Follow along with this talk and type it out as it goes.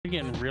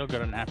been getting real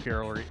good at nap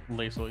here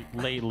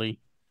lately.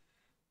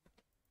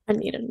 I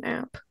need a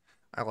nap.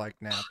 I like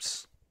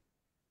naps.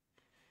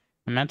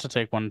 I meant to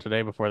take one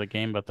today before the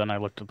game, but then I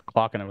looked at the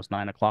clock and it was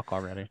 9 o'clock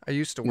already. I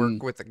used to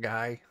work with a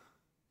guy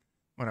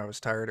when I was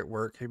tired at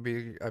work.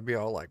 I'd be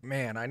all like,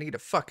 man, I need a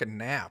fucking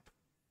nap.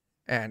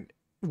 And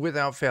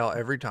without fail,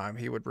 every time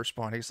he would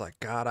respond, he's like,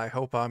 God, I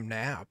hope I'm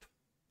nap.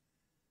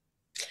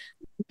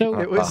 So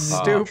It was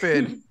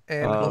stupid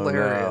and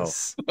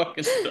hilarious. No.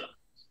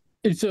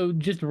 So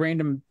just a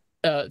random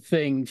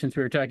thing, since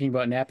we were talking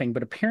about napping,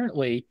 but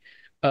apparently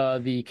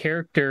the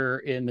character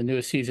in the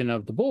newest season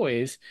of The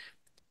Boys,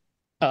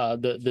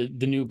 the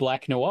new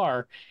Black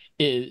Noir,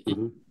 is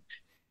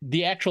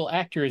the actual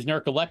actor is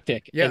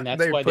narcoleptic, and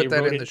that's why they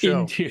wrote it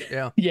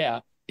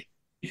into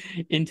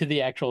into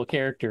the actual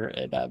character.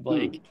 And I'm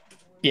like,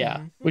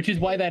 which is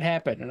why that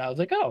happened. And I was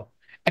like, oh,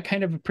 I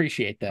kind of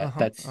appreciate that.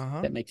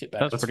 That makes it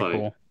better. That's pretty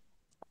cool.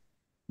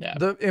 Yeah.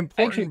 The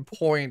important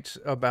point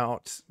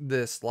about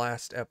this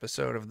last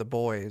episode of The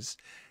Boys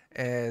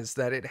is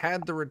that it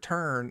had the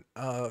return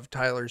of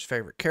Tyler's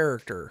favorite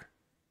character.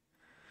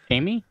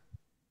 Amy?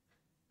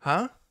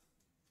 Huh?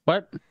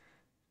 What?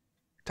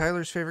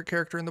 Tyler's favorite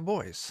character in The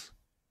Boys.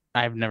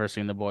 I've never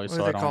seen The Boys, what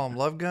do they call him?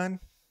 Love Gun?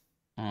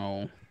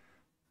 Oh.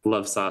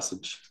 Love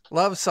Sausage.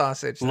 Love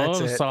Sausage. That's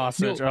Love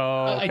Sausage. No,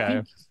 oh,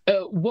 okay. I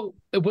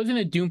think, wasn't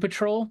it Doom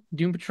Patrol?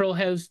 Doom Patrol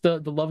has the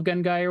Love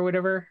Gun guy or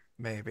whatever?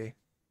 Maybe.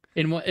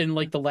 In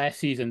like the last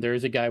season, there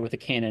is a guy with a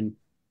cannon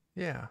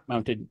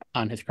mounted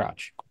on his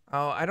crotch.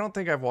 Oh, I don't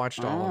think I've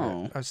watched all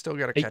of it. I've still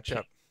got to catch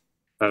up.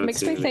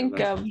 Makes me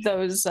think of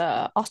those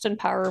Austin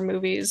Power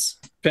movies.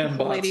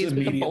 Ladies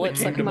with the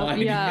bullets that come out.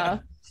 Yeah.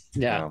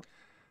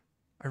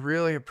 I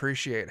really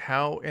appreciate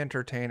how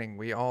entertaining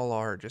we all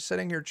are just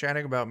sitting here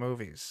chatting about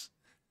movies.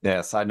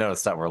 Yes, I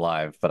noticed that we're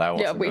live, but I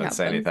wasn't going to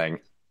say anything.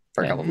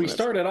 For a couple we minutes.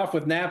 Started off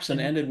with naps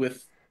and ended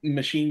with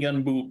machine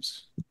gun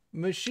boobs.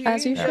 Machine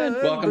As you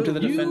should. Welcome to the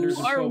Defenders You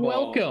of are Football.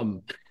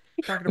 welcome.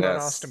 Talking about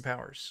Austin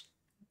Powers.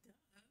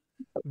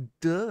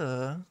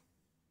 Duh.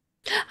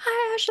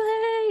 Hi,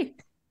 Ashley.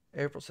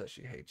 April says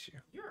she hates you.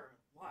 You're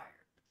a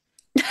liar.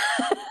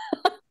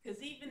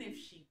 Because even if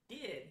she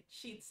did,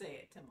 she'd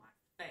say it to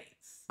my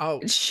face.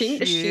 Oh,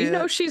 she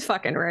knows she's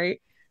fucking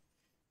right.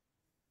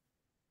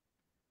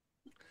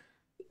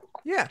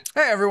 Yeah.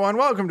 Hey, everyone.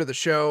 Welcome to the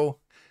show.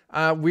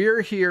 We're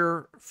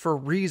here for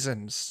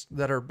reasons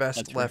that are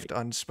best left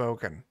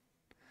unspoken.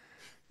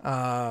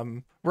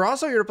 We're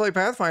also here to play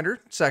Pathfinder,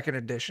 2nd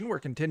edition. We're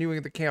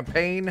continuing the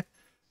campaign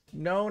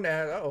known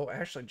as... Oh,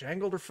 Ashley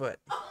jangled her foot.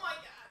 Oh, my God.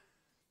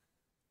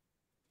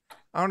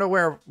 I don't know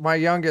where my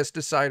youngest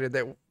decided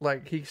that,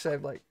 like, he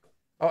said, like...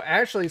 Oh,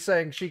 Ashley's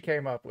saying she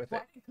came up with it.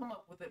 I didn't come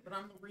up with it, but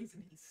I'm the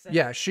reason he said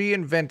Yeah, she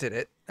invented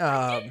it.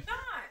 I did not.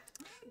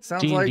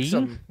 Sounds D&D? like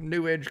some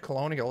new age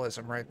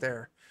colonialism right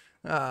there.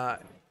 Ashley's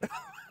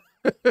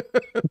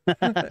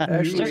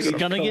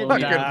gonna get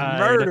fucking died.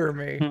 murder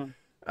me.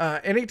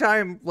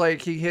 Anytime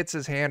like he hits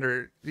his hand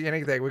or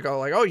anything, we go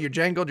like, "Oh, you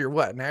jangled your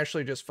what?" And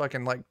Ashley just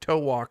fucking like toe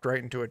walked right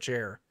into a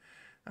chair.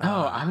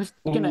 I was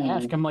gonna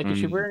ask. I'm like, is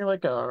she wearing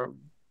like a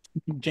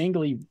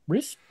jangly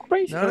wrist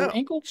brace or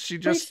ankle? She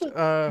just bracelet?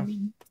 I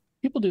mean,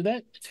 people do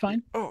that. It's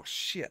fine. Oh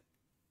shit.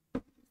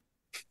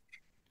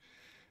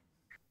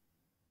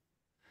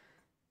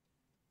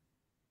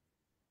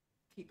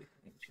 Keep it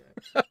clean,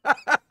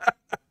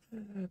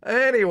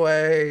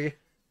 Anyway,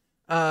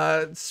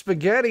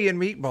 spaghetti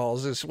and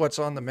meatballs is what's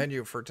on the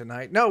menu for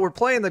tonight. No, we're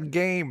playing the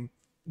game.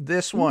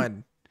 This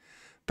one,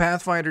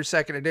 Pathfinder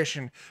 2nd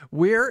edition.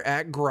 We're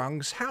at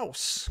Grung's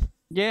house.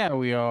 Yeah,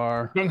 we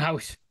are. Grung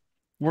house.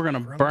 We're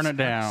gonna burn it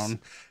down.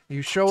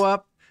 You show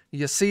up,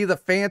 you see the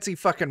fancy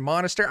fucking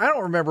monastery. I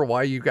don't remember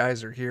why you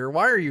guys are here.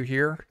 Why are you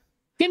here?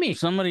 Timmy.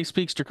 Somebody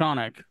speaks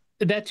Draconic.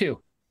 That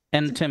too.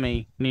 And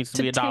Timmy needs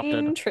to be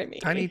adopted.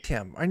 Tiny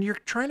Tim. And you're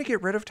trying to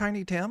get rid of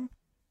Tiny Tim?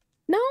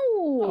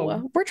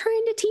 No, we're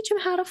trying to teach him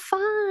how to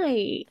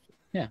fight.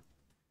 Yeah.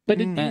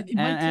 But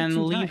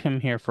and leave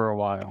him here for a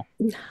while.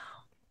 No.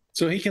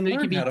 So he can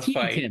learn how to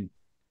fight. Him.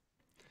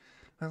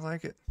 I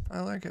like it.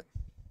 I like it.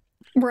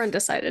 We're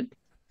undecided.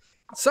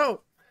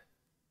 So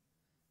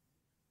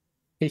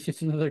it's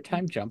just another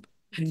time jump.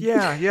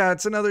 Yeah,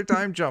 it's another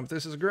time jump.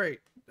 This is great.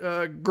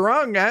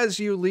 Grung, as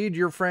you lead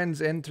your friends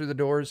in through the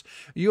doors,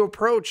 you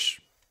approach.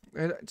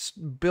 It's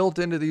built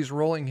into these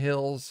rolling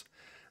hills.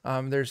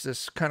 There's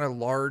this kind of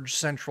large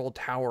central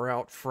tower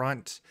out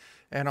front,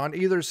 and on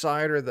either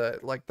side are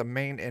the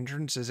main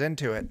entrances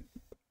into it.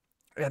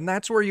 And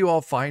that's where you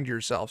all find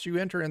yourselves. You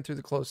enter in through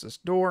the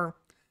closest door.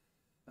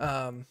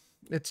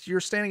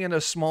 You're standing in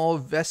a small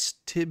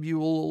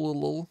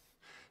vestibule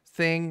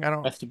thing.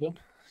 Vestibule?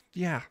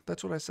 Yeah,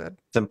 that's what I said.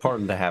 It's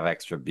important to have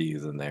extra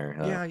B's in there.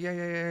 Huh?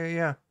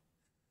 Yeah.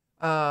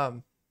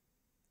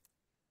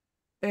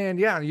 And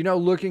yeah,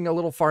 looking a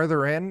little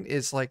farther in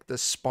is like the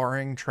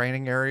sparring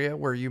training area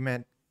where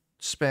you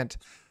spent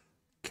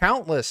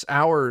countless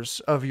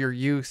hours of your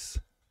youth.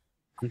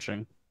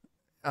 Punching.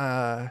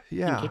 Yeah.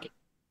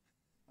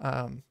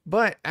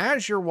 But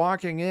as you're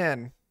walking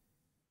in,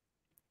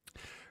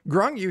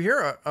 Grung, you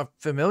hear a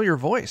familiar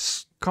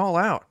voice call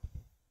out.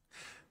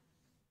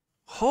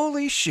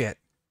 Holy shit.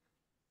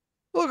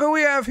 Look who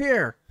we have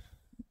here.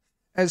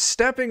 As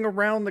stepping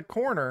around the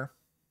corner.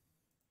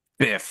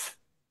 Biff,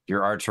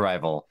 your arch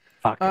rival.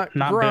 Fuck it.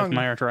 Not Grung, Biff,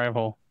 my arch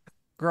rival.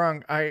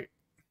 Grung, I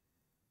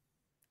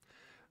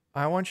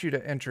want you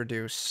to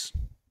introduce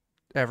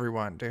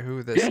everyone to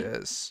who this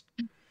is.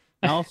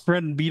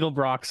 Alfred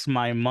Beetlebrock's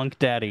my monk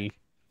daddy.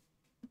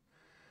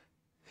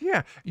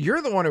 Yeah,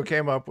 you're the one who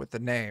came up with the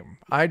name.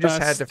 I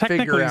just had to figure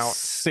Technically, out.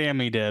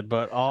 Sammy did,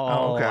 but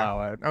I'll okay.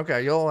 allow it.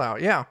 Okay, you'll allow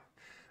it. Yeah.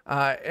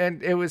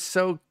 And it was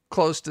so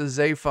close to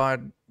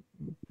Zaphod.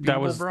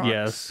 That was, Beetlebrox.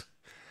 yes.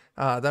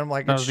 Then I'm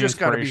like, That it's was the just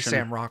got to be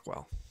inspiration. Sam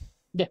Rockwell.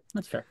 Yeah,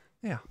 that's fair.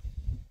 Yeah.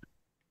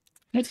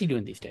 What's he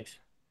doing these days?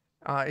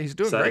 He's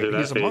doing Is that great. who that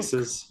He's a monk. face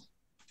is?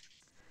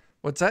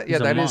 What's that? He's Yeah, a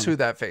that is monk. who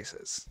that face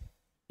is.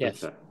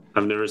 Yes. Okay.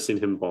 I've never seen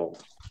him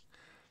bald.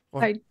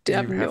 Well, I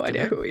have you no to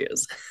idea be. who he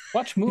is.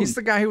 Watch Moon. He's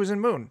the guy who was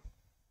in Moon.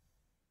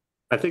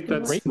 I think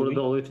that's Great one of movie.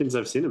 the only things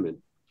I've seen him in.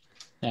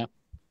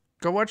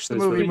 Go watch the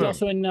He's movie He was Moon.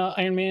 also in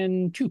Iron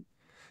Man 2.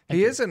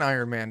 He is in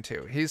Iron Man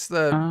 2. He's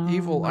the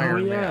evil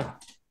Iron Man.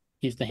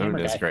 He's the hammer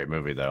Moon is guy. a great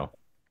movie, though.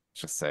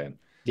 Just saying.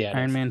 Yeah. it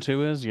Iron is. Man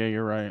 2 is? Yeah,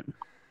 you're right.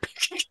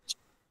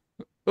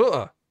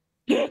 Ugh.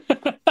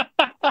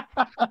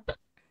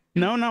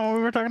 No, not what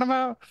we were talking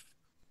about.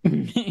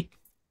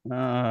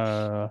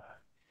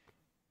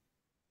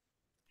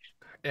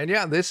 And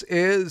yeah, this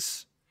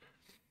is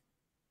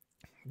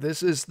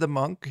the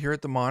monk here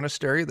at the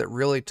monastery that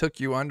really took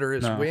you under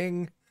his No.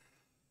 wing.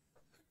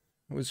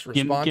 Was Give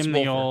responsible him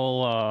the for...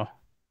 old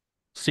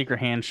secret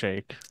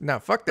handshake. No,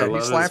 fuck I that. He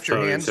love slaps his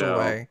your hands ponytail,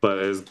 away but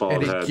his bald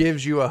and he head.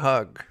 gives you a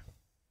hug.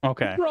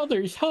 Okay,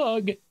 Brothers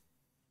hug.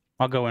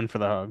 I'll go in for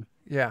the hug.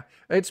 Yeah.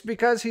 It's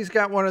because he's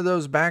got one of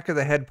those back of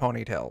the head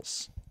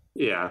ponytails.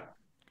 Yeah.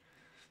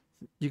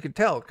 You can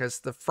tell because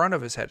the front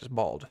of his head is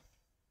bald.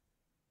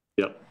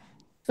 Yep.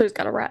 So he's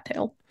got a rat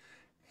tail.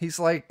 He's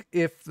like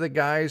if the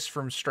guys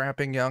from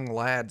Strapping Young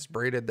Lads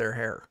braided their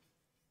hair.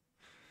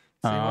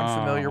 Is anyone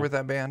familiar Oh. with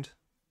that band?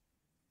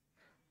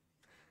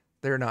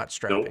 They're not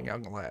Strapping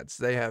Young Lads.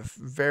 They have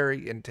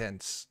very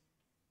intense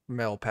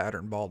male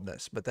pattern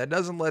baldness, but that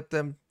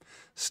doesn't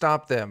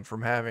stop them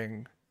from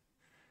having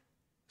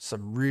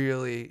some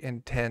really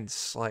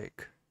intense,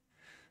 like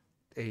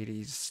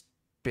 80s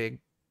big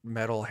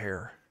metal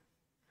hair.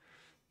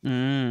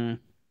 Mm.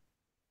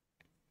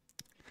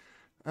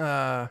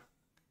 But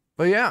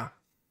yeah.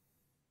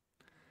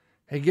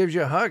 He gives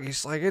you a hug.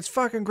 He's like, it's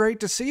fucking great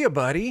to see you,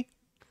 buddy.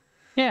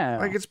 Yeah,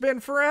 Like it's been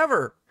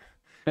forever.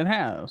 it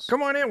has.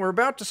 Come on in. We're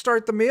about to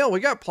start the meal. We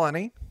got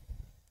plenty.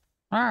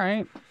 All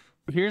right.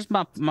 Here's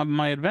my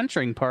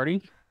adventuring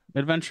party.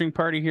 Adventuring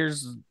party.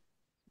 Here's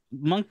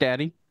Monk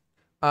Daddy.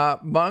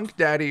 Monk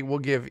Daddy will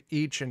give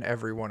each and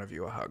every one of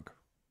you a hug.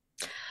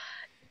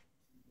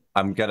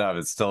 I'm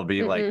gonna still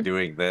be like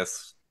doing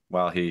this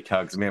while he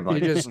hugs me. I'm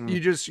like,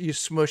 You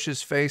smush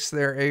his face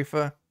there,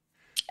 Afa.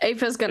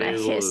 Apha's gonna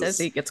Basil hiss is as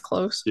he gets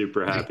close.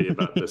 Super happy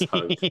about this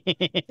hug.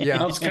 Yeah.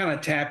 I'll just kind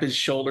of tap his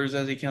shoulders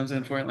as he comes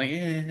in for it, like,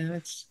 yeah,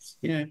 that's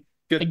I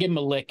good. give him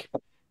a lick.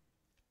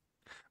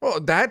 Oh,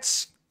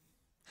 that's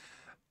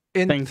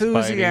Thanks, Spidey.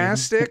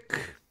 enthusiastic.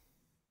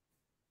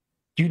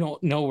 You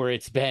don't know where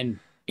it's been.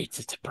 It's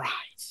a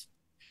surprise.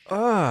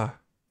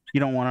 You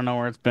don't want to know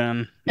where it's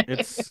been.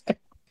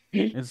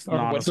 It's Or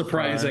not What's a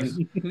surprise.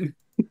 surprising?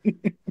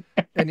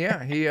 And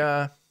yeah,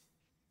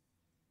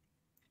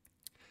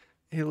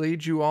 he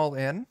leads you all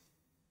in.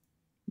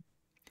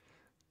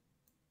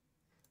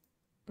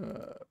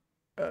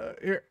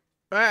 Here.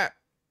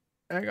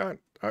 Hang on.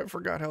 I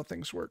forgot how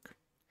things work.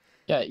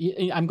 Yeah,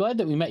 I'm glad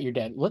that we met your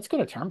dad. Let's go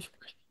to terms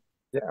first.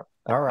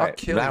 all right,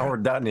 kill now ya. we're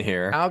done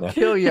here. I'll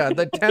kill you.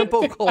 The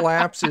temple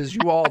collapses.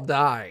 You all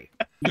die.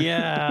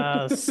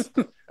 Yes,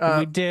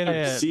 we did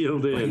it.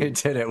 Sealed We in.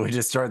 did it. We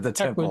destroyed the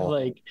Chuck was temple.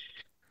 like,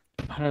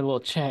 on our little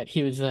chat,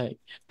 he was like,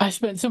 I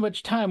spent so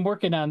much time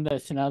working on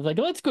this. And I was like,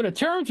 let's go to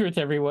terms with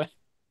everyone.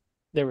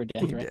 They were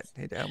dead He threats.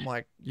 did. I'm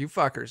like, you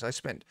fuckers. I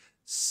spent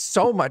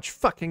so much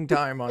fucking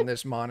time on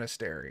this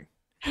monastery.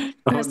 Oh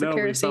There's the no, we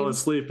fell kerosene.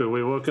 asleep and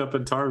we woke up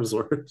in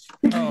Tarmsworth.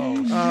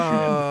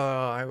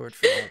 Oh, I would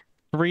feel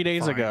 3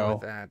 days fine ago.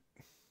 with that.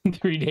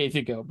 3 days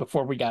ago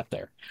before we got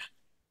there.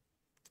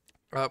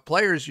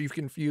 Players, you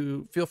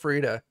feel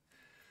free to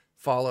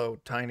follow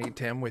Tiny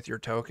Tim with your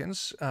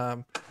tokens.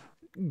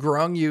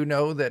 Grung, you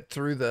know that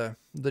through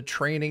the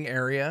training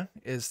area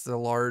is the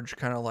large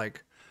kind of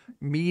like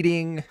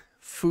meeting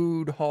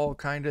food hall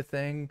kind of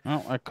thing.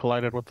 Oh, I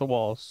collided with the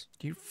walls.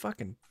 You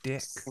fucking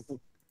dick.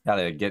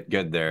 Gotta get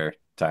good there,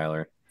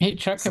 Tyler. Hey,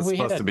 Chuck, This have is we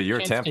had supposed a to be your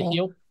chance temple. to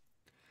heal?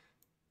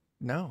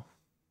 No.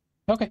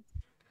 Okay.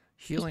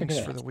 Healing's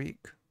figured for it the out. weak.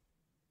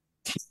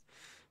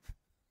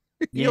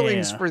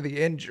 Healing's Yeah. for the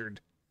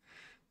injured.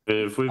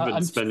 If we've been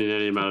I'm- spending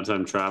any amount of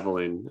time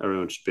traveling,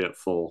 everyone should be at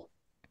full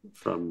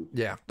from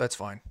Yeah, that's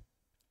fine.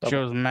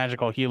 Shows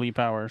magical Healy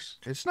powers.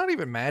 It's not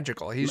even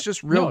magical. He's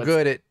just real it's-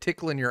 good at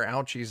tickling your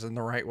ouchies in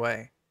the right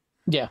way.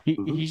 Yeah.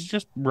 He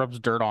just rubs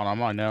dirt on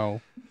them. I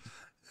know.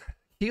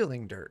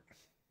 Healing dirt.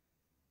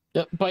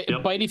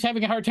 Bitey's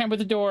having a hard time with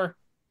the door.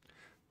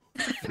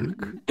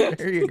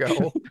 There you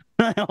go.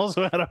 I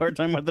also had a hard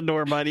time with the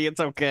door, buddy. It's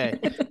okay.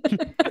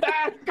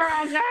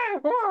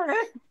 I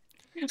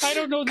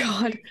don't know.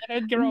 God,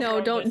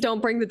 no!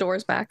 Don't bring the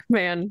doors back,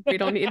 man. We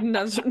don't need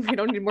another. We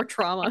don't need more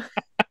trauma.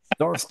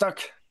 Door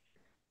stuck.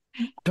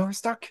 Door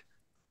stuck.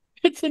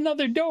 It's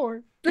another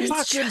door. It's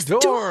Fucking just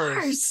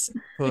doors.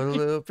 Put a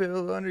little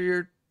pillow under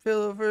your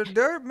pillow for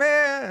dirt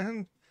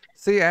man.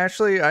 See,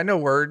 Ashley, I know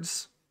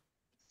words.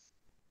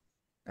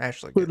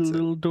 Ashley gets Put a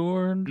little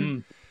door.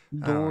 Door.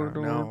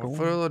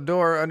 Put a little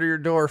door under your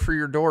door for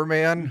your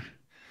doorman.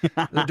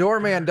 The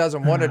doorman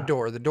doesn't want a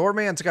door. The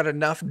doorman's got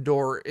enough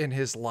door in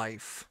his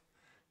life.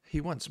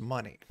 He wants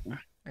money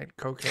and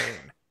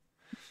cocaine.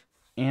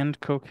 And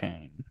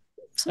cocaine.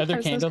 Are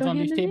there candles on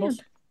these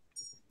tables?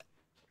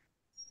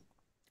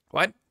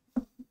 What?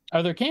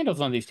 Are there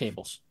candles on these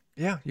tables?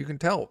 Yeah, you can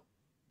tell.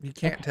 You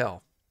can't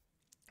tell.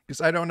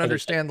 Because I don't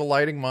understand the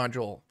lighting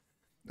module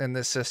in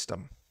this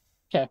system.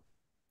 Okay.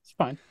 It's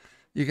fine.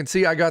 You can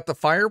see I got the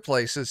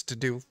fireplaces to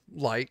do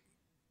light.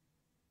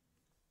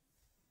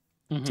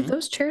 Do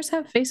those chairs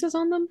have faces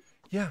on them?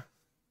 Yeah.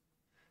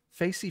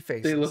 Facey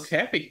faces. They look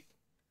happy.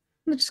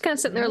 They're just kind of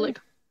sitting there like...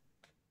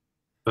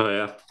 Oh,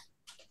 yeah.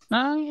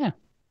 Oh, yeah.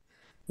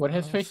 What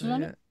has faces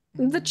on it?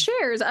 The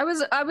chairs. I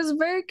was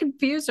very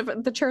confused.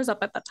 The chairs up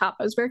at the top.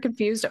 I was very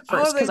confused at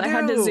first because I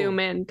had to zoom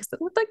in because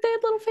it looked like they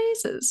had little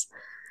faces.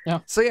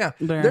 Yeah. So yeah,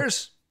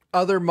 there's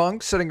other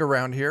monks sitting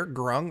around here.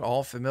 Grung,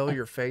 all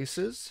familiar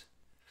faces.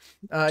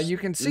 You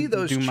can see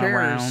those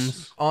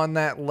chairs on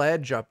that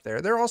ledge up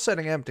there. They're all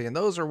sitting empty, and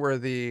those are where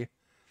the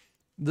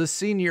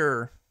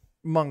senior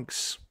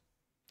monks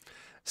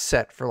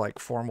set for like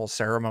formal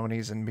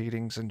ceremonies and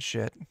meetings and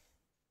shit.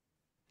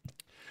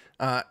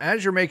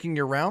 As you're making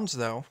your rounds,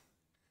 though,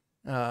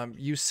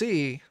 you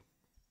see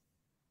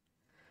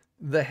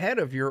the head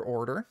of your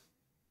order,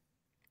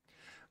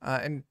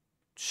 and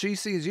she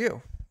sees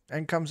you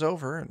and comes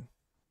over and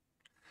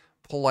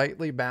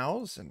politely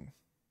bows and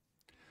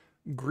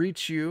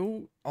greets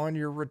you on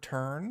your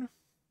return.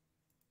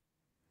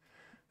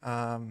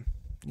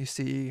 You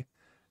see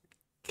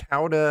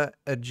Cauda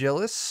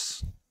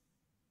Agilis.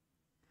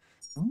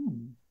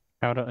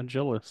 Cauda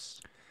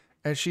Agilis.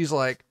 And she's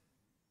like,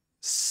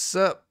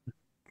 sup,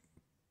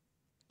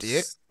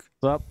 dick.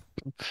 Sup.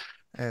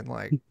 And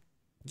like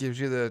gives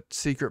you the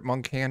secret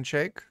monk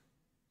handshake.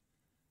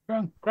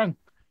 Grung,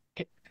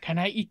 can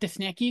I eat the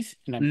snackies?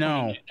 And I'm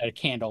no. A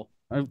candle.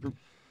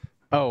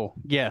 Oh,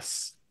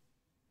 yes.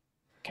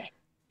 Okay.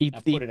 Eat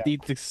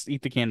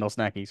the candle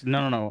snackies.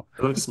 No.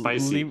 It looks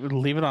spicy.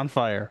 Leave it on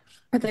fire.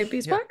 Are they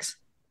beeswax?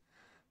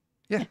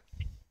 Yeah.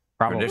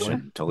 Probably.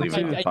 Tradition to leave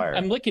it on fire.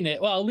 I'm licking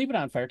it. Well, I'll leave it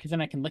on fire because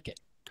then I can lick it.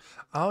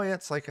 Oh, yeah,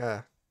 it's like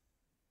a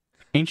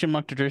ancient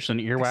monk tradition,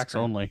 earwax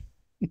only.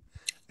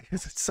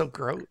 It's so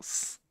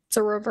gross. It's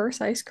a reverse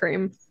ice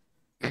cream.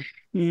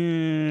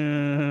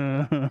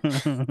 Yeah.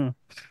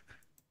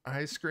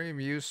 Ice cream,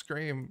 you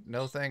scream.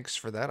 No thanks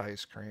for that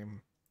ice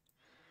cream.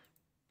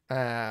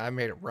 I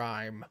made it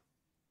rhyme.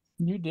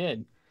 You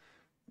did.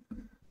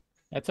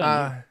 That's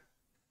on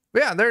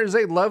you. Yeah, there's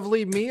a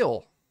lovely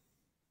meal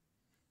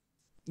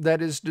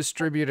that is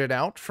distributed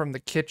out from the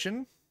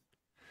kitchen.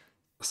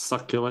 A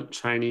succulent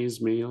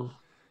Chinese meal.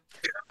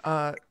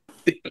 No.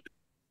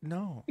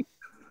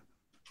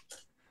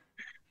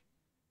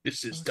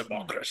 This is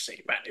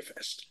democracy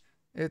manifest.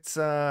 It's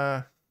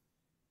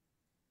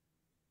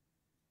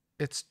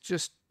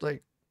just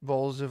like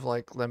bowls of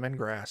like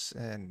lemongrass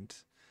and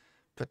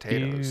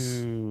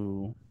potatoes.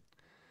 Ew.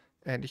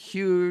 And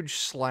huge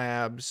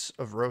slabs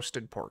of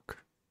roasted pork.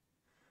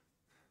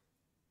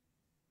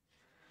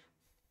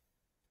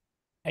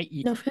 I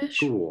eat no fish.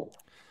 Cool.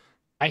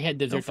 I had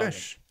dessert. No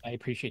fish. I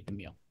appreciate the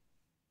meal.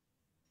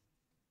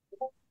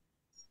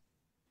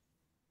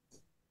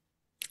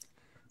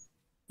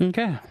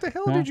 Okay. What the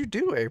hell did you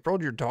do, April?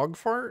 Did your dog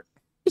fart?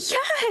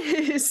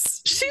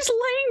 Yes, she's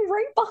laying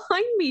right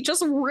behind me,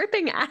 just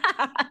ripping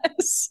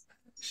ass.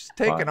 She's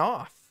taking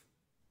off.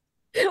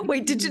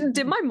 Wait,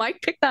 did my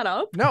mic pick that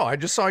up? No, I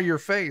just saw your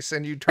face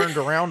and you turned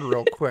around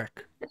real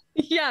quick.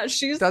 Yeah,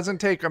 she's. Doesn't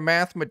take a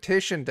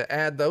mathematician to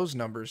add those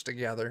numbers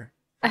together.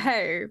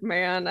 Hey,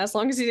 man, as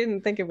long as you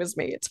didn't think it was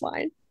me, it's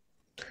fine.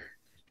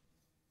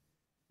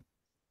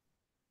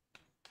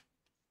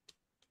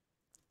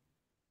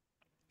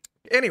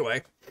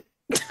 Anyway.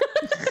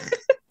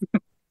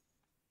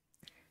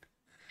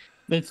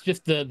 It's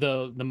just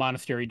the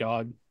monastery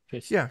dog.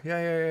 Just Yeah.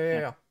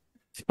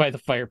 It's by the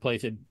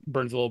fireplace. It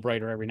burns a little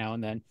brighter every now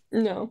and then.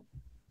 No.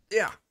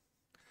 Yeah.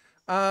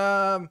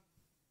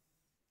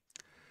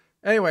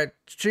 Anyway,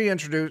 she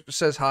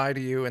says hi to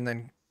you and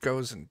then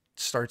goes and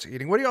starts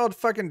eating. What do y'all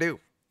fucking do?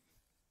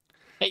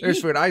 Hey,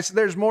 There's food.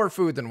 There's more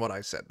food than what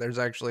I said. There's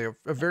actually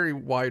a very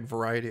wide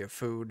variety of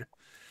food.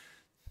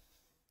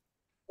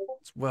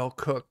 It's well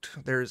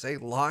cooked. There's a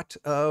lot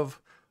of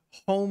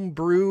home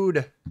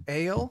brewed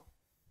ale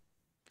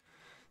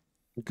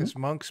because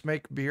monks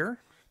make beer.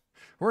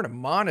 We're in a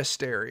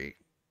monastery.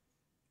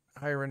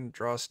 Hiring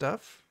draw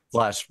stuff.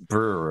 /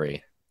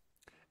 brewery.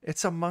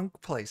 It's a monk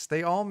place.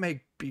 They all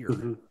make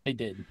beer. They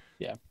did.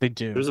 Yeah. They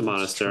do. There's a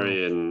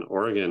monastery in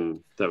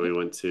Oregon that we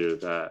went to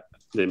that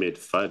they made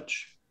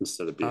fudge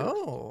instead of beer.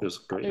 Oh. It was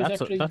great.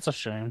 That's a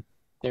shame.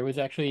 There was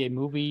actually a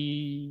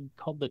movie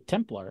called The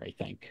Templar, I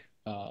think,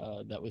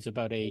 that was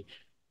about a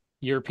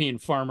European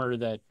farmer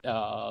that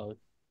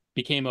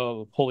became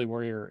a holy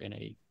warrior in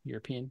a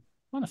European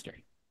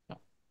monastery. So,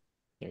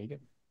 there you go.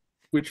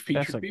 Which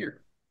featured That's a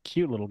beer.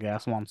 cute little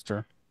gas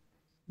monster.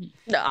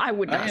 No, I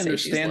would not I say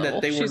she's understand little.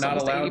 that they were She's not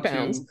almost 80 allowed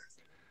pounds.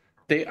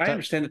 to. I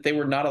understand that they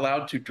were not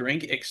allowed to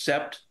drink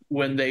except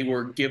when they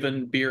were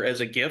given beer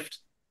as a gift.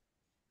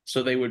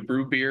 So they would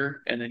brew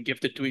beer and then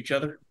gift it to each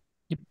other.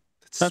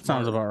 That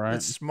sounds about right.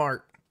 That's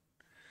smart.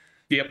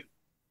 Yep.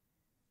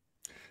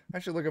 I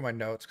should look at my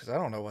notes because I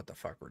don't know what the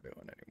fuck we're doing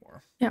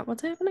anymore. Yeah,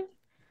 what's happening?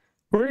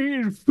 We're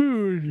eating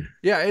food.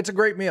 Yeah, it's a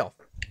great meal.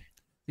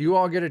 You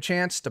all get a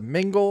chance to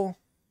mingle,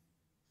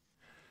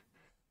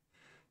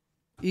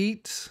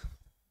 eat,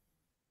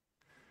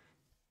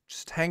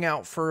 just hang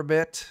out for a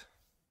bit.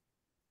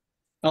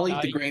 I'll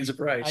eat the grains of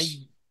rice.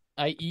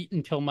 I eat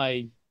until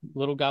my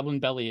little goblin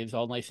belly is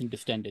all nice and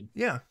distended.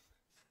 Yeah.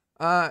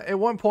 At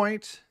one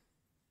point,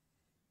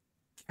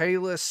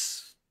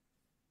 Kalis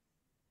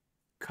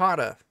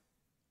Kauda,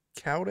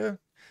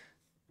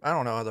 I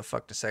don't know how the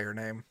fuck to say her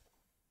name.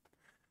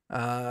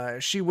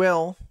 She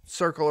will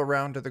circle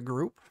around to the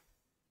group.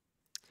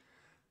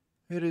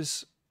 It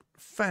is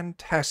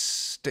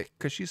fantastic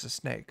because she's a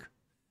snake.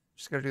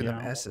 She's got to do them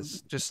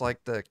S's, just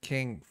like the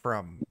king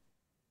from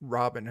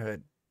Robin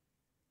Hood.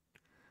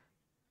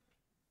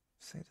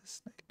 Say the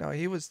snake? No,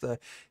 he was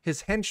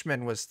his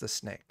henchman was the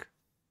snake.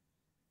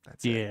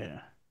 That's it.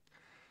 Yeah.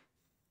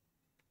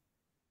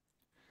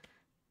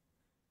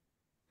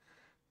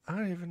 I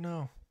don't even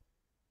know.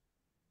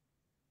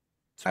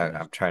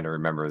 I'm trying to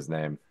remember his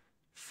name.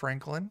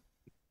 Franklin?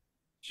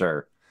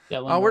 Sure.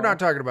 Oh, we're not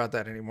talking about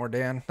that anymore,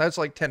 Dan. That's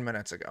like 10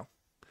 minutes ago.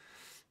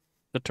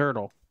 The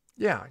turtle.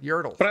 Yeah,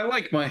 Yertle. But I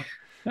like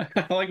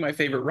my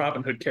favorite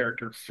Robin Hood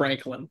character,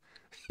 Franklin.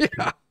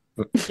 Yeah.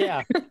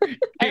 Yeah.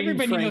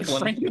 Everybody knows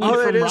Franklin. Oh,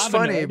 it is Robin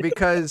funny Hood.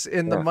 because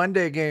in the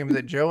Monday game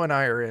that Joe and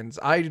I are in,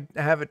 I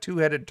have a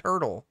two-headed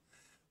turtle.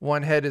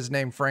 One head is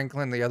named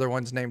Franklin, the other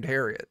one's named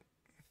Harriet.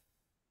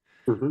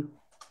 Mm-hmm.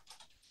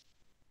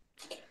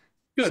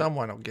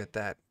 Someone will get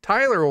that.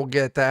 Tyler will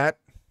get that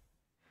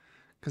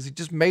because he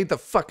just made the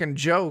fucking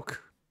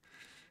joke.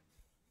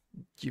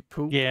 You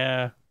poop.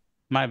 Yeah.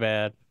 My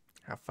bad.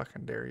 How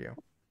fucking dare you?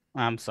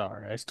 I'm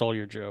sorry. I stole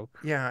your joke.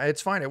 Yeah,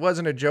 it's fine. It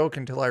wasn't a joke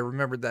until I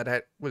remembered that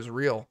it was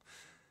real.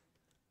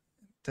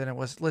 Then it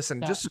was,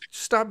 listen, just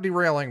stop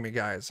derailing me,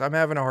 guys. I'm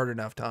having a hard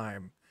enough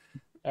time.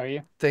 Are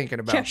you? Thinking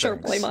about Yeah, sure,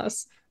 things. blame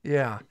us.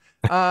 Yeah.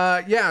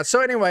 Yeah,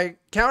 so anyway,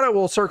 Kauda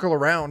will circle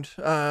around.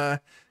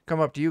 Come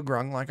up to you,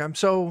 Grung, like, I'm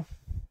so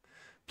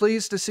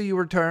pleased to see you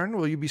return.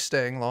 Will you be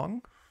staying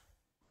long?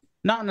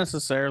 Not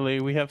necessarily.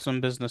 We have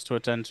some business to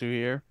attend to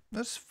here.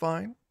 That's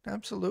fine.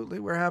 Absolutely.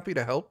 We're happy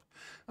to help.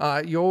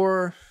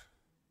 Your...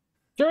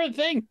 Sure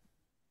thing.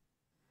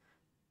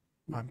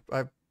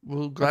 I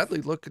will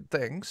gladly look at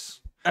things.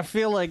 I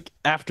feel like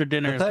after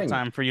dinner is the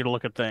time for you to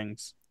look at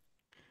things.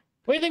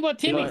 What do you think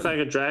about You Timmy? look like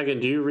a dragon.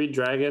 Do you read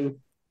dragon?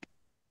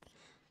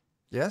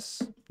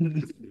 Yes.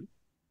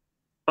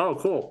 Oh,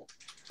 cool.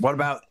 What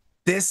about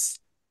this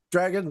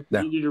dragon?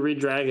 No. You need to read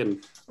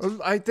dragon.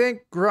 I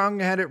think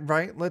Grung had it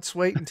right. Let's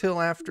wait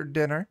until after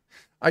dinner.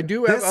 I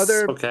do have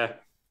other... Okay.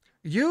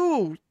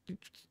 You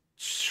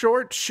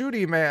short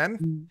shooty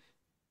man.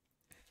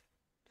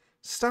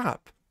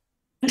 Stop.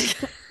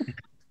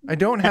 I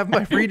don't have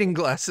my reading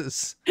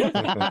glasses.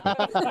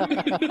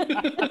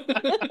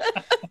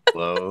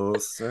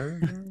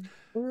 Closer.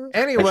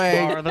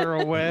 Anyway, Farther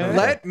away.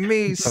 let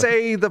me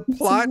say the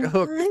plot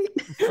hook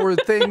for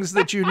things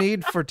that you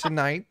need for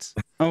tonight.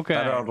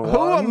 Okay. Who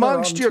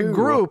amongst your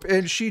group,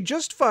 and she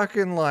just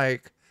fucking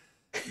like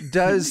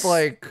does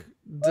like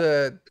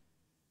the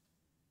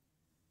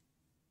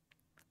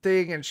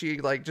thing, and she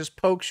like just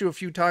pokes you a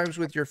few times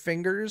with your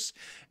fingers,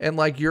 and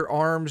like your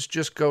arms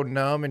just go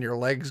numb and your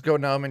legs go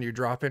numb and you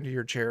drop into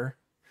your chair.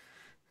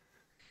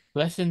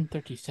 Lesson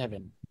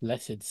 37.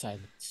 Blessed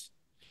silence.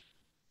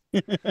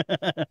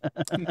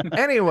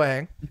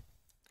 Anyway,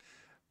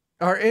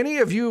 are any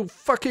of you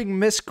fucking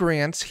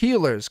miscreants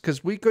healers?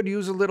 Because we could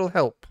use a little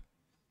help.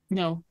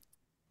 No.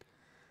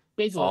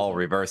 Basil. All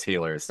reverse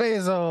healers.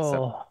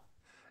 Basil.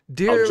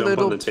 Dear jump on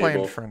little the table.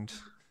 plant friend.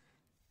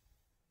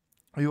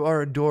 You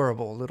are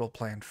adorable, little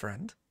plant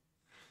friend.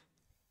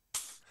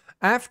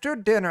 After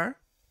dinner,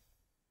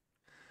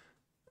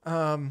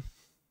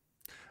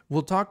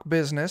 we'll talk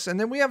business, and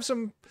then we have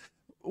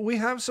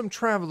some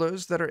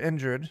travelers that are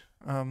injured,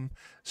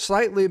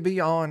 slightly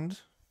beyond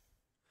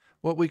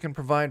what we can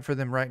provide for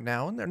them right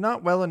now, and they're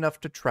not well enough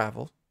to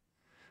travel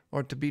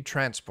or to be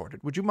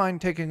transported. Would you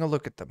mind taking a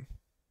look at them?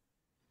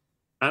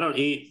 I don't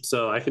eat,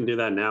 so I can do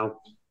that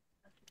now.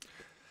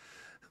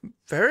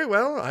 Very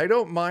well. I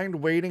don't mind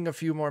waiting a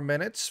few more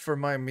minutes for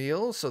my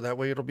meal, so that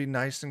way it'll be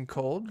nice and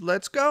cold.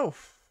 Let's go.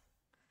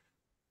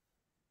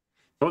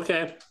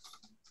 Okay.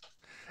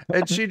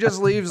 And she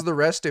just leaves the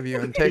rest of you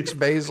and takes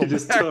Basil. He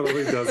just back.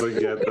 totally doesn't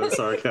get the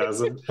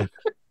sarcasm.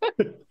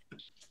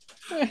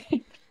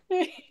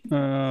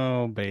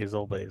 Oh,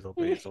 Basil.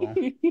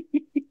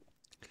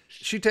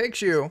 She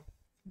takes you,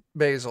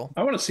 Basil,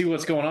 I want to see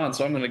what's going on,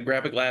 so I'm going to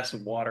grab a glass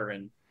of water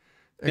and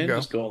then go.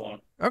 just go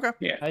along. Okay.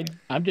 Yeah.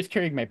 I'm just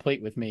carrying my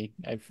plate with me.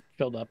 I've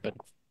filled up and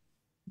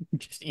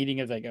just eating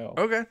as I go.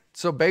 Okay.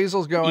 So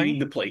Basil's going. Eating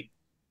the plate.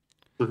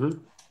 Mm-hmm.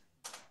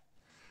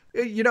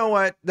 You know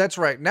what? That's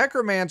right.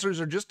 Necromancers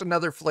are just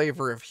another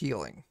flavor of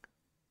healing.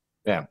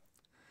 Yeah.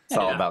 It's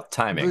all about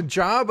timing. The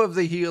job of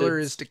the healer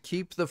It's- is to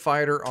keep the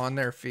fighter on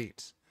their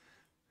feet.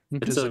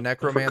 It's Does a a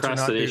necromancer not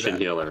do procrastination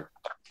that? healer.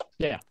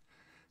 Yeah.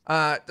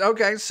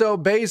 Okay, so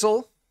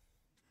Basil,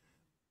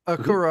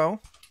 Akuro,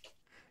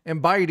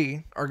 and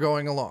Bitey are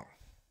going along.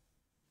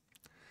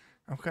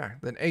 Okay,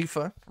 then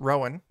Aoife,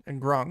 Rowan,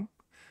 and Grung are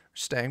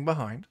staying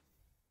behind.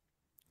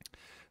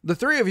 The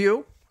three of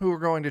you who are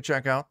going to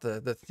check out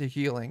the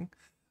healing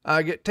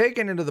get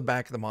taken into the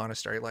back of the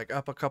monastery, like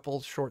up a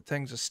couple short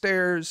things of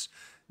stairs,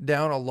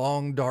 down a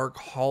long dark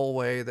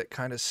hallway that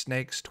kind of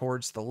snakes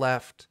towards the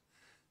left.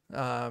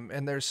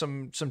 And there's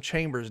some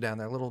chambers down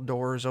there. Little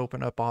doors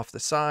open up off the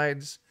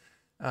sides.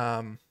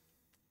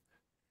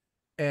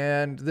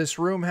 And this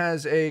room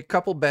has a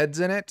couple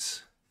beds in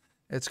it.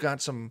 It's got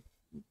some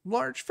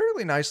large,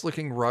 fairly nice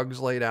looking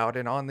rugs laid out.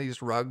 And on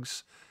these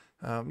rugs,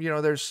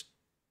 there's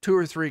 2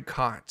 or 3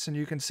 cots. And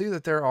you can see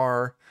that there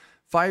are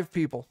 5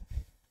 people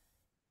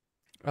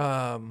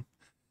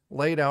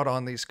laid out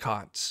on these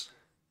cots.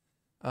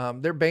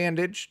 They're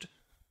bandaged.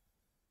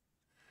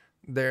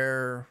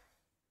 They're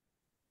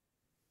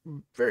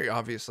very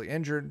obviously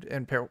injured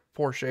and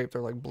poor shape.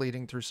 They're like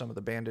bleeding through some of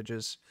the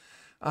bandages.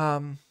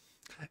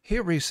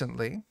 Here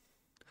recently,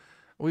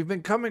 we've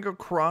been coming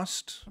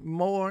across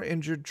more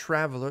injured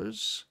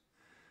travelers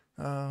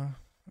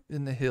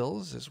in the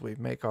hills as we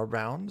make our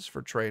rounds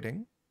for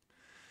trading.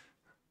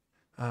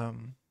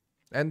 And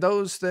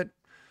those that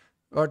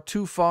are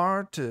too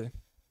far to,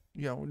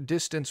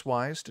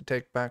 distance-wise to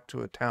take back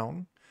to a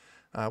town,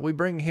 we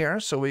bring here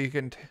so we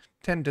can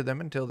tend to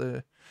them until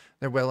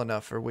they're well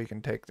enough, or we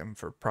can take them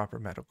for proper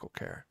medical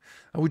care.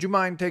 Would you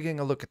mind taking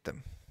a look at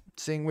them,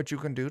 seeing what you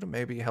can do to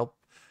maybe help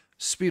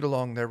speed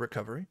along their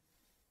recovery?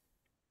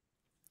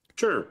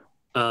 Sure.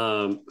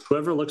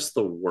 Whoever looks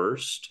the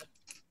worst,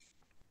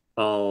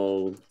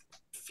 I'll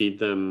feed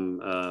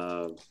them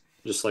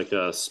just like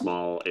a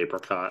small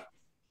apricot.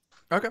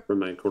 Okay. For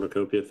my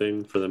cornucopia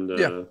thing, for them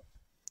to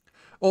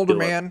older feel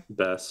man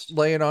best.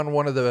 laying on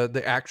one of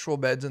the actual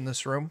beds in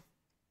this room.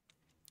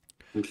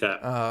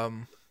 Okay.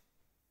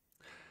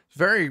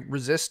 Very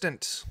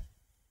resistant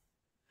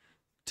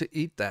to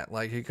eat that.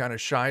 Like, he kind of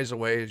shies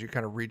away as you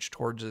kind of reach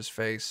towards his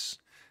face.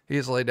 He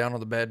is laid down on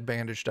the bed,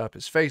 bandaged up.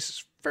 His face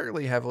is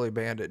fairly heavily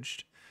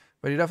bandaged,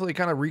 but he definitely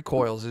kind of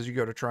recoils as you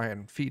go to try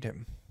and feed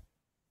him.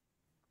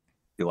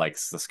 He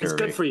likes the scurvy.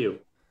 It's good for you.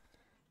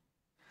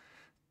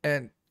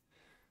 And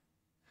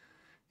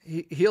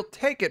he'll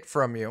take it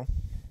from you.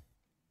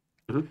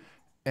 Mm-hmm.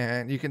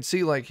 And you can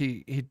see like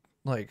he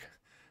like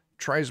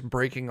tries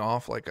breaking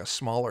off like a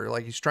smaller,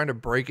 like he's trying to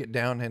break it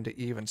down into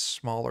even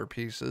smaller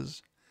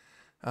pieces.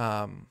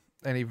 And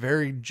he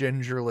very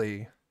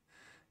gingerly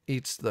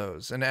eats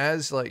those. And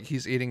as like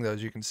he's eating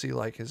those, you can see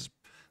like his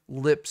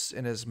lips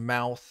and his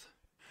mouth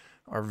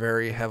are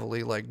very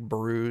heavily like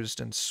bruised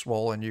and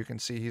swollen. You can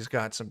see he's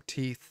got some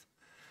teeth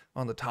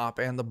on the top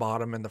and the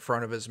bottom and the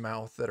front of his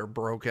mouth that are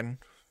broken.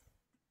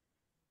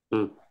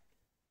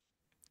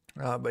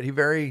 But he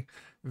very,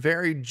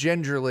 very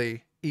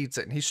gingerly eats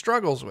it, and he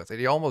struggles with it.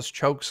 He almost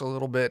chokes a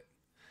little bit,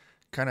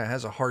 kind of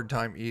has a hard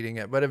time eating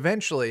it, but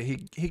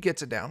eventually he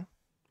gets it down.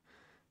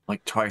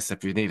 Like twice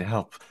if you need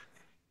help.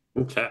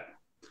 Okay.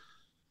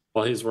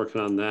 While he's working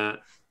on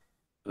that,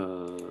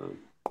 let's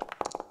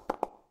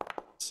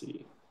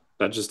see.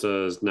 That just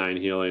does 9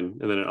 healing,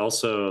 and then it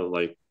also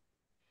like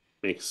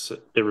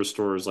it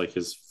restores like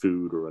his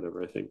food or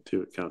whatever. I think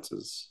too. It counts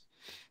as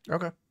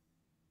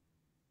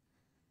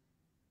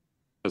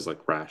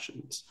like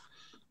rations.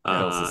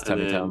 His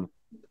tummy then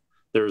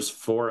there's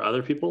 4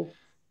 other people.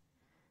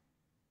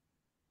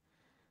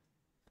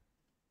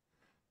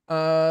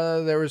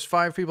 There was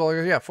 5 people.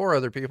 Yeah, 4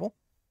 other people.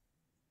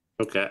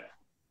 Okay.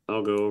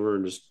 I'll go over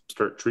and just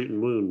start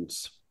treating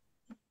wounds.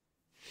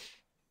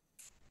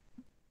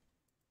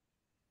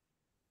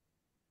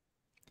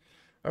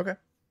 Okay.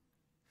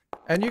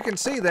 And you can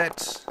see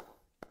that.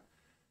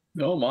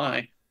 Oh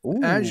my.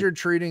 As you're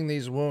treating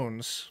these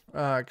wounds,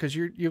 because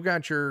you've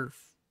got your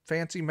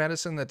fancy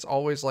medicine that's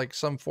always like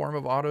some form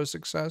of auto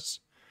success.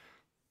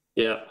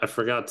 Yeah, I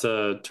forgot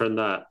to turn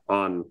that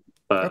on,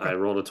 but I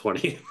rolled a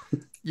 20.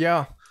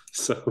 Yeah.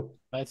 So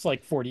that's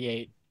like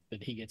 48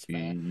 that he gets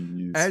back.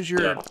 As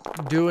you're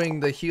doing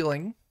the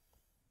healing,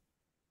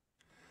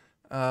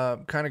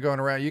 kind of going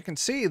around, you can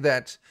see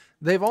that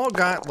they've all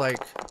got like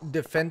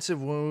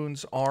defensive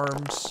wounds,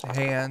 arms,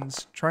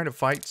 hands, trying to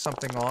fight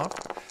something off.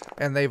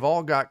 And they've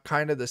all got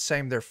kind of the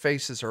same, their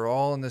faces are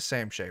all in the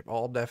same shape,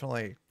 all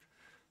definitely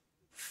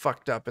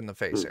fucked up in the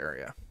face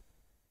area.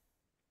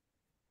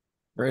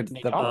 Where did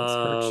the bullets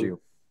hurt you?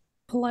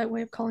 Polite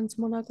way of calling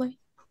someone ugly.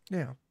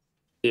 Yeah.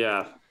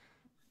 Yeah.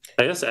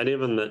 I guess any of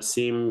them that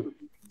seem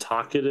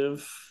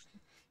talkative,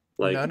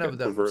 like none of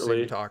them overtly.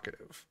 seem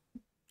talkative.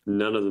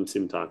 None of them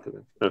seem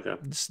talkative. Okay.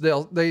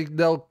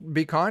 They'll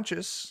be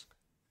conscious,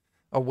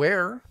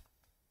 aware.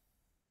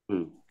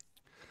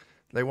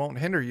 They won't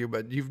hinder you,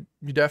 but you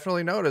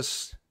definitely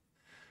notice.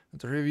 The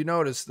three of you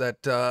notice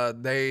that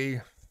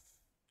they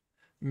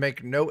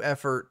make no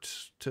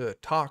effort to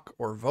talk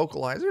or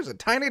vocalize. There's a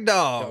tiny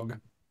dog.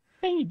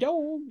 Hey,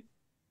 dog.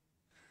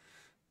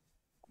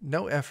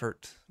 No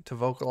effort to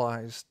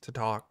vocalize, to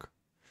talk.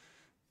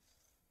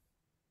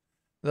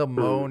 They'll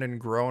moan and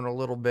groan a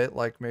little bit,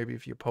 like maybe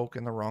if you poke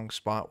in the wrong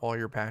spot while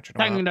you're patching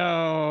them Tiny up.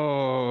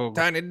 dog.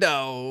 Tiny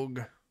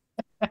dog.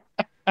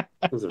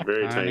 It's a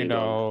very tiny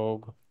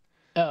dog.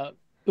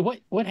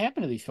 What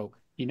happened to these folk?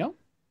 You know?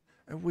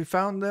 We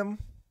found them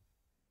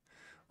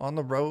on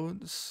the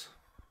roads,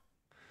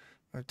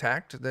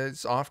 attacked.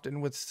 That's often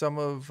with some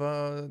of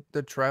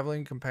the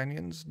traveling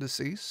companions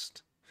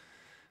deceased.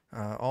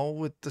 All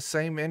with the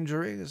same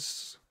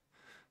injuries,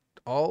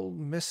 all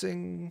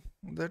missing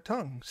their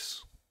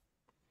tongues.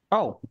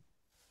 Oh.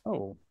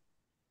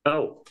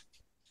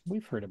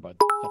 We've heard about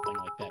something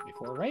like that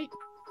before, right?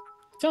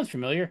 Sounds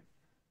familiar.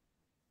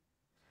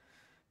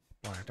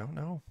 Well, I don't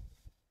know.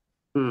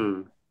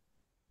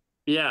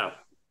 Yeah.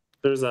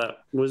 There's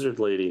that wizard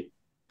lady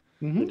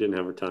who didn't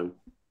have her tongue.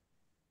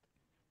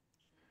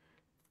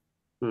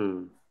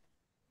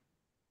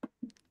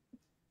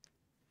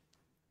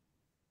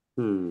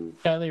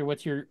 Tyler,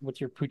 what's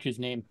your pooch's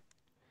name?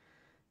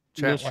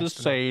 This is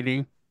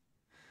Sadie.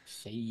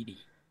 Sadie.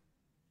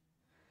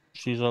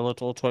 She's a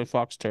little toy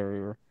fox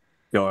terrier.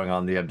 Going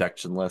on the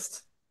abduction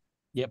list.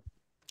 Yep.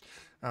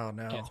 Oh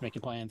no. Cat's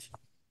making plans.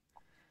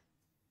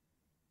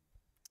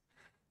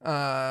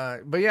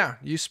 But yeah,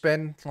 you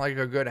spend like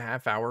a good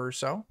half hour or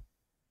so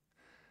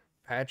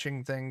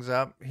patching things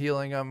up,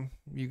 healing them.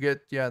 You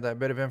get that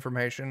bit of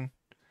information.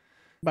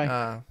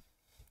 Bye.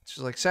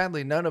 She's like,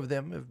 sadly, none of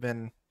them have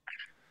been.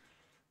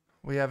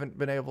 We haven't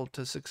been able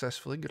to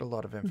successfully get a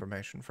lot of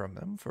information from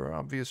them for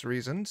obvious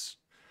reasons.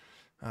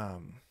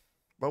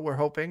 But we're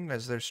hoping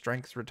as their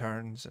strength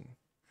returns and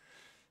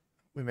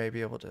we may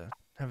be able to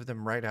have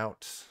them write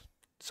out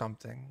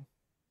something.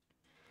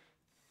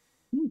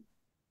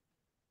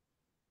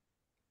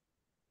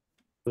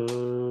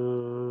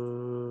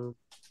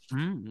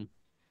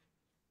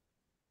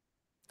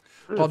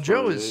 While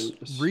Joe is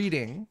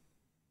reading.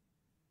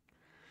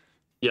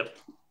 Yep.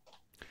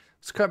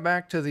 Let's cut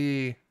back to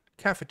the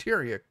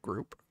cafeteria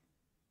group.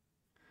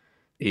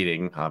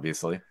 Eating,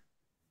 obviously.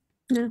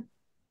 Yeah.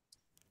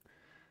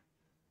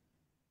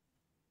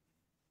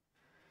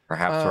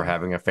 Perhaps we're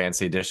having a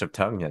fancy dish of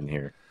tongue in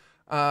here.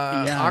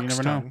 Yeah, you ox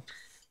never know. tongue.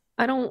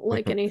 I don't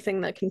like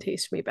anything that can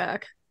taste me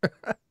back.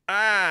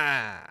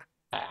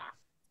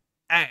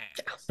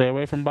 Stay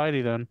away from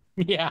Bitey then.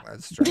 Yeah.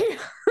 That's true.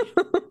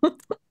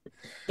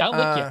 I'll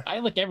lick you. I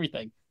lick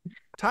everything.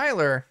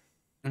 Tyler,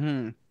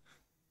 Mm-hmm.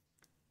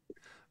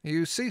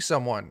 you see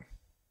someone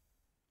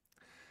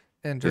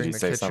entering the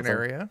kitchen something?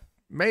 area.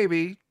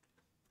 Maybe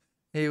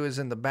he was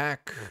in the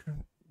back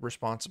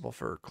responsible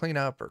for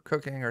cleanup or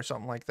cooking or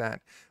something like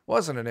that.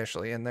 Wasn't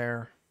initially in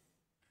there.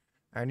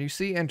 And you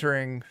see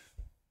entering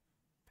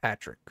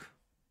Patrick.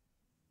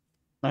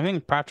 I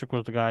think Patrick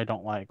was the guy I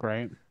don't like,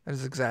 right? That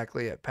is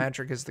exactly it.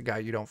 Patrick is the guy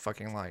you don't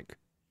fucking like.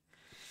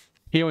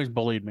 He always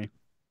bullied me.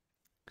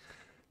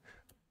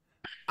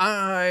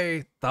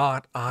 I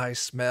thought I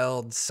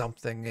smelled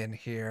something in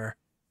here.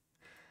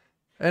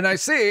 And I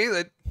see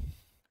that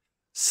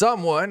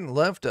someone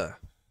left a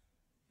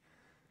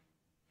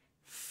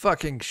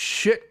fucking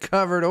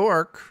shit-covered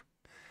orc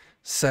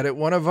set at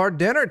one of our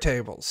dinner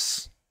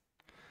tables.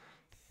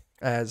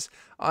 As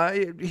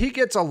he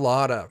gets a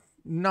lot of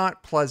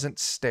not pleasant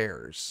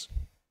stares.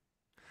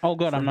 Oh,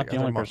 good. I'm from not the the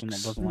other only person that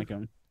monks. doesn't like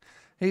him.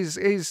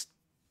 His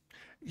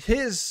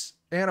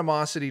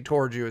animosity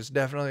towards you has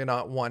definitely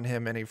not won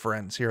him any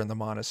friends here in the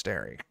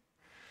monastery.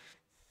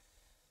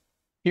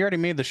 He already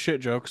made the shit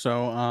joke,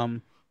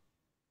 so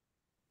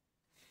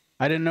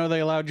I didn't know they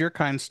allowed your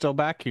kind still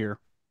back here.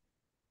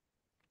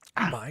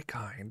 My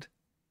kind?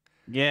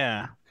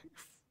 Yeah.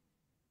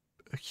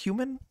 A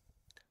human?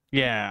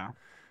 Yeah.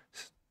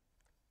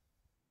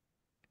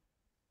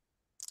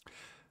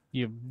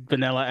 You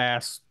vanilla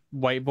ass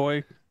white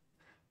boy.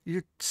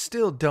 You're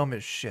still dumb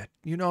as shit.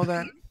 You know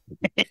that?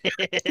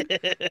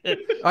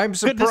 I'm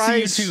surprised.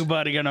 Good to see you too,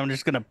 buddy. And I'm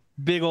just gonna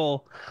big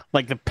ol'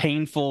 like the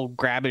painful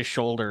grab his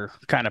shoulder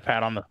kind of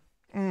pat on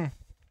the.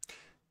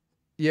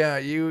 Yeah,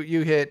 you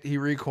hit. He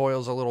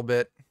recoils a little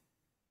bit,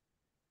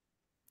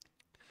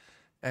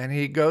 and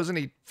he goes and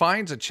he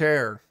finds a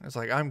chair. It's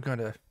like I'm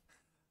gonna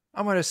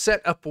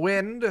set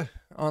upwind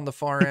on the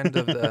far end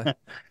of the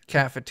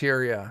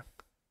cafeteria,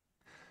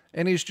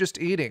 and he's just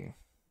eating.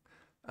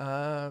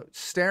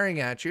 Staring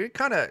at you.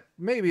 Kind of,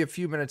 maybe a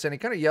few minutes in, he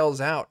kind of yells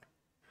out,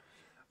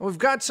 "We've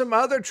got some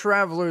other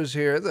travelers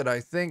here that I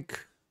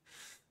think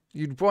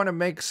you'd want to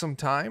make some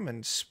time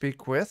and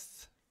speak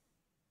with."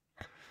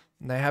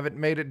 They haven't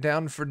made it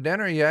down for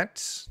dinner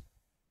yet.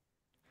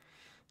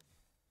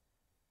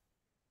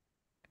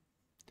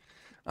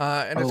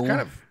 And it's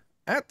kind of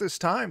at this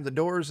time, the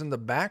doors in the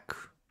back,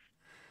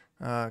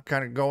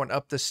 kind of going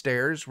up the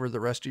stairs where the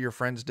rest of your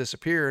friends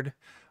disappeared,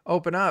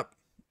 open up,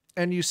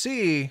 and you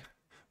see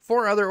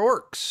 4 other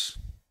orcs.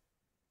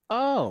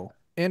 Oh.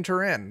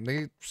 Enter in.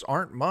 These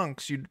aren't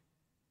monks. You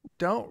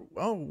don't.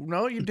 Oh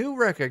no, you do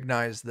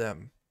recognize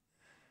them.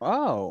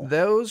 Oh.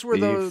 Those were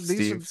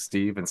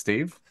Steve and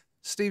Steve.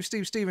 Steve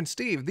and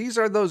Steve. These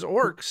are those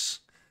orcs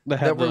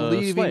that were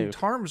leaving slave.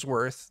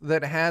 Tarmsworth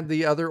that had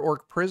the other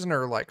orc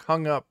prisoner like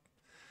hung up,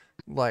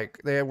 like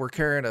they were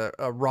carrying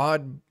a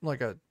rod, like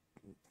a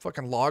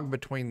fucking log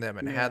between them,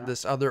 and had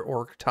this other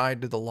orc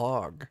tied to the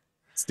log.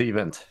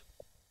 Steven.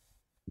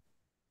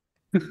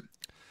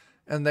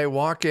 And they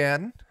walk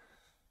in,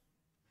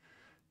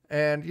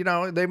 and you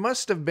know, they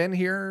must have been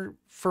here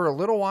for a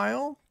little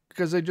while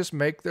because they just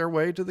make their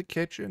way to the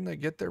kitchen. They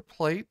get their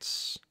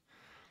plates.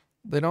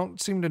 They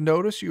don't seem to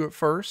notice you at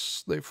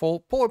first. They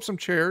pull up some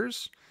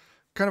chairs,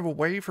 kind of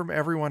away from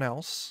everyone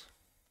else.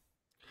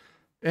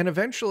 And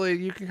eventually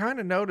you can kind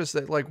of notice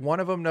that like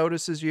one of them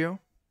notices you,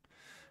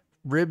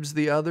 ribs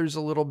the others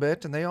a little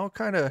bit, and they all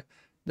kind of,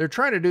 they're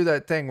trying to do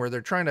that thing where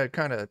they're trying to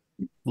kind of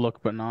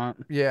look but not.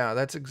 Yeah,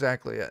 that's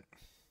exactly it.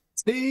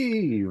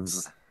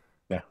 Steve's.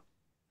 Yeah.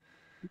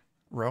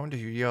 Rowan, do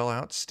you yell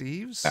out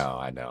Steve's? No,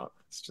 I don't.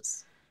 It's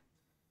just,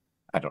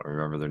 I don't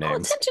remember their names.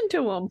 Call attention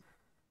to them.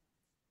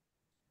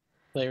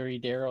 Larry,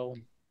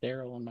 Daryl,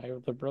 and my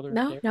other brother.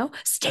 No.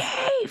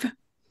 Steve!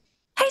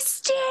 Hey,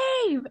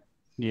 Steve!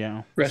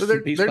 Yeah. So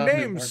their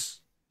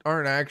names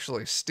aren't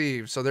actually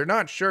Steve, so they're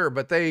not sure,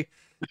 but the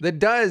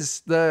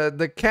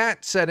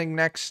cat sitting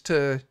next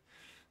to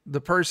the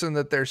person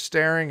that they're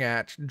staring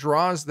at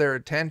draws their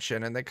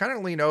attention, and they kind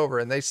of lean over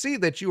and they see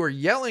that you are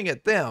yelling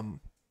at them.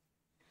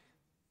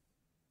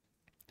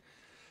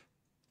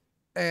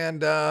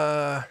 And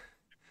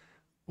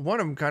one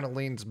of them kind of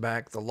leans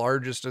back, the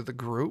largest of the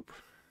group.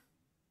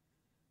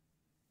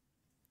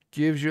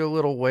 Gives you a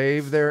little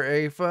wave there,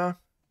 Aoife.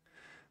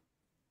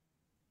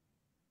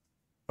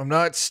 I'm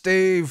not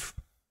Steve.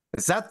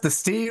 Is that the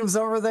Steves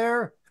over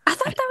there? I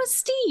thought that was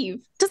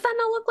Steve. Does that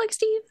not look like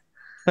Steve?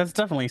 That's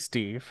definitely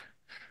Steve.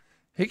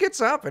 He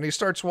gets up and he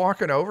starts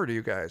walking over to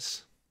you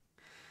guys.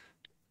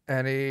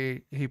 And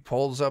he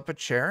pulls up a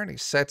chair and he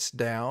sits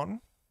down.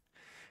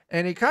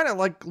 And he kind of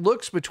like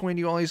looks between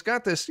you all. He's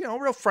got this, you know,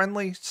 real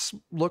friendly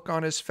look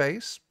on his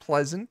face.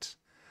 Pleasant.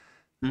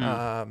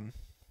 You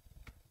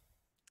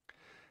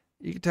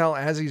can tell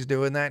as he's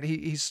doing that,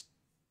 he's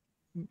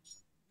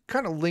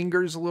kind of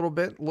lingers a little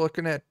bit,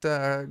 looking at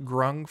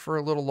Grung for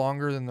a little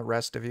longer than the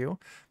rest of you.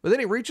 But then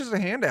he reaches a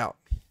hand out.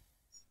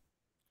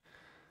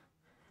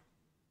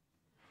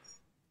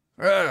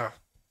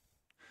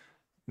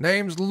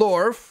 Name's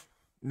Lorf,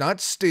 not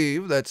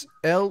Steve. That's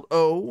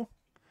Lorf.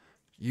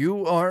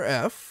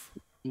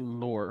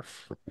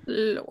 Lorf.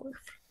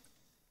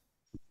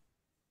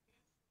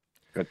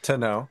 Good to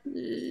know.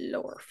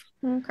 Lorf.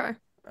 Okay.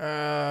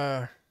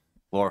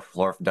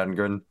 Lorf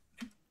Dungren.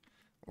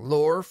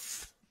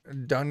 Lorf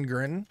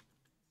Dungren.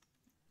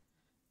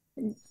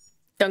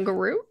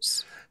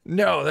 Dungaroos?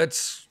 No,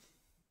 that's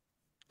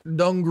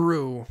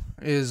Dungaroo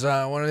is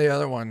one of the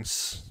other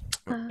ones.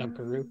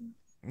 Dungaroo.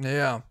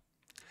 Yeah.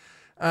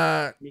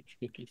 Hey,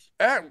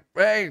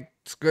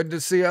 it's good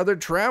to see other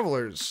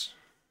travelers.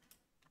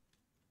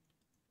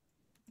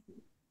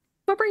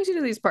 What brings you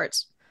to these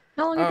parts?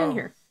 How long have you been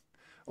here?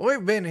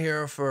 We've been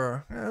here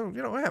for,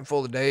 a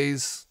handful of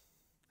days.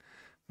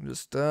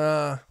 Just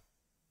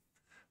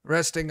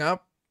resting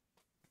up.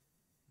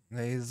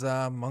 These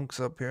monks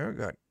up here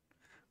got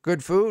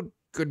good food,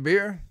 good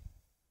beer,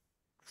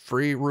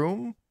 free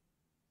room.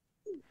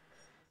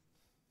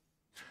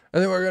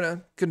 And then we're going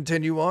to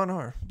continue on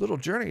our little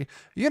journey.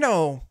 You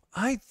know,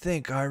 I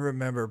think I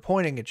remember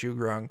pointing at you,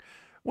 Grung.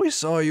 We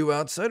saw you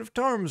outside of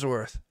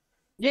Tarmsworth.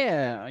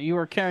 Yeah, you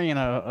were carrying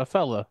a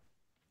fella.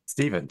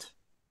 Steven.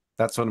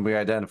 That's when we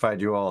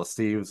identified you all as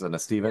Steves and a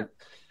Steven.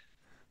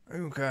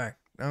 Okay.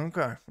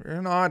 You're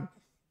an odd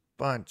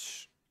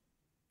bunch,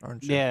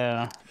 aren't you?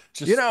 Yeah.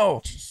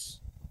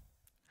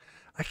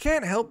 I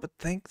can't help but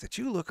think that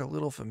you look a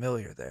little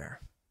familiar there.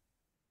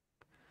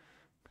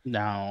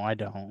 No, I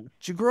don't.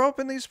 Did you grow up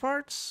in these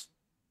parts?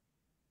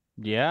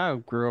 Yeah, I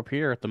grew up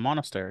here at the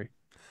monastery.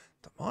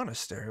 The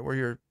monastery? Were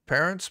your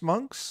parents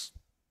monks?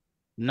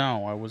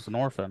 No, I was an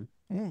orphan.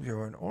 Oh,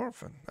 you're an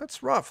orphan.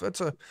 That's rough.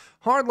 That's a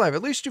hard life.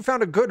 At least you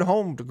found a good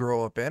home to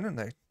grow up in, and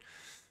they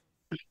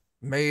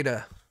made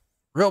a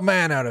real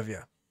man out of you.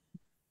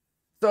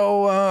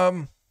 So,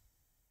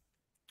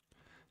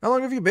 how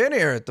long have you been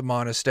here at the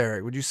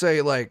monastery? Would you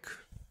say, like,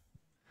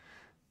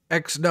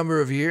 X number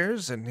of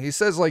years? And he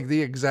says, like,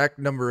 the exact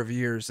number of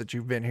years that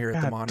you've been here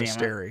at the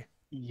monastery.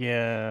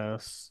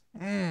 Yes.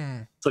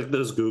 It's like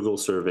those Google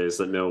surveys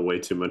that know way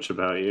too much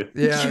about you.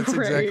 Yeah, that's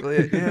exactly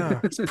it. Yeah.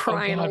 It's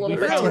prying a little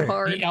bit really? too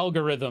hard. The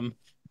algorithm.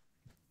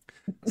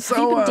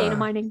 So, data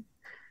mining.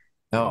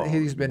 Oh,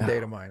 He's been no.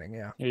 data mining,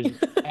 yeah. There's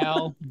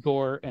Al,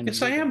 Gore, and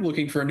Yes, I am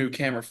looking for a new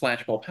camera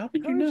flashbulb. How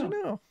did How you did know?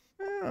 you know?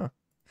 Yeah.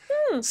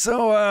 Hmm.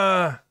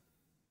 So,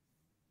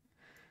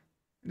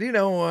 do you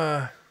know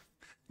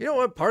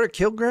what part of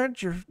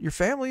Kilgrad your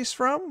family's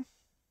from?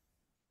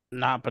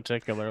 Not Any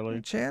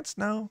particularly. chance?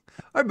 No.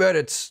 I bet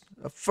it's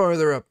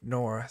further up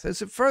north.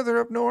 Is it further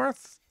up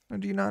north? Or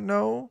do you not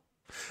know?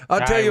 I'll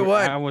tell you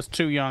what. I was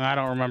too young. I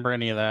don't remember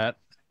any of that.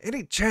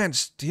 Any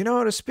chance? Do you know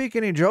how to speak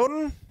any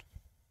Jotun?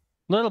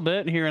 Little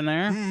bit here and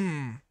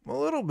there. A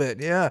little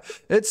bit, yeah.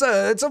 It's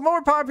a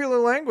more popular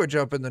language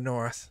up in the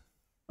north.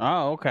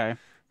 Oh, okay.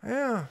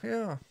 Yeah.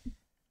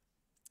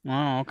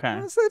 Oh, okay.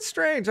 That's that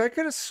strange. I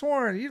could have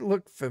sworn you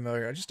look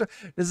familiar.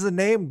 Does the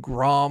name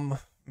Grom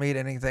mean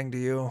anything to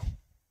you?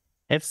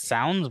 It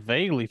sounds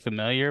vaguely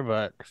familiar,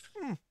 but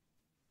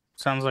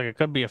sounds like it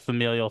could be a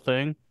familial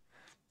thing.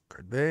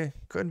 Could be.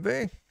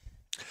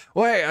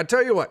 Well, hey, I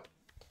tell you what.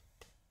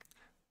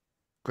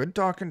 Good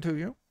talking to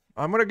you.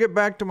 I'm gonna get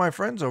back to my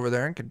friends over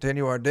there and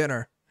continue our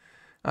dinner.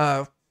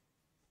 It's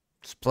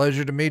a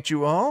pleasure to meet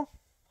you all.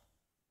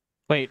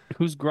 Wait,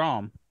 who's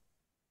Grom?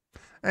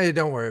 Hey,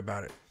 don't worry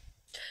about it.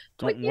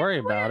 Don't worry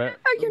about it.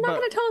 Oh, you're not But-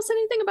 going to tell us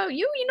anything about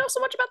you? You know so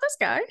much about this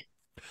guy.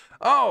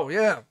 Oh,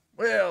 yeah.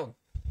 Well,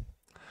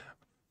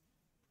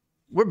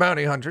 we're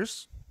bounty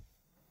hunters.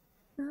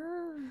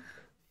 I'm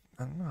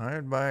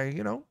hired by,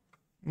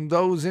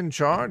 those in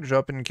charge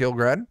up in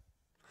Kilgrad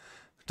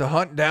to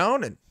hunt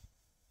down and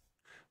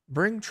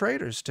bring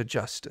traitors to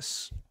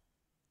justice.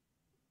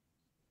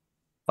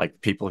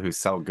 Like people who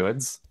sell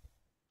goods?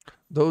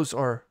 Those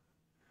are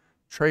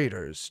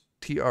traders.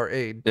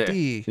 Traders.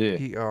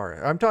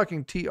 I'm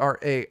talking Traitors.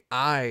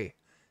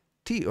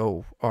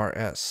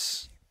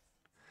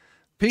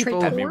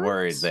 People, Had me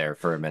worried there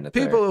for a minute.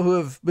 people who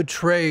have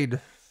betrayed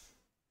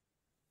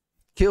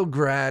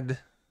Kilgrad,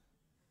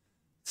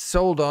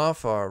 sold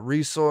off our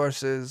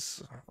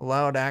resources,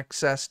 allowed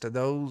access to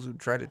those who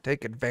try to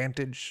take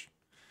advantage.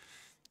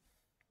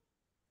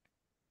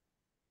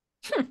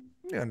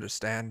 You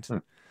understand.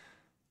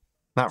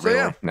 Not So, really.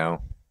 yeah.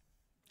 No.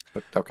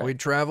 But okay. We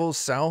travel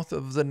south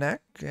of the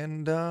neck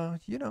and,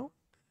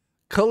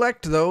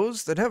 collect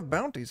those that have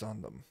bounties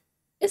on them.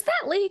 Is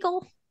that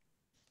legal?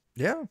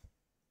 Yeah. Are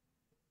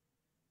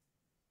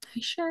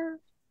you sure?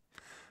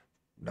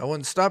 No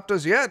one stopped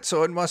us yet,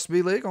 so it must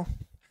be legal.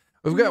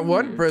 We've got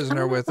one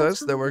prisoner with us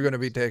that we're going to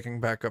be taking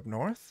back up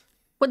north.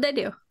 What'd they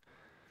do?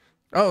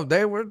 Oh,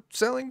 they were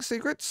selling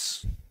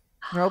secrets,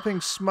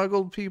 helping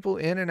smuggled people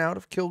in and out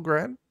of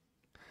Kilgrad.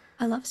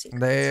 I love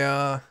secrets.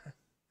 They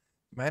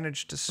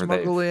managed to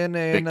smuggle in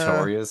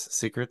Victoria's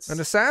secrets? an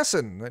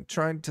assassin that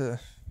tried to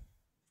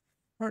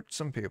hurt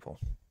some people.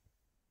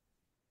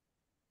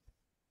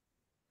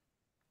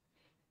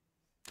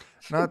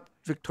 Not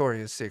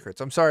Victoria's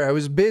Secrets. I'm sorry, I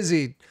was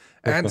busy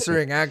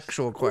answering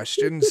actual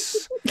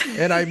questions,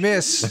 and I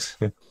missed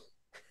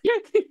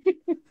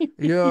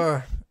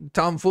your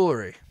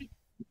tomfoolery.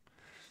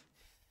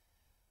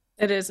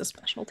 It is a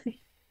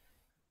specialty.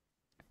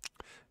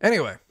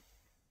 Anyway,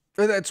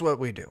 that's what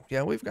we do.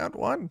 Yeah, we've got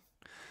one.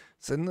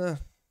 It's in the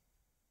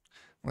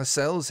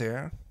cells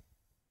here.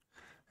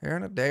 Here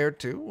in a day or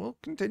two, we'll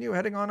continue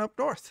heading on up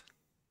north.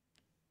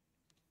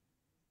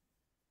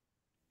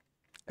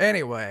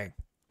 Anyway,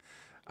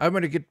 I'm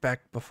going to get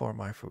back before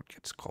my food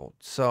gets cold.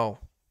 So,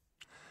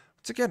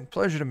 once again,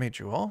 pleasure to meet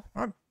you all.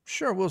 I'm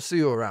sure we'll see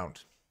you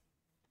around.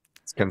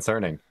 It's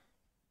concerning.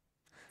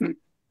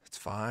 It's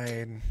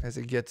fine. As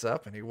he gets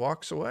up and he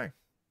walks away.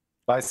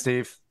 Bye,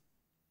 Steve.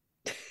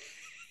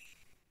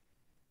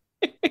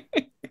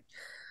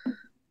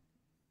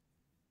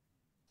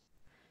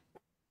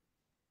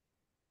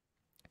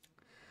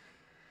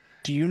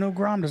 Do you know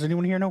Grom? Does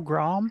anyone here know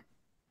Grom?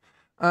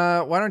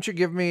 Why don't you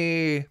give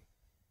me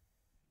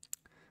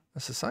a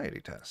society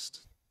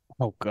test?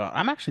 Oh god,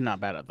 I'm actually not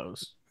bad at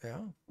those. Yeah.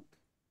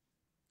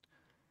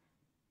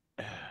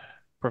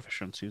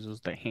 Proficiencies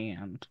is the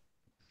hand.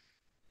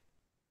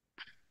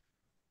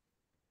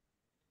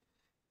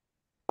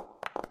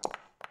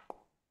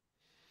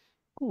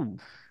 Ooh,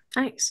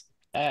 Nice.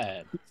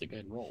 That's a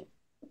good roll.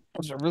 that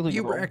was a really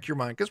You good roll. rack your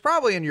mind, because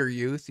probably in your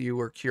youth you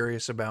were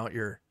curious about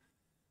your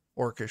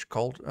orcish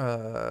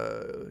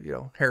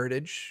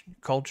heritage,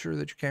 culture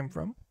that you came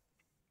from.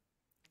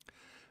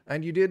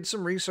 And you did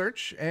some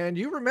research, and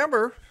you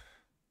remember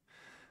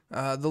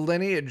the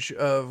lineage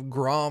of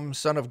Grom,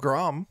 son of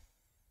Grom,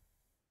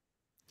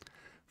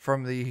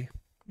 from the,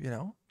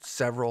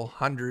 several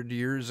hundred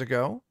years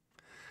ago.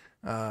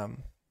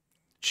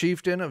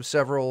 Chieftain of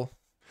several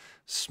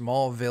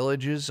small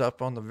villages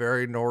up on the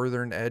very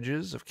northern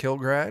edges of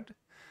Kilgrad.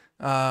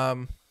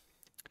 And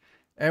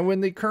when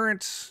the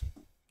current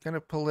kind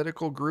of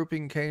political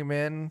grouping came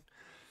in,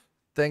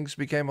 things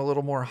became a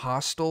little more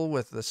hostile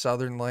with the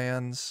southern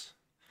lands.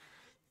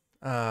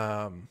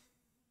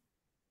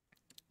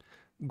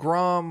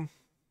 Grom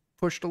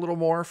pushed a little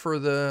more for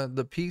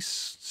the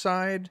peace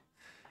side,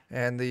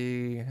 and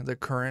the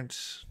current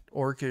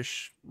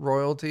orcish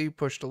royalty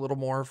pushed a little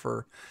more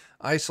for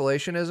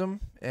isolationism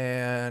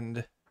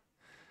and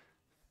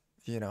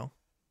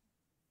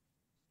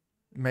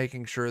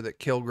making sure that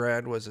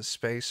Kilgrad was a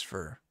space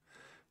for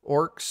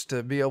orcs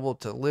to be able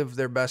to live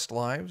their best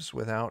lives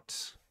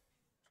without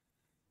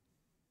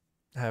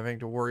having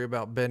to worry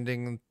about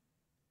bending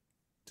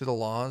to the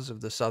laws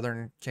of the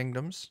southern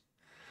kingdoms.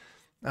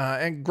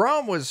 And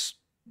Grom was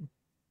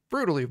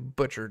brutally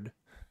butchered.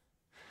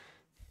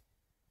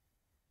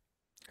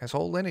 His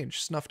whole lineage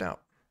snuffed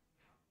out.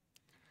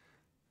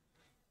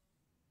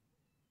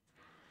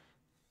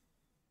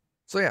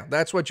 So yeah,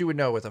 that's what you would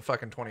know with a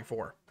fucking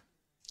 24.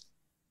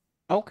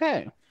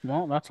 Okay.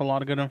 Well, that's a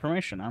lot of good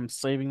information. I'm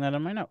saving that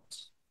in my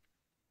notes.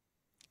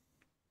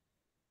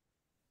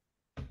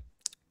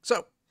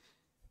 So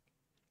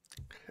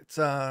it's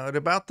at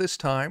about this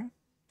time,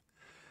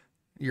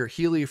 your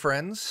Healy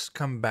friends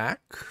come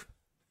back,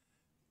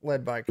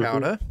 led by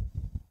Kauda.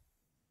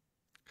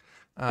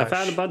 I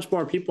found a bunch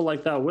more people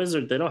like that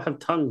wizard. They don't have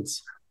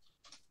tongues.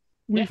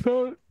 We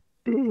found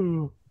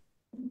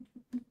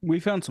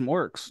some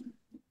orcs.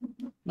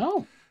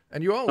 No.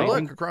 And you all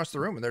look across the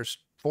room, and there's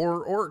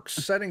 4 orcs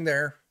sitting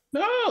there.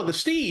 No, the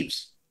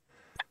Steves.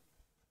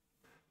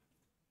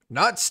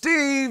 Not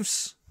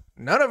Steve's.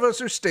 None of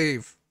us are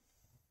Steve.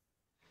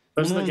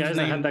 Those are the guys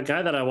that had that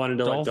guy that I wanted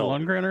to Dolph let go.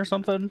 Lundgren or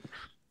something?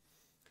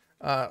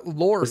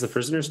 Lord. Is the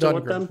prisoner still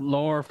with them?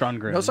 Lord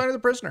Lundgren. No sign of the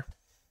prisoner.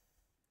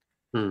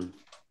 I'm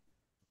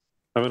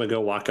gonna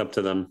go walk up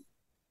to them.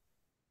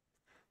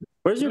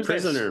 Where's your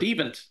prisoner?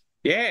 Stevens.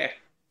 Yeah.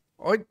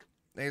 Oh,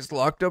 he's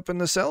locked up in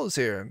the cells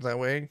here. That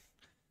way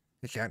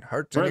he can't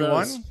hurt Where are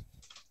anyone. those?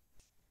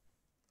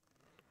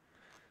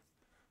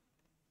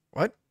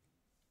 What?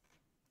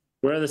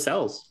 Where are the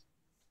cells?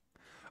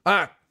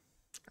 I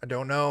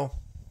don't know.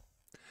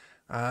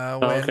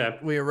 When okay.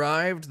 we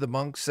arrived, the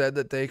monks said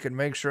that they could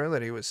make sure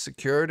that he was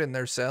secured in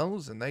their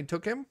cells, and they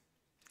took him.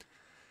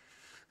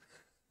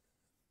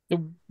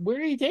 Where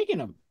are you taking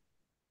him?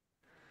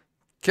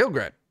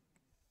 Kilgrad.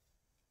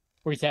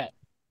 Where's that?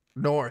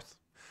 North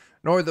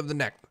of the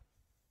neck.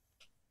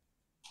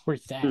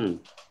 Where's that?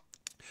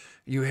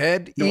 You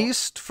head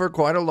east for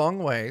quite a long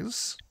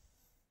ways.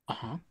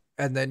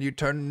 And then you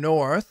turn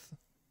north.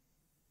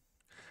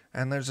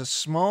 And there's a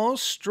small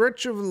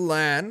stretch of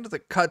land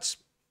that cuts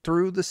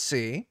through the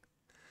sea.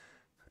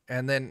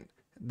 And then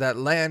that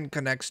land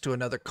connects to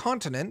another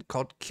continent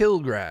called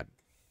Kilgrad.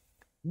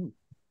 You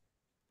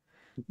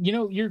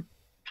know, you're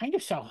kind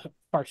of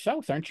far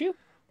south, aren't you?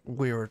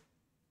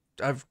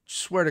 I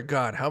swear to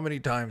God, how many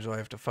times do I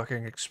have to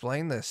fucking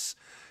explain this?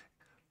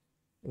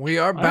 We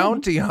are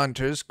bounty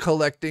hunters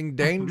collecting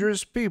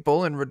dangerous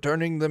people and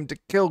returning them to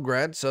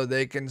Kilgrad so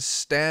they can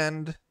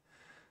stand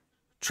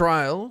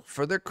trial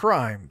for their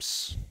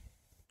crimes.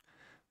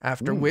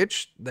 After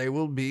which they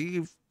will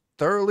be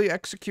thoroughly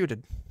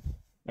executed.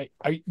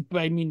 I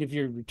mean, if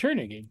you're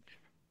returning,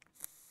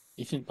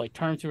 isn't like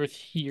Tarnsworth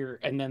here,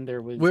 and then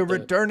there was. We're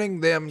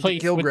returning them to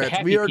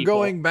Kilgrad. We are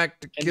going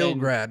back to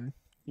Kilgrad.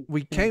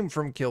 We came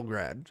from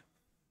Kilgrad.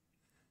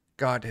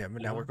 Got him,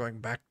 and now we're going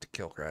back to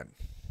Kilgrad.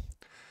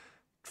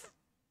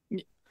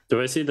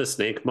 Do I see the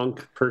snake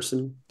monk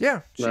person?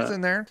 Yeah, she's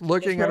in there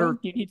looking at her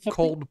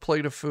cold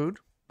plate of food.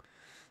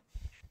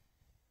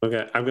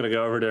 Okay, I'm gonna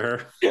go over to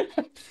her.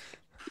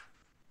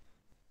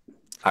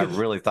 I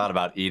really thought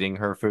about eating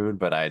her food,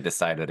 but I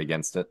decided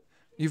against it.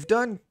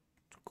 I'm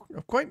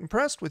quite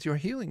impressed with your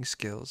healing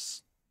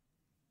skills.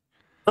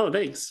 Oh,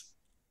 thanks.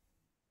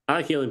 I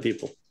like healing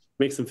people.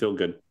 Makes them feel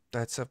good.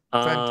 That's a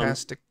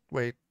fantastic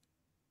way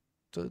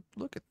to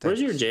look at things.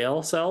 Where's your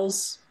jail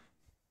cells?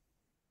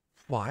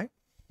 Why?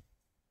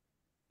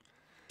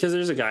 Because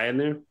there's a guy in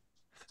there.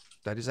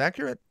 That is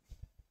accurate.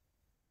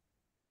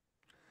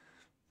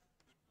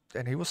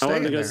 And he will stay I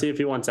wanted to go there. see if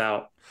he wants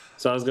out.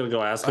 So I was going to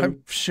go ask him.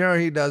 I'm sure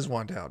he does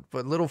want out.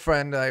 But little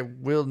friend, I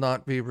will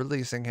not be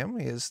releasing him.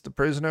 He is the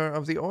prisoner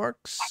of the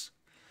orcs.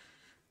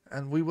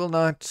 And we will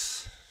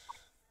not...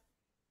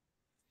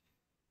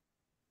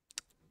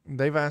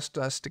 They've asked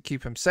us to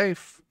keep him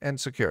safe and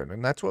secured.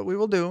 And that's what we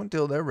will do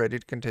until they're ready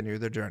to continue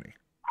their journey.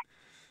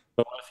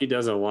 But what if he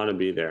doesn't want to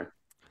be there?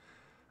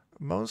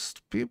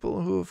 Most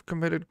people who have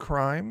committed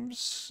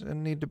crimes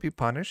and need to be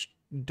punished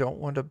don't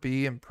want to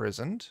be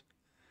imprisoned.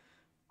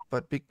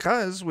 But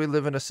because we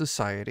live in a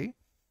society,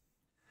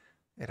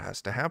 it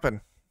has to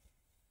happen.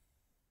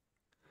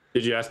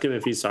 Did you ask him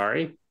if he's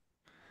sorry?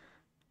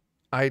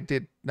 I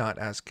did not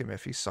ask him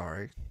if he's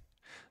sorry.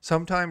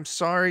 Sometimes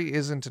sorry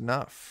isn't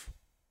enough.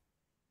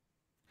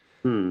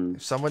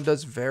 If someone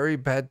does very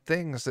bad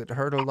things that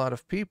hurt a lot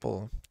of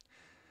people,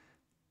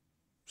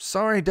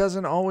 sorry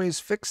doesn't always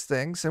fix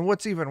things. And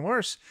what's even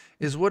worse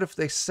is what if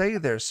they say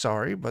they're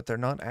sorry, but they're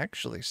not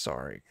actually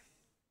sorry?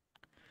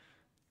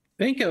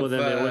 Think of Well, then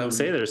they wouldn't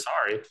say they're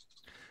sorry.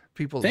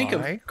 People think lie.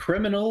 of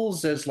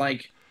criminals as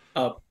like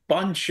a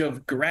bunch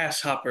of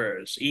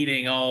grasshoppers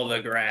eating all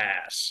the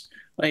grass.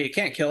 Well, you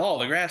can't kill all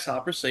the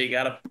grasshoppers, so you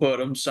got to put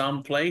them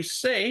someplace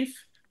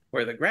safe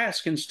where the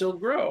grass can still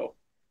grow.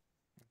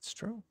 It's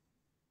true.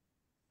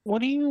 What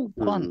do you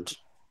want?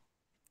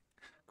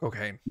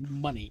 Cocaine.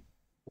 Money.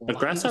 The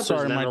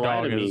grasshoppers never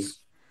lie to me.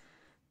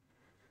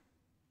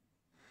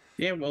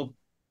 Yeah, well,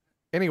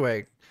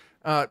 Anyway,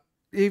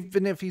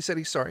 even if he said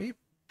he's sorry, he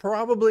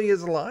probably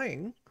is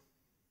lying.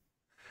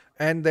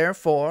 And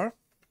therefore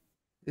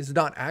is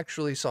not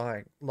actually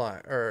sorry.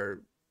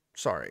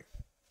 Sorry.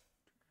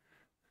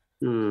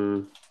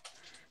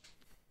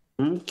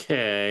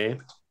 Okay.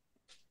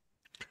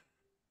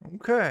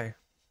 Okay.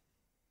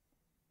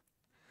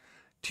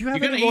 Do you have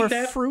You gonna any more eat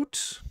that?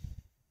 fruit?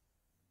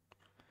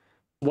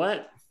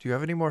 What? Do you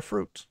have any more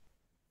fruit?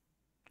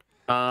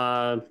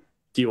 Do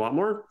you want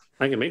more?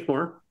 I can make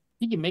more.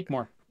 You can make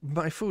more.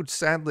 My food's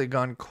sadly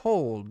gone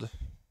cold.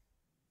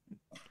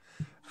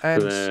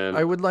 And Then-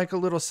 I would like a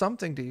little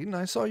something to eat, and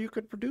I saw you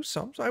could produce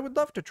some, so I would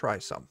love to try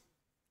some.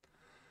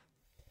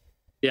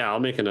 Yeah,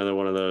 I'll make another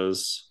one of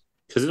those.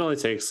 Because it only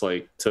takes,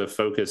 like, to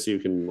focus, you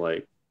can,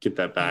 like, get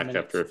that back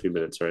minutes. after a few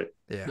minutes, right?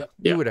 Yeah, Yep.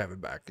 you Yeah. would have it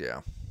back,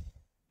 yeah.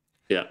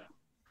 Yeah.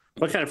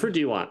 What kind of fruit do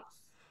you want?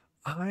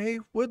 I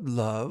would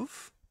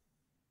love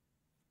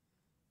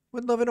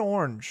an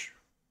orange.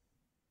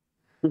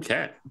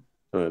 Okay.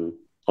 Then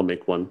I'll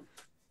make one.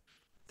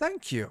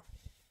 Thank you.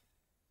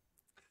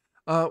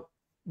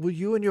 Will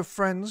you and your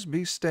friends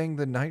be staying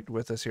the night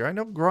with us here? I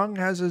know Grung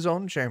has his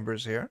own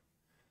chambers here.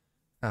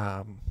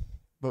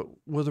 But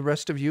will the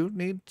rest of you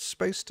need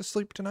space to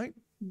sleep tonight?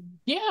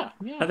 Yeah.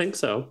 I think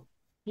so.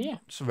 Yeah.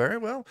 It's very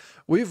well.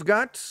 We've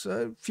got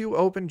a few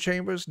open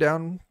chambers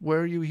down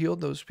where you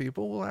healed those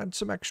people. We'll add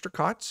some extra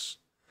cots.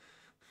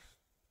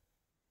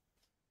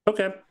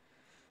 Okay.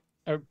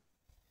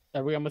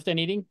 Are we almost done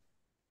eating?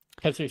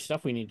 Because there's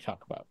stuff we need to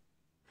talk about.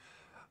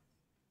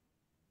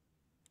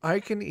 I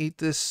can eat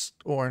this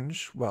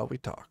orange while we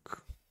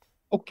talk.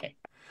 Okay.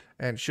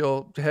 And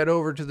she'll head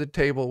over to the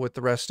table with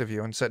the rest of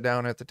you and sit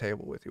down at the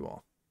table with you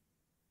all.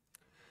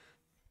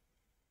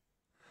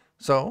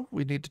 So,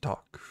 we need to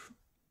talk.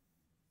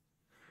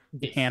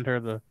 Hand her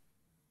the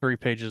 3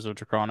 pages of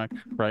Draconic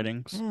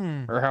writings,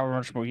 or however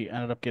much we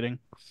ended up getting.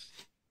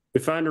 We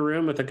found a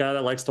room with a guy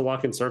that likes to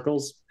walk in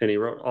circles, and he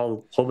wrote a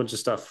whole bunch of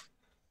stuff.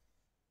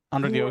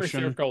 Under the Or a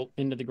ocean. circle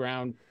into the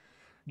ground.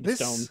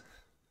 Stone.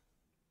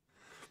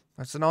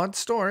 That's an odd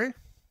story.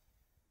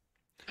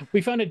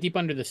 We found it deep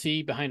under the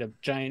sea behind a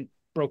giant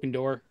broken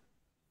door.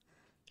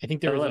 I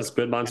think there That was let a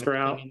squid monster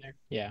kind of out. thing in there.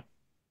 Yeah.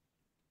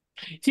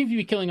 Seems to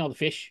be killing all the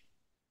fish.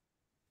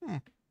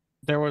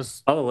 There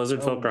was All the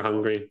lizard folk are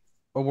hungry.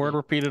 a word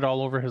repeated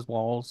all over his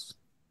walls.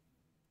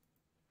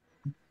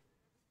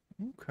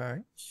 Okay.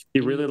 He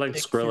really liked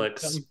Sticks or Skrillex.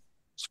 something.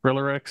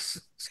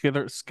 Skrillerix.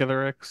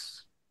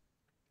 Skitherix.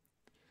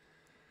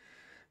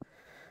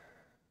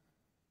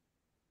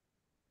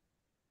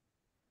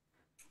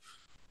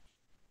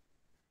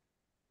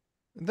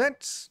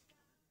 That's...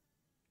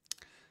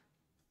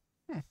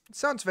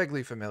 sounds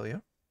vaguely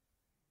familiar.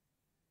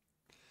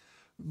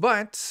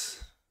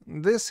 But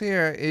this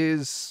here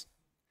is...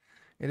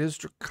 It is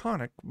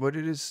Draconic, but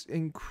it is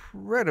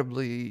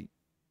incredibly...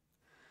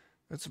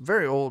 It's a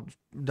very old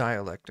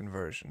dialect and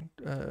version.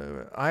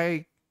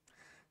 I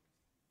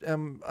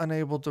am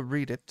unable to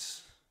read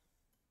it.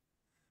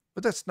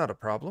 But that's not a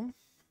problem.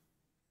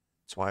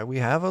 That's why we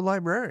have a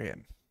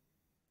librarian.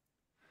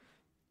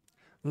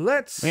 We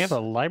have a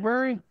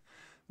library?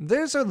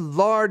 There's a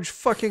large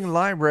fucking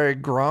library,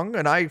 Grung,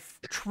 and I've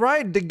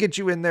tried to get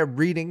you in there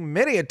reading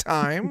many a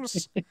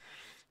times.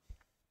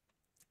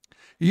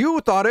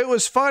 You thought it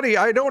was funny.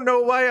 I don't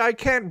know why I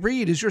can't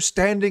read as you're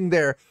standing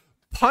there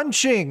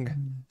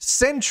punching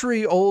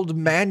century-old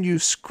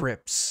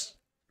manuscripts.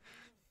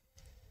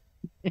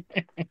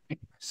 I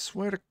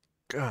swear to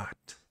God.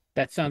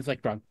 That sounds like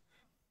wrong.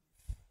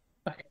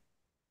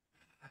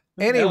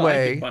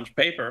 Anyway, Bunch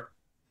paper.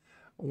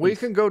 we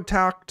can go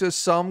talk to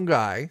some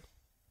guy.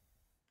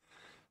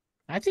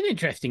 That's an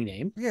interesting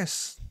name.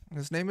 Yes,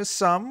 his name is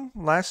Sum,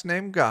 last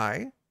name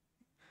Guy.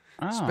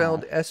 Oh.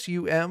 Spelled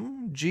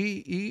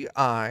Sumgei.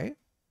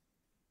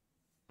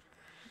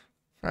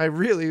 I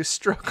really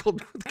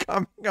struggled with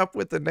coming up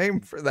with a name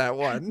for that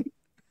one.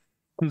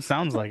 It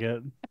sounds like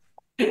it.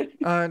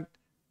 And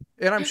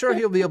I'm sure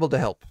he'll be able to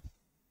help.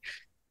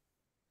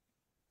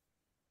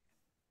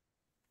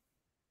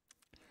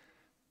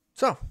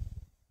 So,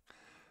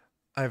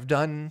 I've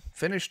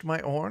finished my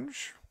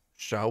orange.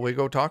 Shall we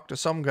go talk to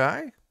some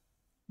guy?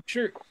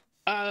 Sure.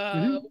 What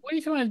do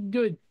you want to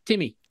do with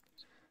Timmy?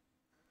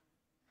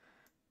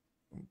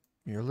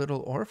 Your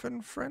little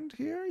orphan friend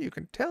here? You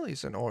can tell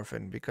he's an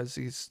orphan because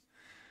he's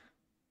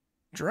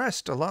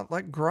dressed a lot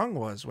like Grung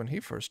was when he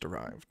first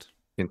arrived.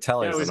 You can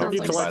tell Yeah, he's we an heard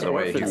orphan, people by like the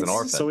way. He's an orphans,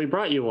 orphan. so we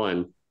brought you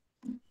one.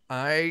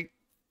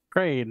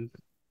 Great.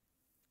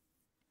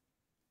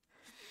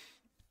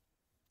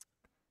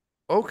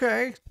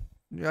 Okay.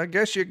 I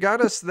guess you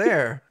got us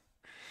there.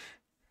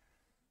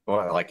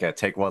 What, like a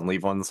take one,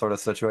 leave one sort of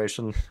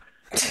situation?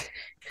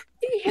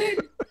 He had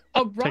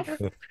a rough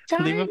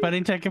time. Leave a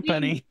penny, take a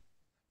penny.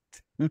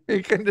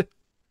 He can...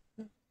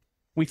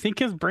 We think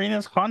his brain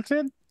is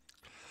haunted?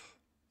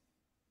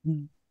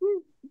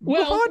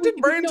 Well, haunted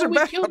brains are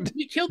bad.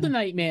 We killed the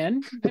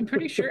Nightman. I'm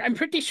pretty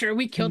sure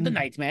we killed the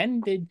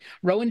Nightman.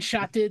 Rowan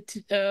shot it,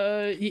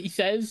 he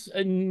says,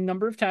 a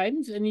number of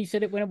times, and he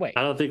said it went away.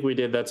 I don't think we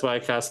did. That's why I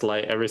cast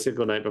light every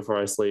single night before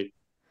I sleep.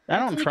 I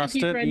don't That's like trust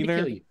if he it tried to either.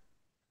 kill you.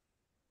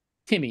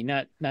 Timmy,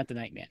 not the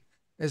Nightman.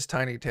 Is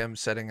Tiny Tim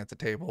sitting at the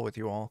table with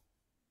you all?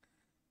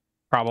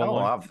 Probably. Oh,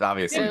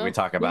 obviously, Yeah. we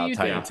talk What do about you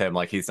Tiny think? Tim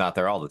like he's not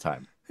there all the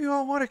time. You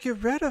all want to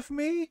get rid of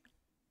me?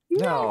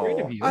 No. Rid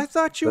of you. I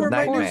thought you The were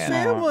my new Nightman.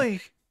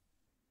 family.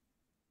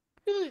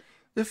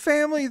 The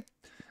family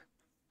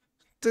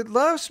that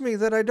loves me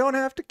that I don't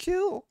have to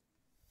kill.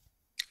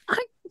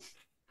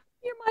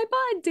 You're my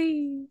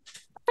buddy.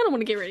 I don't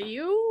want to get rid of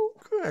you.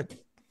 Good.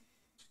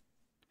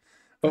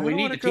 But I we don't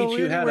need wanna to go teach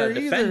you how to anywhere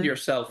defend either.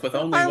 yourself with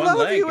only I one love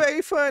leg. you,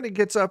 Afa. And he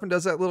gets up and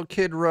does that little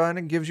kid run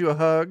and gives you a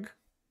hug.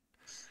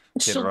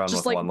 She'll run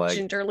just with like one leg.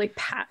 gingerly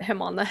pat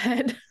him on the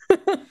head.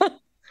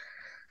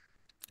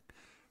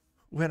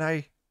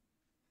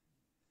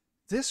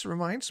 This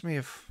reminds me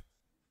of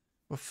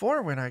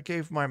before when I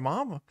gave my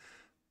mom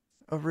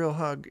a real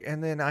hug,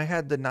 and then I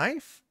had the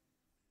knife,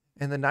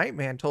 and the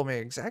Nightman told me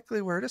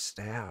exactly where to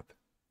stab.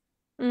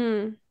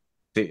 Mm.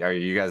 See, are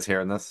you guys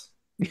hearing this?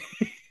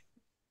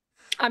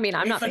 I mean,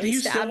 I'm not Afa, do being you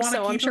still stabbed, wanna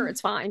so I'm keep sure him?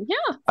 it's fine.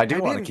 Yeah. I do I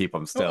want to didn't- keep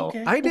him still.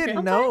 Okay. I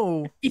didn't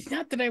know. It's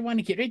not that I want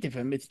to get rid of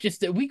him. It's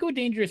just that we go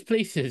dangerous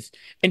places,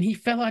 and he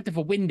fell out of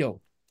a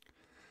window.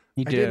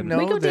 He I did. didn't know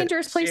We go that-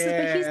 dangerous places,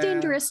 but he's Yeah.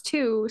 dangerous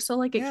too. So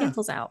like it Yeah.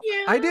 cancels out.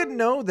 Yeah. I didn't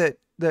know that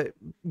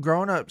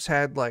grown-ups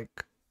had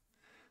like,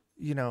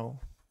 you know,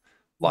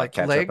 like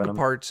ketchup leg in 'em?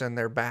 parts in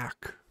their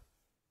back.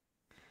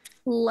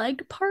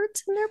 Leg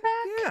parts in their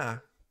back? Yeah.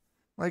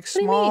 Like do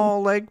you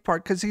small leg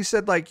part. Because he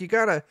said like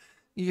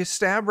you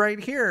stab right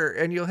here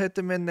and you'll hit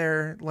them in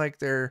their like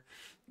their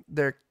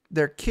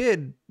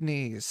kid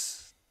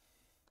knees.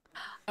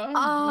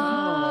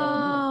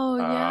 Oh,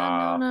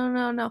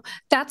 yeah. No.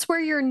 That's where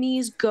your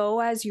knees go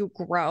as you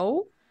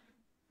grow.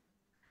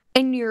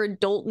 And your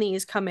adult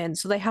knees come in.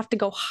 So they have to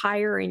go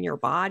higher in your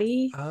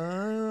body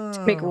Oh.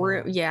 to make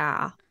room.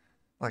 Yeah.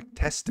 Like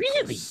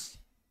testicles.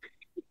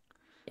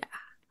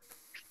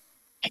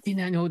 I did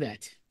not know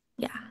that.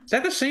 Yeah. Is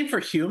that the same for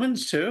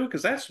humans too?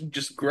 Because that's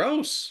just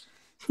gross.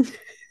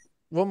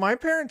 Well, my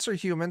parents are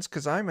humans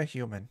because I'm a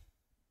human.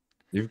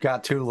 You've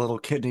got two little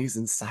kidneys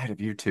inside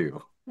of you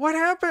too. What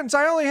happens?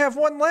 I only have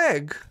one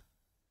leg.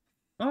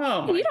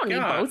 Oh my You don't need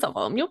God. both of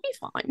them. You'll be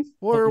fine.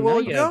 Where Well,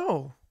 will now it you have-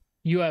 go?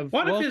 You have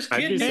What well, if his I'd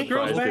be kidney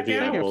grows surprised back if he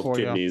had out? for both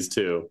you. kidneys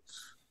too.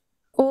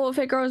 Well, if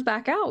it grows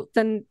back out,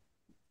 then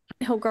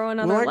he'll grow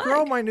another Will I leg.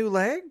 grow my new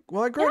leg?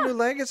 Will I grow a Yeah. new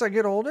leg as I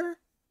get older?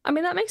 I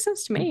mean, that makes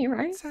sense to me,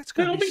 right? That's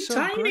gonna It'll be so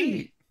tiny.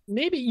 great.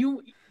 maybe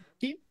you.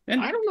 And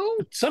I don't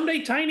know.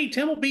 someday Tiny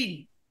Tim will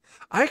be.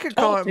 I could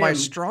call Oh, it my Tim.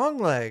 strong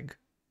leg.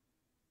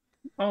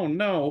 Oh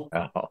no.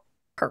 Oh.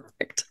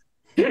 Perfect.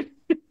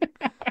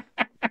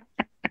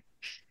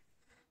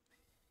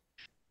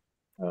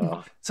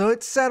 Oh. So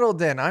it's settled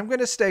then. I'm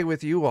gonna stay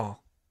with you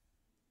all.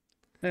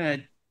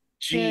 Yay.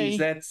 Geez,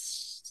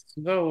 that's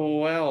so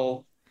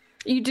well.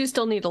 You do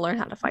still need to learn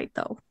how to fight,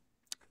 though.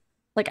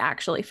 Like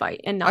actually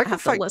fight and I not can have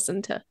to fight.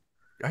 listen to.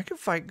 I can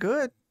fight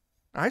good.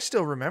 I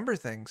still remember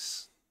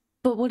things.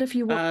 But what if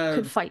you Uh,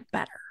 could fight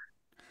better?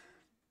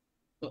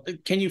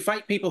 Can you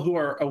fight people who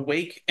are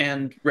awake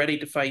and ready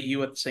to fight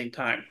you at the same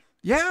time?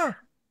 Yeah.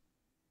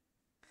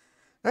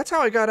 That's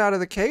how I got out of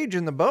the cage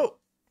in the boat.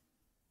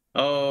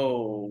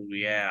 Oh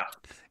yeah.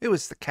 It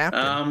was the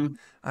captain.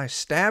 I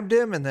stabbed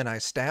him and then I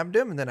stabbed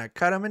him and then I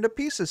cut him into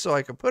pieces so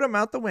I could put him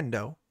out the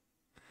window.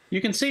 You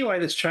can see why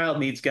this child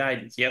needs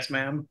guidance. Yes,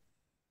 ma'am.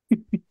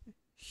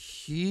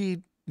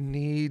 He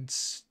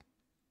needs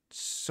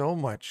so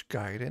much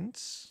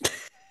guidance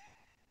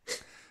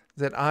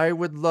that I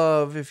would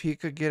love if he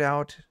could get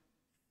out,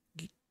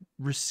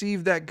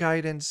 receive that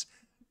guidance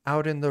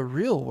out in the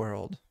real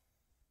world.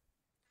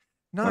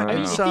 Not I in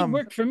mean, it some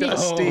worked for me.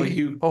 dusty, Oh,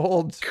 you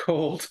old,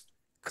 cold.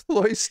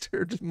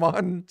 cloistered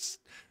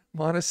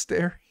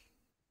monastery.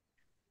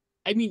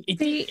 I mean,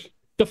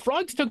 the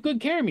frogs took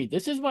good care of me.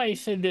 This is why I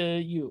said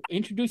you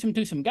introduce him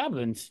to some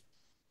goblins.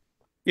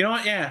 You know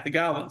what? Yeah, the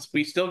goblins.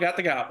 We still got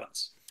the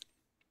goblins.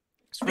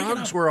 Speaking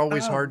Frogs of- were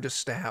always oh, hard to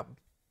stab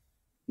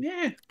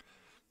Yeah.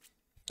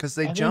 because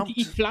I they want jumped.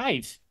 to eat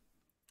flies.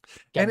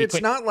 Gotta And be it's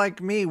quick. not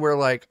like me where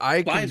like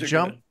I Flies can are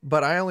jump, good.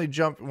 but I only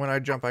jump when I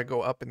jump, I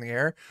go up in the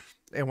air.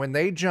 And when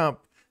they jump,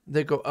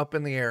 they go up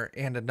in the air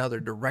and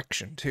another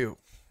direction too.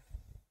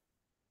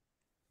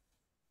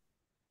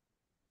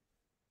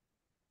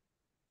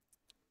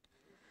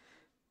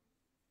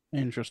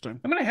 Interesting.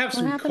 I'm gonna have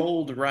some happened?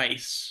 cold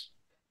rice.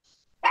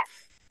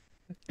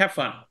 Have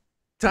fun.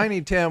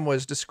 Tiny Tim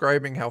was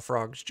describing how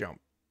frogs jump.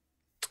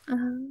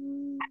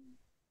 Um,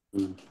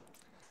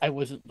 I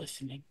wasn't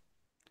listening.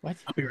 What?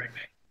 I'll be right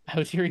back. I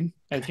was hearing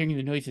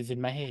the noises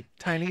in my head.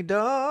 Tiny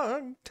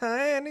dog,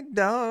 tiny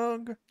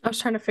dog. I was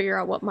trying to figure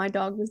out what my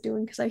dog was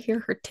doing because I hear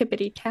her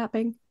tippity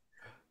tapping.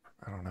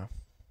 I don't know.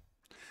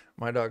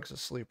 My dog's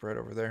asleep right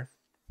over there.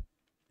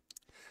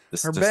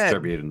 Just Her bed.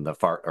 distributing the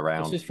fart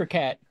around. This is for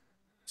Cat.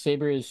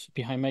 Saber is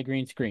behind my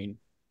green screen,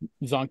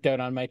 zonked out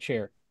on my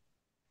chair,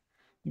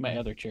 my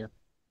other chair.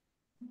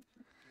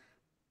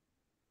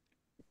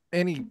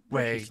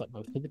 Anyway, She slept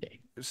most of the day.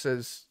 it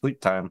says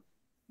Sleep time.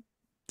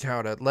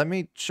 Kauda, let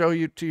me show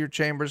you to your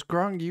chambers.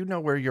 Grung, you know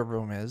where your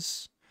room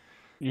is.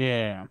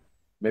 Yeah.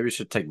 Maybe you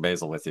should take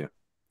Basil with you.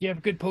 You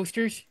have good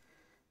posters?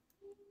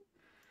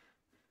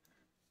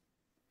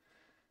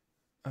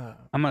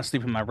 I'm gonna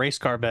sleep in my race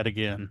car bed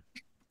again.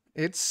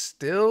 It's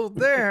still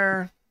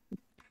there.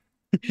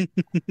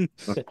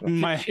 It's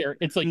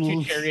like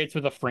two chariots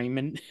with a frame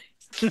in.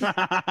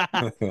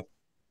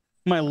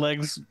 My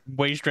legs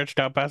way stretched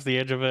out past the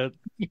edge of it.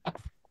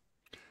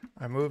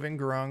 I'm moving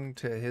Grung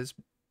to his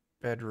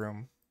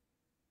bedroom.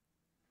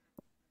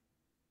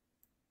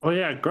 Oh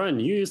yeah, Grun,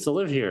 you used to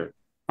live here.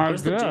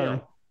 Where's the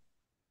jail?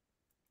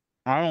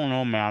 I don't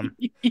know, man.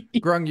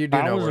 Grung, you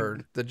do know where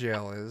the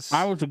jail is.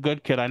 I was a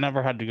good kid. I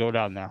never had to go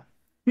down there.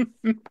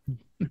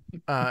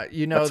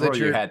 You know That's that where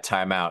you had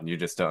time out and you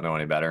just don't know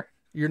any better.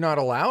 You're not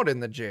allowed in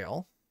the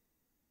jail.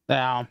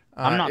 Yeah,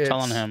 I'm not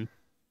telling him.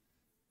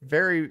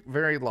 Very,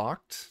 very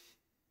locked.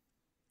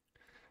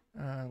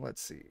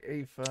 Let's see.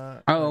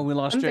 Aoife. Oh, we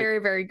lost I'm Jake. very,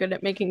 very good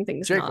at making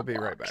things Jake not will be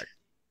right locked. back.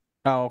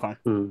 Oh, okay.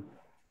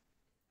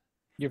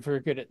 You're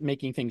very good at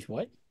making things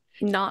what?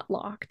 Not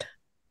locked.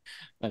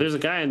 There's a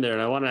guy in there,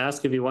 and I want to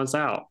ask if he wants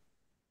out.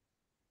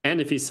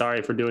 And if he's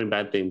sorry for doing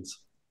bad things.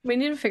 We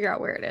need to figure out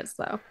where it is,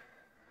 though.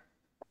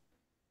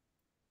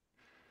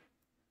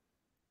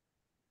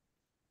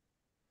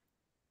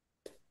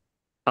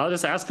 I'll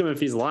just ask him if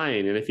he's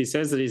lying, and if he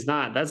says that he's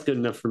not, that's good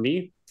enough for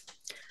me.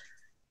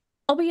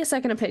 I'll be a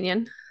second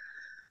opinion.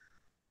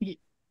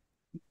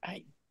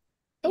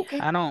 Okay.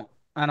 I don't.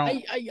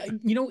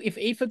 You know, if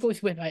Aoife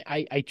goes with,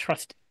 I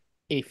trust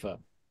Aoife.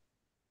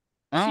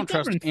 I don't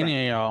trust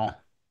any of y'all.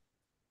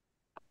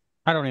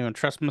 I don't even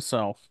trust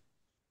myself.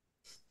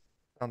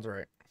 Sounds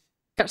right.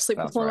 Gotta sleep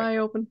with one eye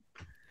open.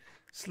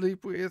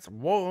 Sleep with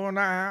one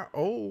eye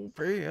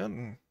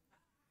open.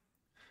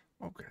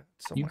 Okay.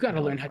 You gotta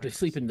learn how to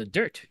sleep in the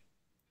dirt,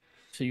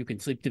 so you can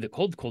sleep through the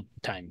cold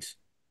times.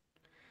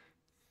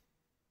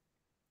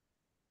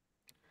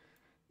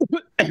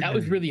 That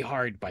was really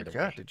hard, by the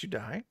way. Did you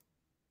die?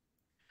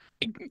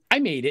 I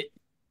made it.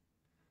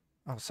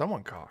 Oh,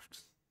 someone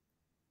coughed.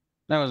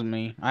 That was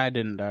me. I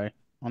didn't die,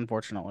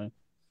 unfortunately.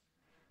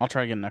 I'll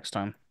try again next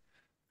time.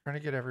 Trying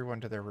to get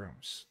everyone to their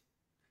rooms.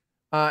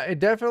 It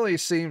definitely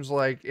seems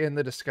like in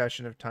the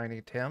discussion of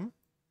Tiny Tim,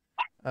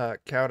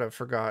 Kauda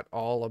forgot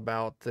all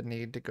about the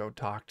need to go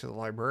talk to the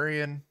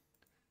librarian.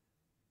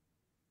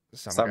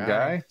 Some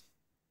guy?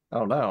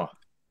 Oh no.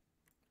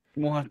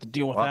 We'll have to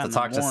deal with that. We'll have to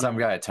talk to some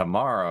guy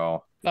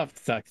tomorrow. I'll have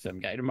to talk to some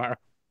guy tomorrow.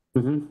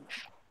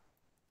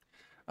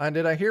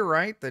 Did I hear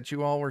right that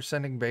you all were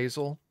sending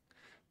Basil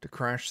to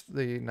crash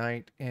the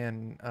night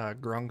in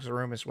Grung's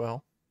room as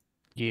well?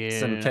 Yeah.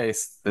 Just in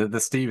case the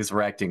Steve is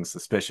acting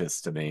suspicious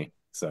to me.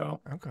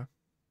 So okay.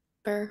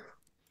 Fair.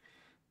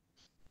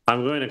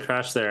 I'm going to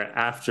crash there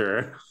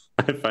after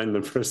I find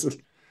the person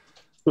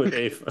with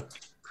Aoife.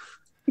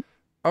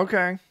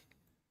 Okay.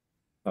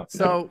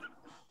 So,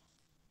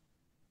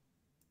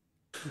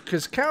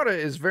 because Kauda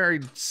is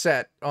very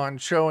set on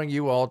showing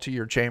you all to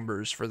your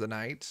chambers for the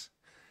night.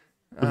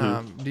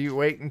 Do you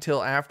wait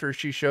until after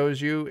she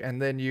shows you and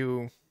then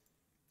you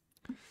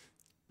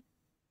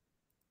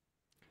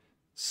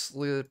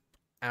slip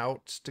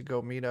out to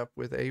go meet up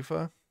with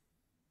Aoife?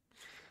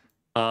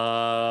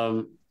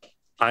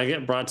 I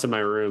get brought to my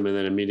room, and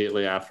then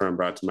immediately after I'm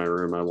brought to my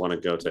room, I want to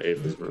go to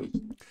Aoife's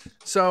room.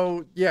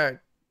 So, yeah,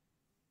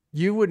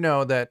 you would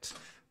know that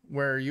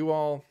where you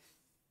all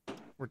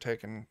were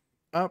taken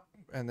up,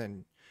 and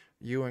then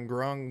you and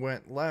Grung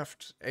went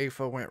left,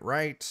 Aoife went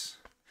right.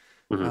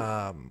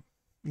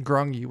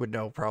 Grung, you would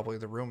know probably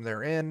the room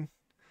they're in.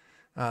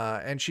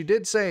 And she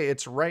did say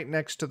it's right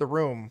next to the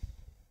room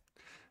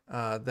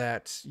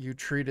that you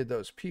treated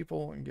those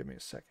people. And give me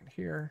a second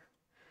here.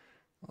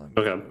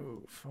 Okay.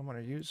 Move. I'm going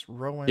to use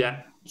Rowan.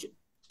 Yeah,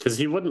 because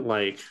he wouldn't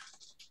like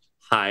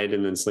hide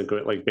and then slink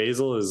away. Like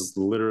Basil is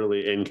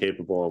literally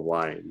incapable of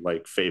lying.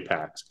 Like Fey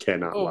Pact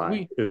cannot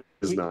lie. It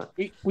is not.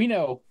 We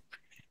know.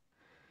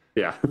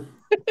 Yeah.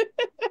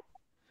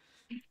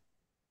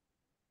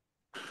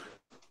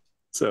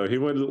 So he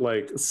wouldn't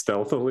like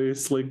stealthily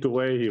slink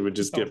away. He would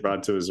just get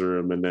brought to his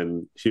room, and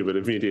then he would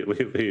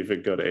immediately leave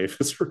and go to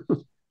Aoife's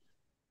room.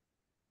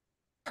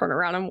 Turn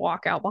around and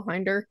walk out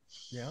behind her.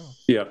 Yeah.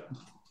 Yep.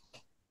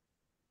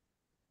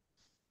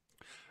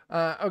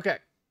 Okay.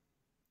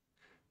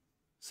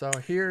 So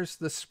here's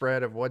the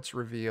spread of what's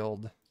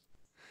revealed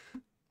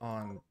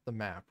on the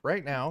map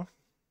right now.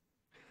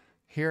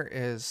 Here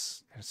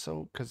is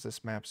because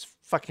this map's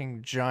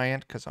fucking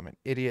giant because I'm an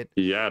idiot.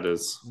 Yeah, it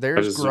is.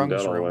 There's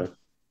Grung's room.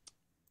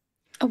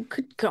 Oh,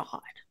 good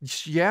God.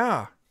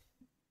 Yeah.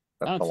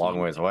 That's a long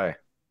ways away.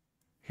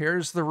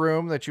 Here's the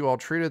room that you all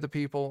treated the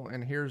people,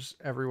 and here's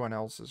everyone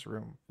else's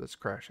room that's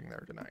crashing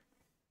there tonight.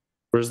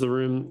 Where's the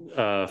room?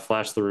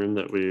 Flash the room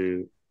that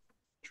we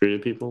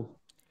treated people.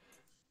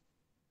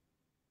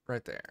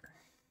 Right there.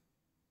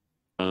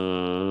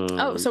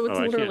 So it's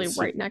literally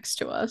right next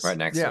to us. Right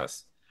next to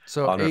us.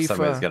 So I wonder if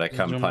somebody's gonna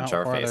come punch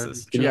our farther.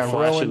 faces. Can you flash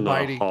Rowan in the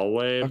Mighty,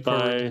 hallway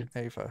by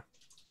Aoife.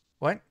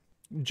 What?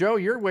 Joe,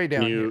 you're way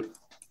down here.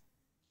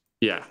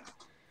 Yeah.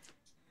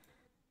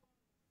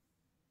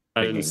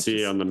 I didn't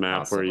see on the map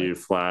constantly. where you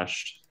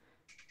flashed.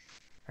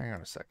 Hang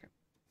on a second.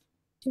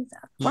 Do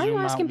that. Why are you Zoom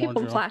out asking more,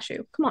 people to Joe. flash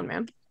you? Come on,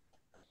 man.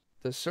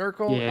 The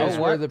circle Yeah. is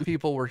Oh, where what? the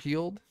people were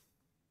healed.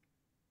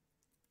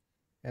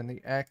 And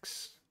the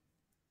X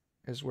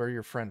is where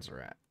your friends are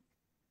at.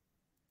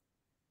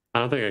 I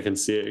don't think I can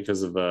see it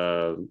because of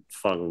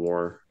fog of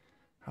war.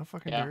 How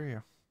fucking Yeah. dare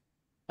you?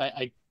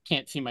 I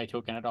can't see my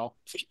token at all.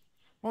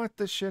 What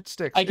the shit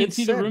sticks? I can It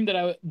see said- the room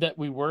that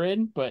we were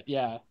in, but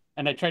yeah.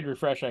 And I tried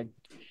refreshing.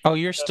 Oh,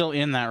 you're still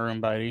in that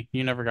room, buddy.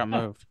 You never got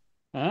moved.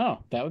 Oh,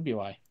 that would be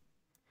why.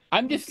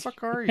 I'm Where just the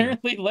fuck are you?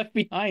 apparently left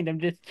behind. I'm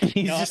just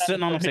He's not just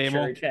sitting on a furniture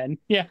table. again.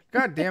 Yeah.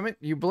 God damn it.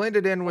 You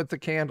blended in with the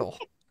candle.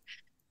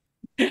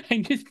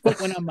 I just put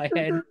one on my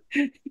head.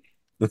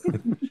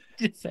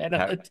 Just sat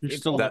on the table. You're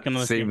still That looking at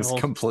the seems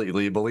keyholes.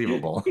 completely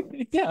believable.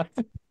 Yeah.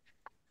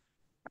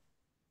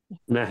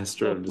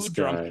 Master Oh, of food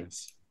drunk.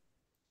 disguise.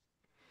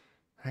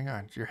 Hang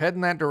on. You're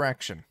heading that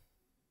direction.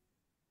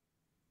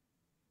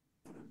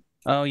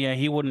 Oh, yeah,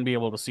 he wouldn't be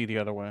able to see the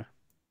other way.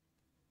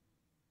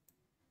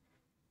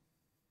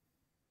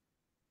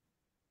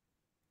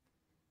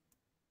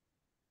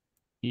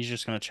 He's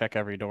just going to check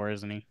every door,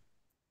 isn't he?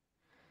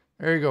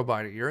 There you go,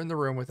 buddy. You're in the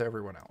room with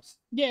everyone else.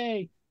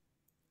 Yay.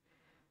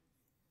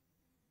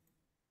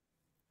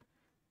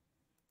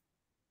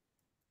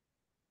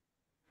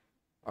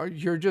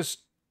 You're just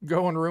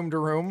going room to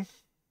room.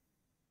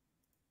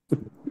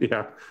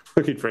 Yeah,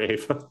 looking for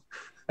Ava.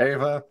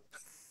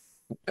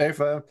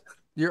 Ava.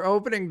 You're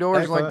opening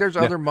doors Ava. like there's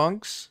Yeah. other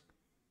monks.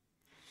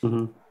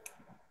 Mm-hmm.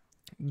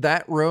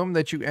 That room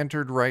that you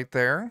entered right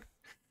there,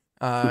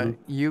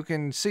 you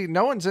can see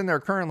no one's in there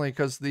currently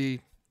because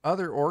the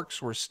other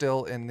orcs were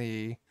still in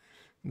the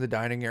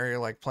dining area,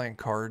 like playing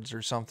cards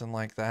or something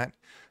like that.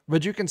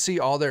 But you can see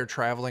all their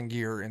traveling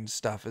gear and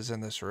stuff is in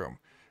this room.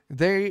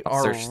 They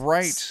are there's-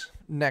 right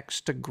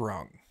next to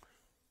Grung.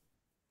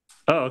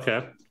 Oh,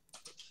 okay.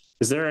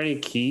 Is there any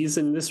keys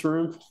in this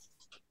room?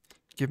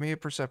 Give me a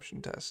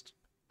perception test.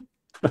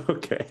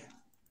 Okay.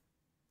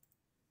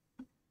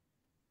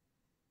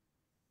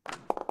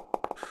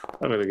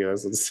 I'm gonna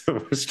guess it's so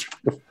much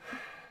trouble.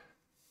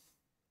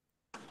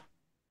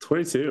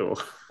 22.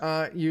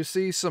 You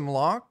see some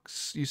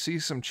locks, you see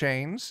some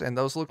chains, and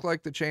those look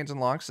like the chains and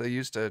locks they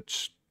used to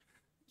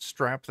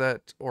strap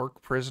that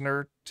orc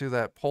prisoner to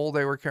that pole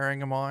they were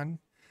carrying him on.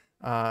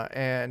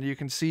 And you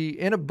can see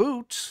in a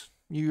boot,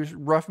 you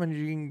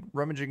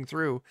rummaging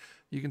through,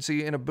 you can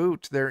see in a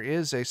boot there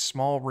is a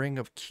small ring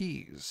of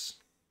keys.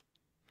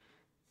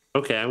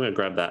 Okay, I'm gonna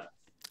grab that.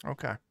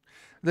 Okay.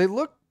 They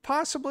look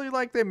possibly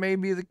like they may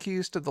be the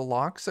keys to the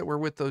locks that were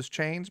with those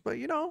chains, but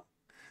you know,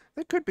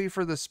 they could be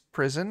for this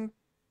prison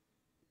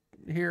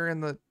here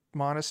in the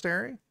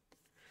monastery.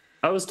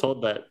 I was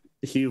told that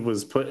he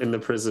was put in the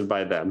prison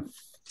by them.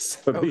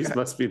 So these Okay.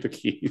 must be the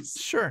keys.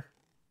 Sure.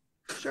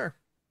 Sure.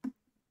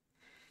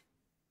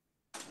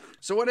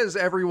 So what is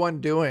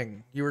everyone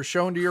doing? You were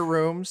shown to your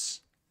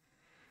rooms.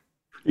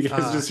 You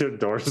guys just hear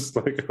doors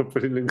like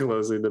opening and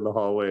closing in the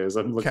hallway as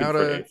I'm looking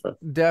for Ava.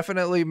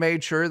 Definitely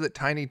made sure that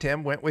Tiny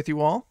Tim went with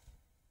you all.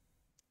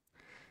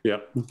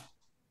 Yep.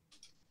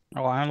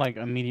 Oh, I'm like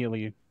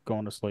immediately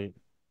going to sleep.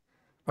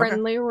 Okay.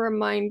 Friendly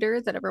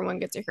reminder that everyone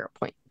gets a hero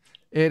point.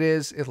 It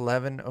is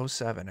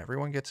 11:07.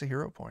 Everyone gets a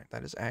hero point.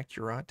 That is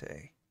accurate.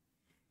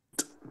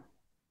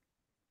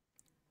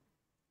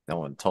 No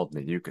one told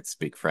me you could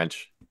speak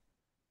French.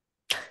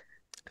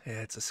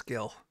 Yeah, it's a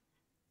skill.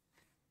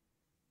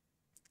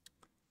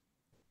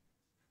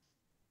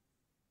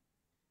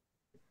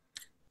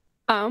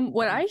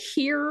 When I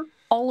hear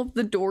all of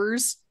the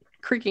doors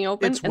creaking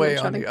open, It's and way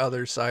then on the shutting-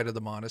 other side of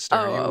the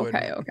monastery. You Oh, wouldn't-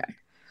 okay, okay.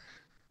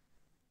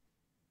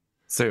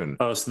 Soon.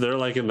 Oh, so they're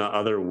like in the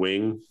other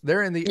wing.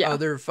 They're in the Yeah.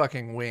 other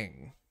fucking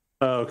wing.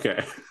 Oh,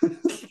 okay.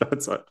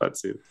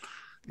 That's it.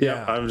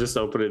 Yeah, I'm just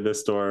opening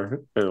this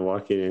door and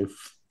walking in.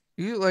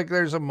 You like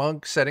there's a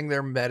monk sitting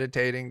there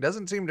meditating,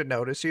 doesn't seem to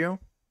notice you.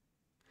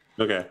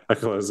 Okay, I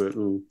close it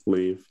and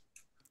leave.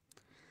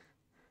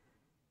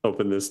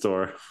 Open this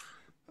door.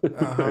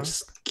 Uh-huh. I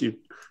just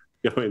keep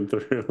going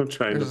through,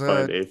 trying There's to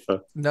find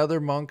Ava. Another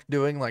monk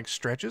doing like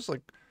stretches,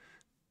 like,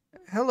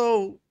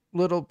 hello,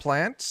 little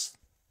plants.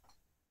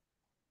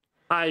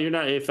 Hi, you're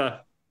not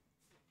Ava.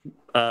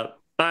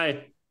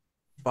 Bye.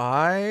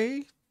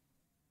 Bye.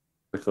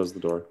 I close the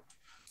door.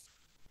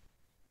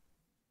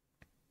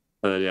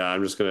 Yeah,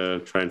 I'm just gonna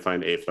try and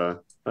find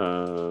Ava.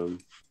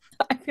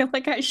 I feel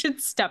like I should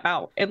step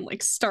out and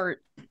like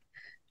start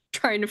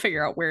trying to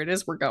figure out where it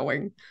is we're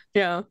going.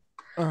 Yeah,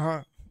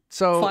 Uh-huh.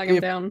 So flag them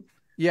if, down.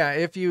 yeah,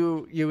 if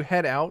you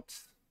head out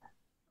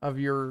of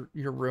your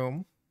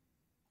room,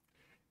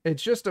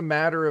 it's just a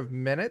matter of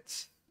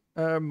minutes,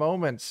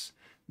 moments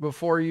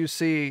before you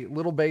see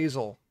little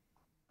Basil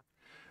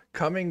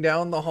coming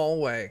down the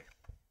hallway,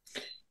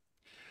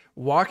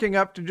 walking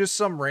up to just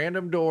some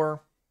random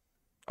door,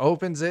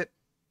 opens it.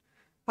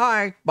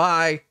 Hi,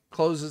 bye,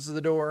 closes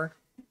the door.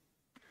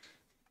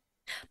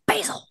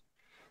 Basil.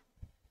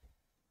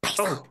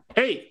 Oh,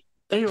 hey,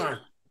 there you are.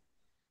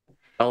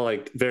 I'll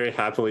like very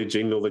happily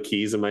jingle the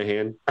keys in my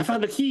hand. I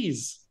found the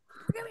keys.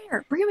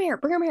 here. Bring him here.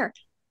 Bring him here.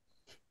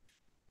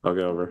 I'll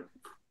go over.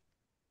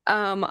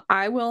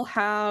 I will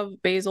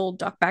have Basil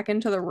duck back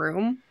into the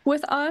room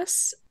with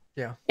us.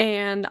 Yeah.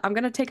 And I'm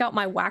gonna take out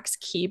my wax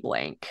key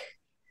blank.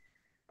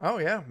 Oh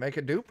yeah, make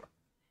a dupe.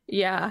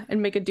 Yeah,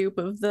 and make a dupe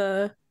of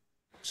the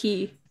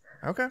key.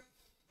 Okay.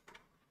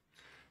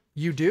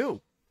 You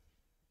do.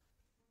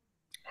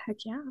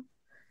 Heck yeah.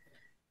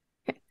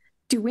 Okay.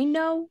 Do we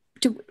know?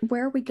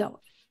 Where are we going?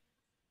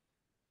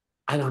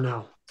 I don't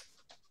know.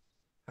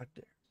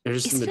 They're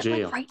just in the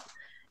jail.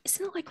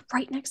 Isn't it like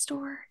right next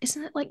door?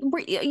 Isn't it like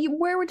where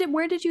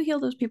did you heal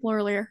those people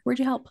earlier? Where'd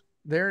you help?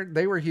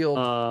 They were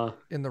healed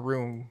in the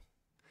room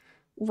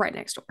right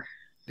next door.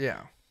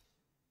 Yeah.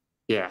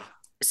 Yeah.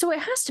 So it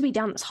has to be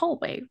down this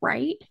hallway,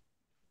 right?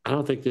 I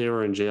don't think they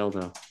were in jail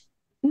though.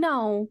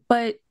 No,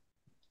 but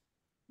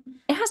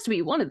it has to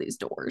be one of these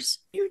doors.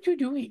 What are you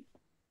doing?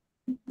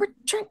 We're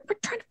trying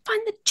to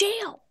find the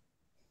jail.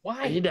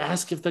 Why? I need to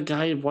ask if the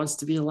guy wants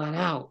to be let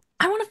out.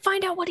 I want to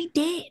find out what he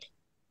did.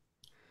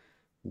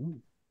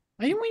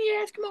 I didn't want you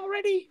to ask him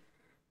already.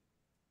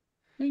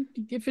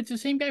 If it's the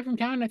same guy from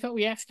town, I thought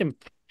we asked him.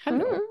 I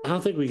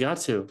don't think we got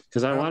to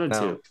because I wanted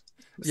to.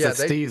 Yeah,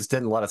 Steve's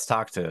didn't let us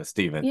talk to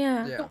Steven.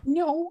 Yeah.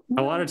 No.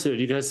 I wanted to.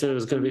 You guys said it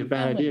was going to be a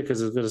bad idea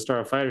because it was going to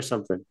start a fight or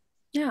something.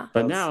 Yeah.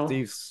 But now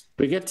Steve's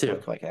we get to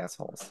look like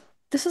assholes.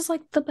 This is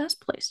like the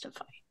best place to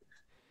fight.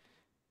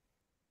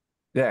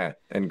 Yeah,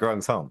 and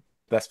Grung's home.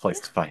 Best place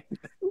to fight.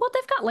 Well,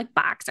 they've got like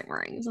boxing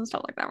rings and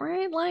stuff like that,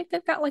 right? Like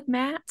they've got like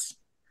mats.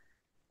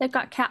 They've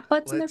got cat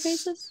butts in their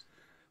faces.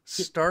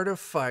 Start a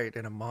fight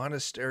in a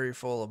monastery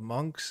full of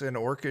monks and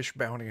orcish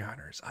bounty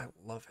hunters. I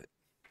love it.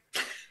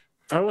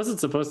 I wasn't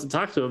supposed to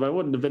talk to him. I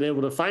wouldn't have been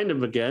able to find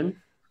him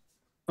again.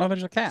 Oh,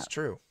 there's a cat. It's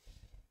true.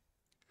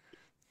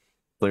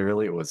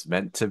 Clearly, it was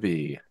meant to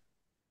be.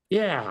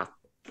 Yeah.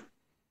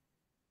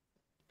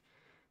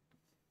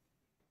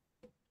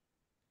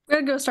 I'm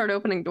gonna go start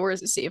opening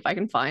doors to see if I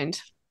can find.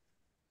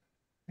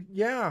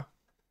 Yeah.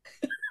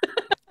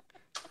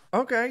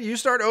 Okay, you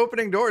start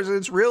opening doors.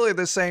 It's really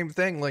the same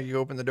thing. Like you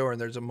open the door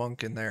and there's a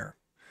monk in there.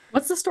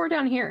 What's the store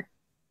down here?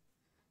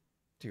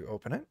 Do you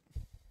open it?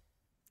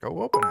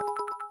 Go open it.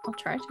 I'll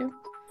try to. You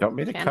want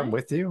me to come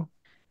with you?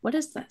 What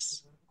is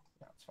this?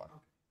 That's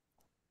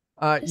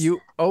fine.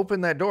 You open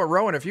that door.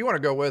 Rowan, if you want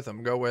to go with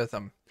them, go with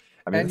them.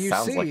 I mean, and it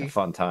sounds like a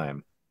fun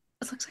time.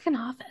 It looks like an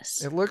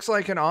office. It looks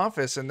like an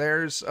office, and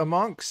there's a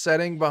monk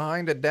sitting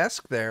behind a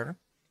desk there.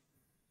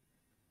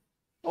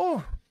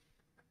 Oh.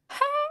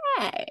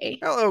 Hey.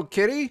 Hello,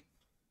 kitty.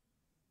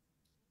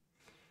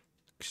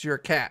 'Cause you're a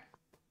cat.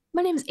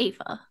 My name's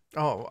Ava.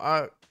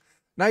 Oh,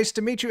 nice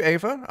to meet you,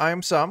 Ava. I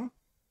am Some.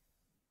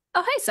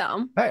 Oh, hey,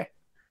 Some. Hey.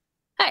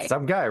 Hey.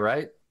 Some guy,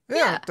 right?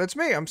 Yeah, that's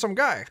me. I'm some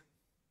guy.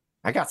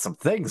 I got some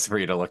things for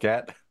you to look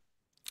at.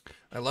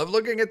 I love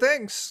looking at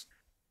things.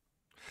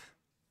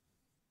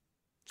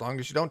 As long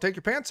as you don't take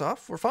your pants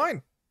off, we're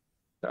fine.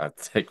 I'll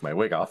take my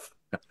wig off.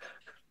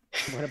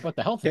 What about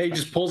the health? Yeah, he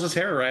just pulls his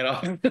hair right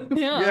off.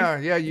 Yeah.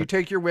 You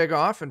take your wig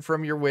off, and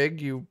from your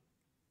wig, you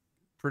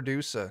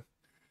produce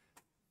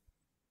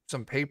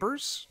some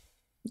papers.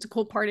 It's a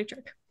cool party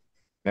trick.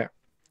 Yeah.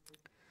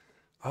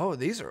 Oh,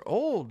 these are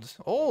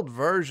old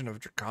version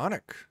of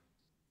Draconic.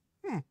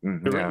 They're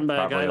written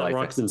by a guy that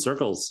walks in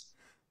circles.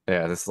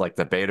 Yeah, this is like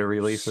the beta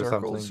release or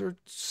something. Circles or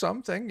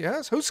something,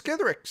 yes. Who's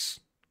Skithrix?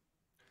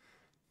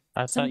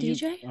 That's Some not you.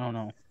 DJ? Oh,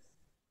 no.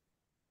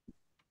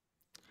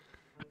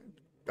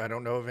 I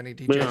don't know of any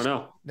We don't DJs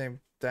know. named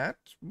that,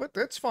 but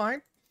that's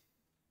fine.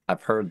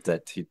 I've heard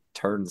that he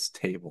turns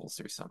tables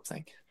or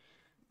something.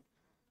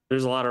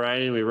 There's a lot of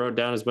writing. We wrote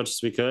down as much as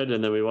we could,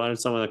 and then we wanted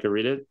someone that could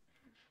read it.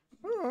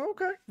 Oh,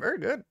 okay. Very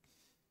good.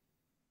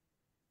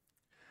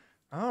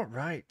 All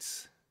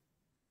right.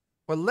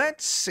 Well,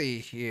 let's see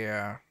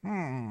here.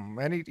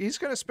 And he's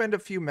going to spend a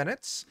few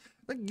minutes.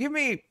 Give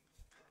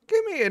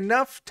me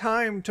enough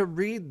time to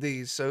read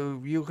these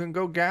so you can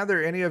go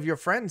gather any of your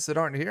friends that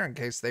aren't here in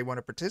case they want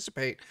to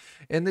participate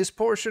in this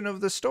portion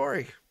of the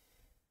story.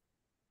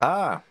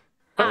 I'll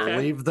Okay.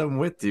 leave them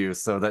with you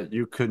so that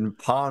you can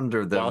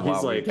ponder them While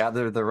he's we like-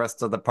 gather the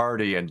rest of the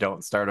party and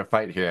don't start a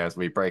fight here as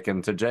we break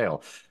into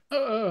jail.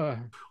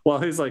 While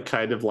he's like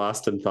kind of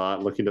lost in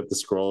thought, looking at the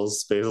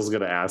scrolls, Basil's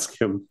going to ask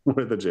him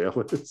where the jail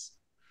is.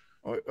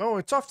 Oh,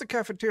 it's off the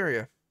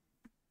cafeteria.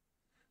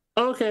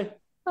 Okay.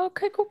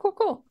 Okay,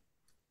 cool.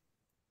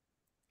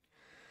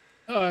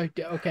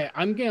 Okay,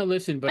 I'm gonna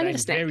listen, but I need I'm a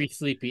snack. very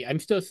sleepy. I'm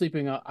still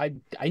sleeping. I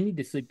need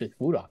to sleep this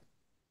food off.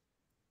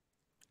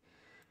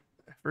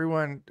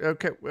 Everyone,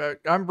 okay,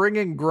 I'm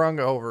bringing Grung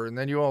over, and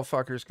then you all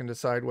fuckers can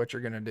decide what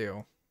you're going to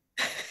do.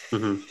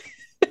 Mm-hmm.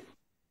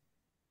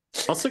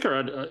 I'll stick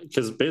around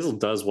because Basil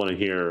does want to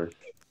hear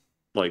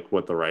like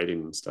what the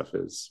writing and stuff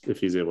is if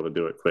he's able to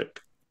do it quick.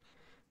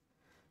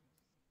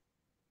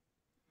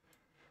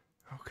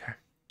 Okay.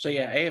 So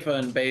yeah, Ava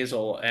and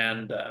Basil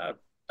and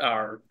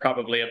are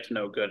probably up to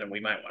no good, and we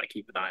might want to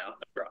keep an eye on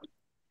them,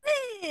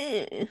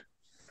 Grung.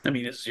 I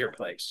mean, this is your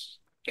place,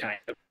 kind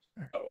of.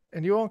 Oh.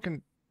 And you all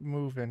can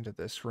move into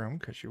this room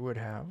because you would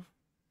have.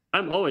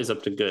 I'm always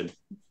up to good.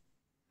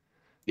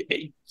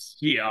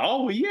 Yeah,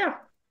 oh yeah.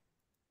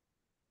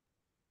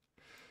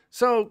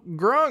 So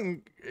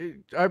Grung,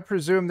 I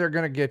presume they're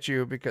going to get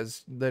you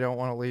because they don't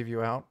want to leave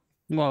you out.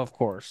 Well, of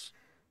course.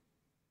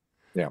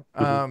 Yeah.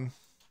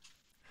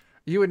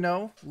 You would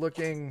know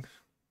looking.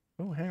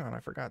 Oh, hang on. I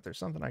forgot. There's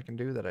something I can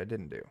do that I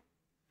didn't do.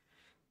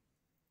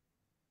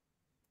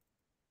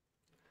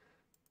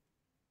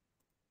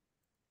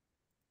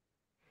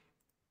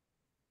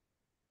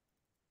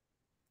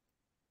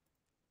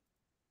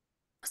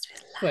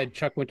 Glad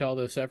Chuck went to all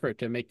this effort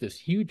to make this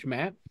huge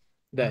map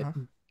that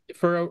Uh-huh.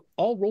 for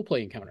all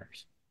roleplay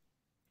encounters.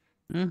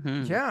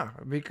 Mm-hmm. Yeah,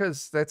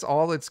 because that's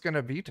all it's going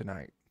to be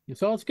tonight.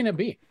 That's all it's going to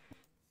be.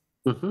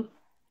 Mm-hmm.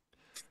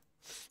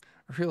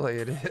 Really,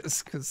 it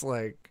is. Because,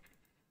 like,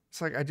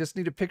 it's like I just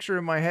need a picture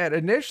in my head.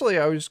 Initially,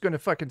 I was going to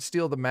fucking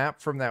steal the map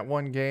from that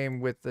one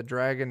game with the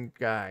dragon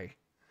guy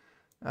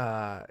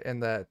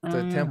and the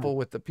temple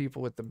with the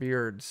people with the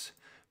beards.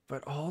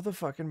 But all the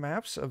fucking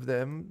maps of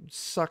them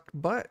sucked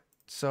butt.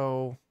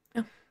 So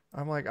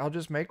I'm like, I'll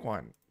just make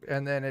one.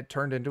 And then it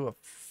turned into a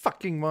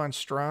fucking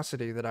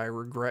monstrosity that I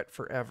regret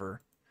forever.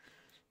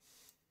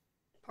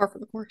 Par for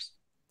the course.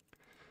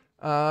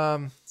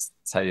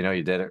 That's how you know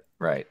you did it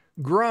right.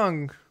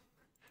 Grung,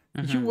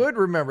 you Mm-hmm. would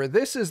remember.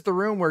 This is the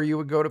room where you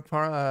would go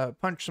to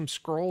punch some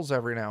scrolls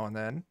every now and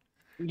then.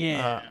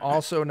 Yeah.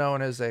 Also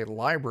known as a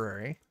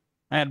library.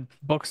 I had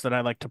books that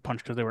I liked to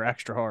punch because they were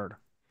extra hard.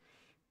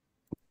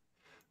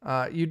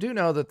 You do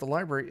know that the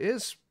library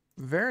is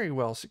very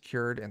well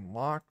secured and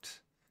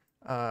locked.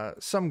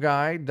 Some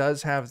guy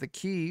does have the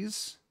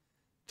keys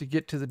to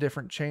get to the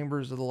different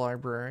chambers of the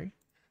library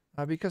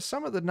because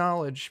some of the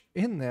knowledge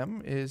in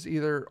them is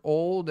either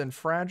old and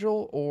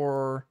fragile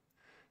or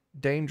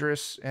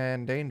dangerous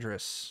and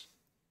dangerous.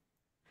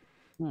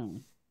 Hmm.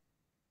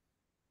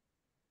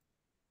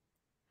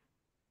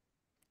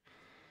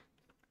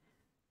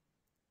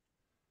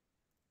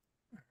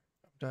 I'm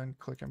done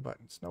clicking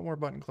buttons. No more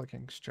button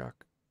clickings,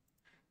 Chuck.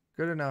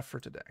 Good enough for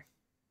today.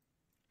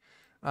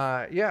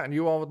 Yeah, and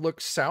you all would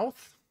look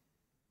south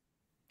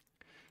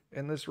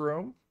in this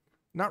room.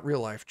 Not real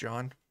life,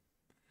 John.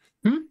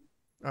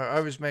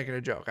 I was making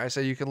a joke. I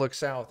said you can look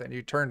south, and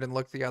you turned and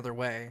looked the other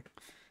way.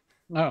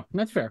 Oh,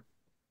 that's fair.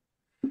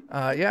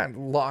 Yeah,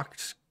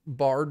 locked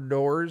barred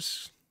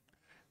doors,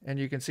 and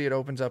you can see it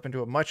opens up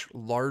into a much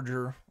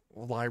larger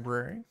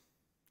library.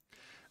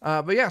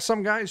 But yeah,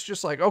 some guy's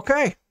just like,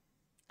 okay,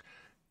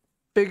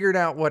 figured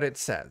out what it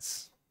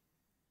says.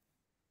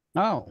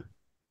 Oh.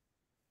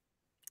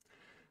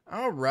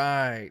 All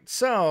right,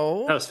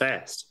 so That was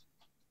fast.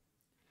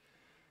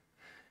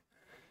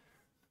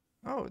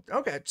 oh,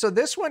 okay. So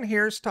this one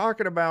here is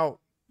talking about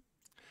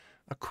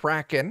a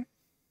kraken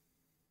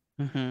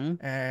Mm-hmm.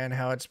 and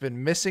how it's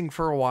been missing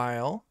for a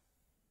while,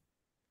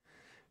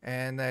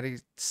 and that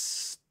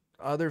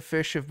other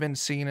fish have been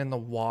seen in the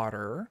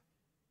water.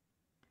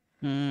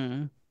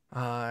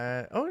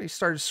 Mm-hmm. He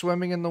started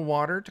swimming in the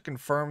water to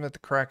confirm that the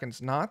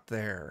kraken's not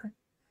there.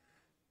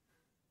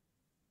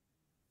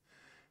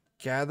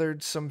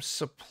 Gathered some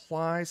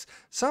supplies.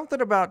 Something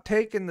about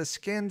taking the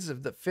skins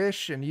of the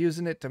fish and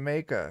using it to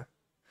make a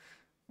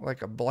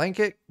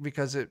blanket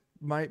because it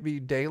might be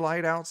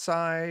daylight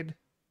outside.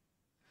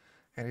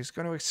 And he's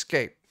going to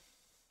escape.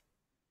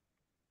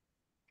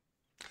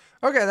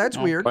 Okay, that's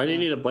weird. Why do you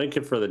need a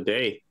blanket for the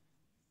day?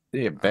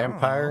 The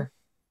vampire?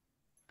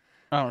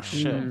 Oh,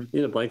 shit. You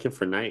need a blanket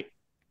for night.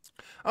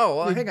 Oh,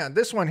 well, hang on.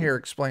 This one here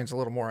explains a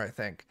little more, I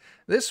think.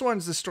 This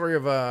one's the story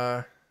of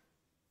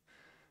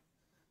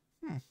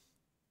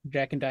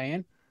Jack and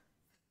Diane?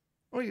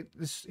 well,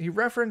 he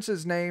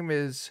references name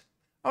is...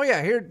 Oh,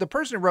 yeah, here, the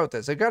person who wrote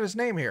this, they got his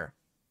name here.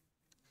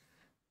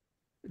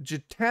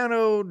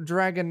 Gaetano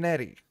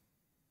Dragonetti.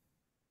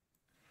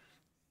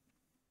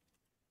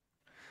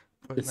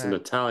 It's an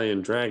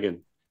Italian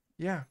dragon.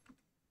 Yeah.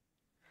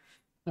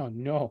 Oh,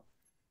 no.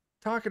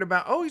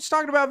 He's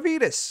talking about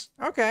Vetus.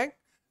 Okay.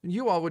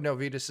 You all would know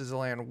Vetus is a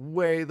land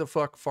way the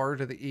fuck far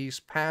to the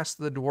east, past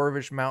the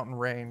Dwarvish mountain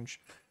range.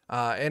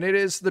 And it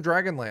is the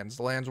Dragonlands,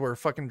 the lands where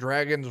fucking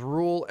dragons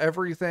rule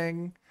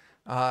everything.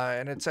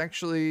 And it's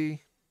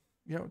actually,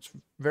 it's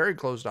very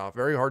closed off,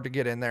 very hard to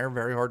get in there,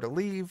 very hard to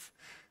leave.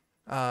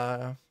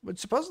 But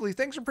supposedly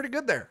things are pretty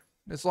good there.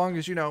 As long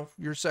as,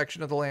 your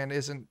section of the land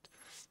isn't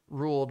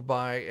ruled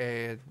by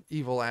an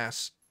evil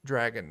ass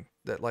dragon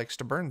that likes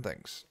to burn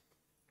things.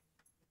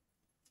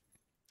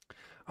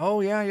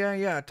 Oh,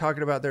 yeah.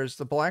 Talking about there's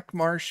the Black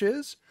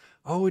Marshes.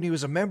 Oh, and he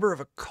was a member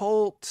of a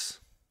cult.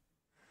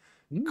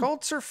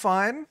 Cults are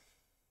fun.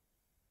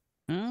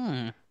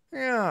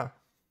 Yeah.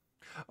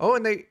 Oh,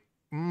 and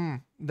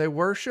they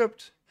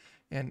worshipped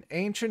an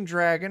ancient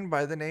dragon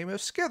by the name of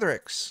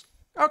Skithrix.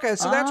 Okay,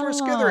 so that's where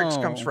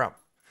Skithrix comes from.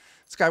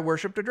 This guy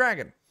worshipped a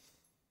dragon.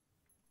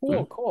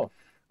 Cool.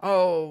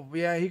 Oh,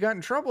 yeah, he got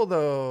in trouble,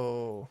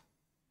 though.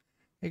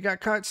 He got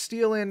caught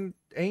stealing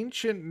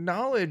ancient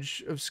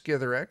knowledge of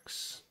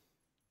Skithrix.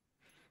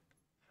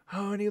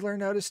 Oh, and he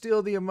learned how to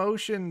steal the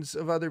emotions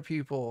of other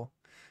people,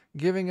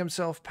 giving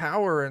himself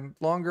power and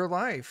longer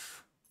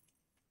life.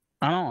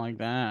 I don't like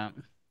that.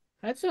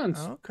 That sounds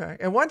okay.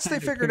 And once they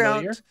figured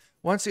familiar.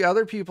 once the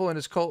other people in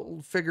his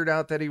cult figured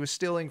out that he was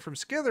stealing from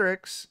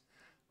Skitherix,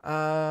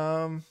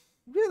 yeah,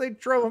 they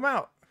drove him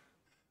out.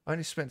 And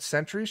he spent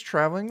centuries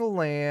traveling the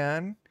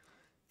land,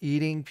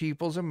 eating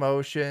people's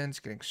emotions,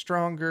 getting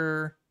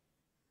stronger.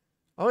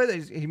 Oh,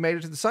 he made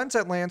it to the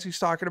Sunset Lands. He's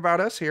talking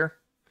about us here.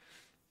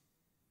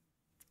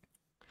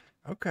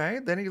 Okay,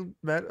 then he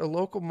met a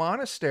local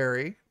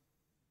monastery.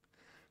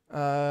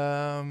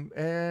 And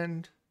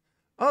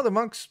the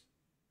monks,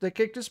 they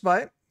kicked his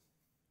butt.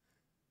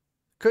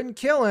 Couldn't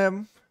kill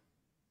him.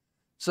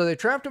 So they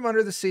trapped him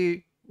under the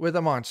sea with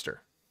a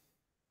monster.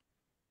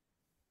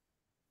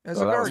 As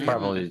a that was guardian.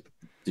 probably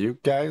you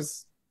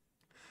guys.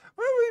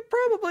 Well, we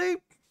probably,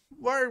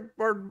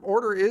 our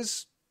order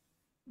is,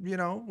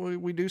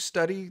 we do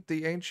study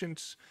the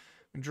ancient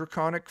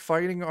draconic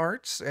fighting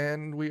arts,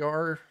 and we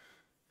are,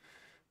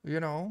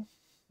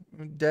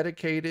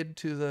 dedicated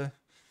to the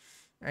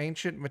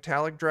ancient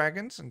metallic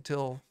dragons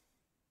until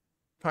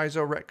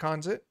Paizo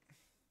retcons it.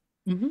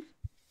 Mm-hmm.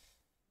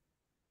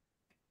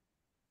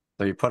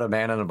 So you put a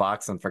man in a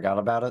box and forgot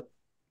about it?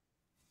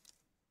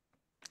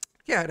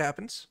 Yeah, it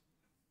happens.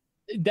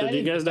 So do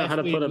you guys know how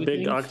to put a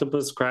big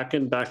octopus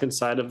kraken back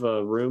inside of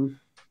a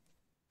room?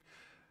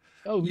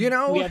 Oh, we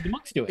had the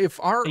monks do it. If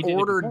our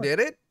order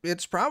did it,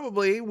 it's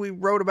probably, we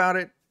wrote about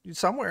it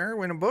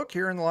somewhere in a book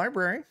here in the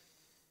library.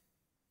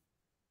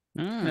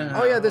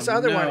 Oh yeah, this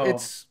other one,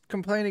 it's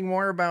complaining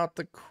more about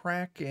the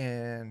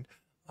kraken.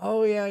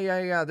 Oh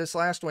yeah. This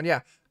last one,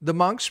 yeah. The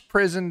monks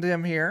prisoned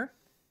him here,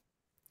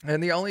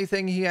 and the only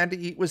thing he had to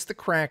eat was the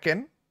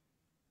kraken.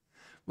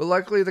 But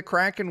luckily the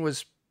kraken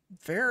was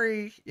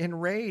very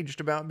enraged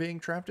about being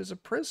trapped as a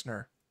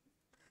prisoner.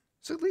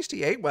 So at least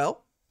he ate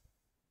well.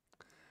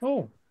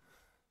 Oh.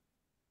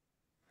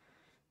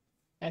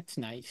 That's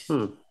nice.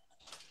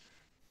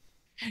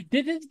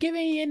 Did it give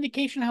any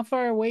indication how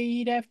far away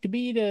he'd have to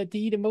be to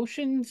eat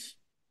emotions?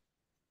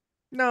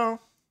 No.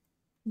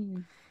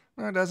 No,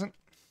 it doesn't.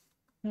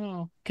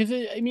 No. Because,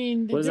 I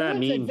mean, what does that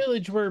mean? A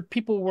village where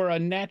people were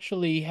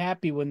unnaturally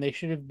happy when they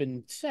should have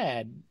been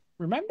sad.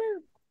 Remember?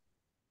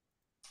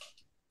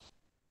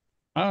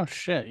 Oh,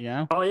 shit,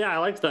 yeah. Oh, yeah, I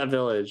liked that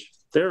village.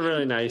 They were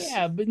really nice.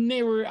 Yeah, but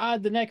they were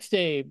odd the next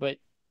day, but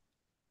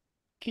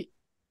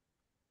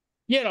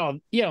you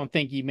don't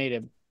think he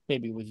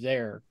maybe was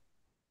there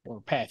or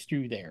passed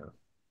through there.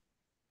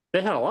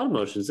 They had a lot of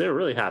emotions. They were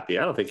really happy.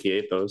 I don't think he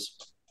ate those.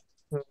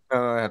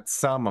 Had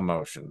some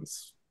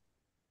emotions.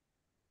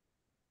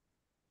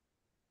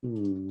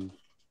 Well,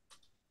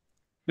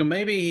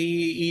 maybe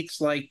he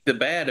eats like the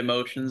bad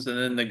emotions and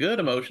then the good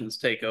emotions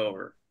take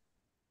over.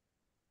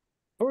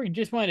 Or he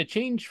just wanted to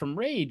change from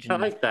rage. I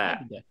like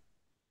that.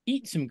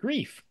 Eat some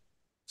grief.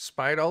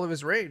 Despite all of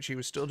his rage, he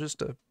was still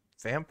just a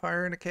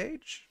vampire in a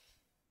cage.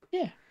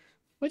 Yeah.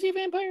 Was he a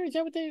vampire? Is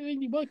that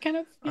what kind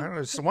of? I don't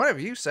know. So one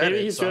of you said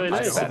maybe he's really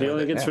nice. He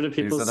only gets rid of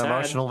people He's an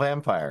emotional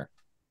vampire.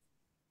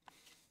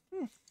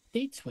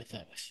 Dates with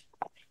us.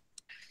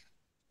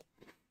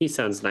 He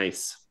sounds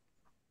nice.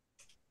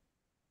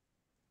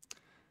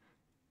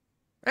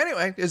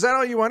 Anyway, is that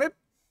all you wanted?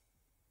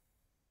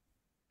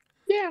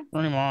 Yeah.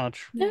 Pretty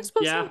much.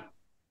 Yeah.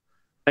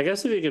 I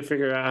guess if you can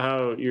figure out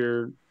how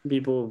your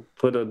people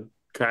put a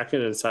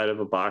kraken inside of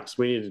a box,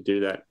 we need to do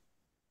that.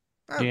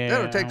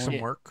 That'll take some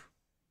work.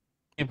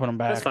 You put them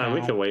back. That's fine. Now.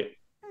 We can wait.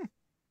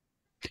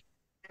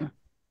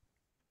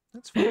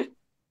 That's fine.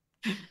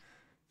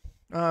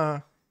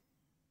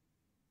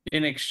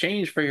 In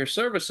exchange for your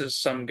services,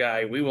 some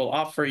guy, we will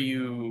offer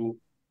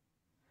you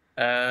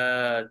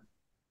 3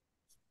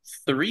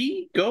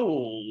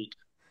 gold.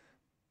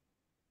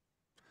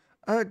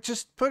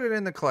 Just put it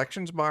in the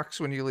collections box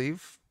when you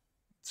leave.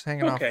 It's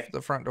hanging off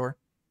the front door.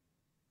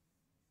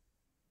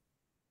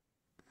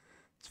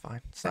 It's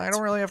fine. I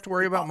don't really have to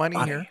worry about money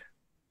here.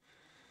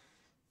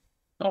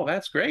 Oh,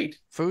 that's great.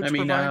 Food's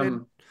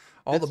provided.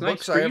 All the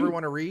books I ever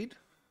want to read.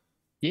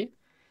 Yeah.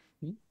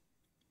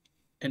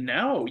 And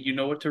now you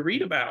know what to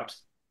read about.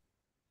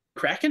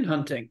 Kraken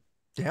hunting.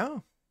 Yeah.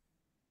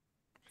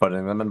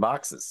 Putting them in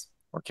boxes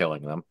or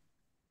killing them.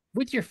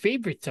 What's your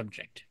favorite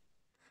subject?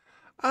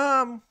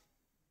 I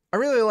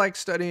really like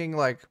studying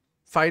like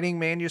fighting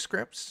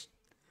manuscripts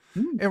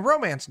and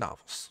romance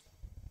novels.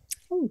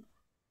 Oh,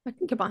 I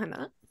can get behind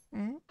that.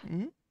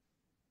 Mm-hmm.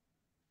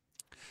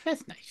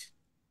 That's nice.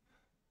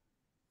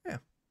 Yeah.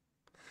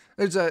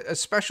 There's a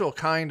special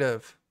kind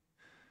of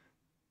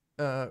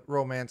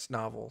romance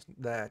novel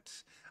that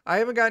I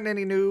haven't gotten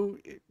any new.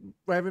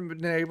 I haven't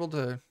been able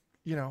to,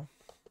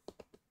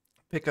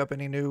 pick up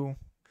any new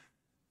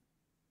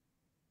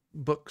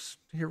books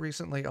here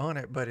recently on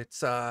it, but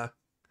it's a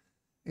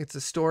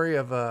story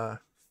of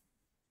a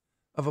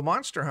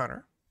monster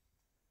hunter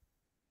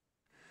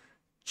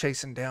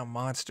chasing down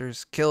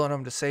monsters, killing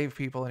them to save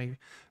people, and he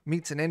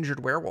meets an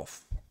injured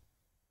werewolf.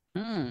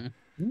 And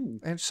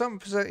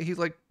he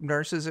like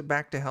nurses it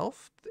back to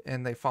health,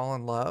 and they fall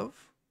in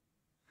love.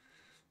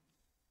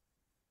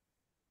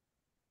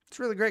 It's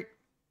really great.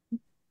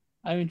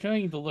 I'm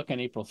enjoying the look on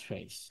April's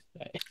face.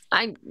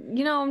 I'm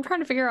trying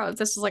to figure out if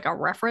this is like a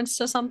reference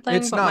to something.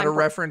 It's but not my a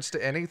reference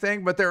to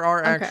anything, but there are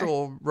Okay.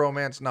 actual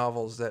romance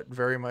novels that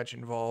very much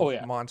involve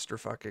yeah. monster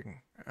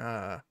fucking.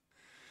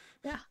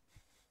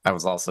 I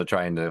was also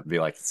trying to be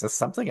like, is this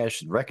something I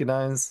should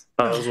recognize?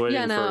 I was waiting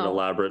for an no.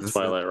 elaborate This is-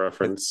 Twilight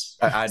reference.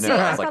 I know. See,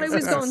 I was like, thought it is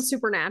was this- going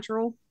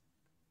supernatural.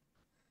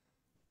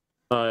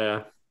 Oh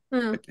yeah.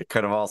 Yeah. It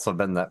could have also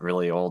been that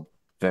really old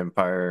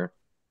vampire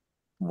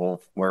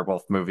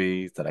werewolf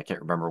movie that I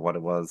can't remember what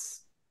it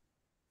was.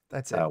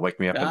 That's it.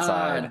 Wake Me Up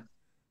Inside.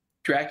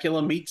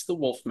 Dracula Meets the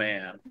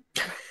Wolfman.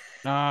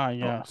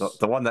 Yes.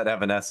 The one that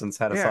Evanescence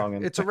had a song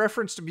in. It's a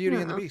reference to Beauty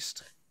and the Yeah.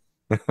 Beast.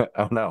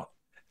 Oh no.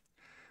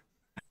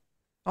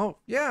 Oh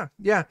yeah.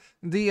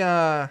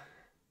 The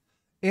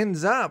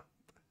ends up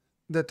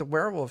that the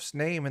werewolf's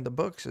name in the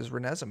books is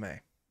Renesmee.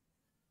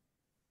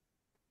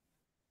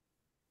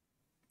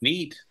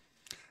 Neat.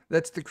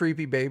 That's the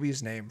creepy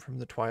baby's name from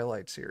the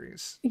Twilight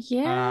series.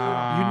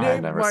 Yeah. You I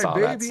named never my saw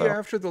baby that, so-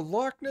 after the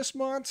Loch Ness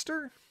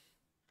monster?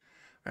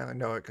 I only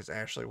know it because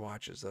Ashley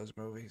watches those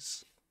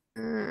movies.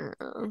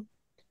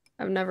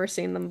 I've never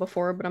seen them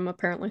before, but I'm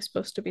apparently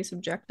supposed to be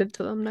subjected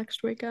to them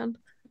next weekend.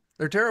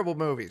 They're terrible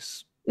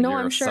movies. No, You're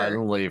I'm sure.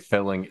 suddenly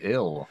feeling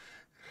ill.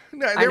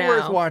 No, I they're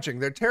worth know. watching.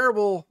 They're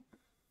terrible.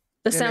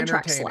 The and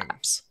soundtrack entertaining.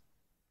 slaps.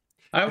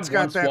 I It's got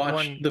once that watched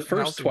one the first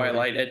Nelson movie.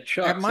 Twilight at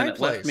Chuck's, my and it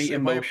left place, me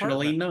in my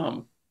emotionally apartment.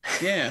 numb.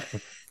 Yeah.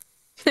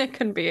 It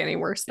couldn't be any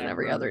worse than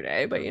every other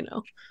day, but you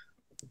know.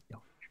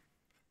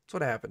 That's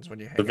what happens when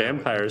you hang The out with me.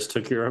 vampires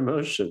took your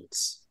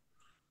emotions.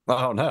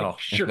 Oh no.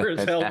 Sure as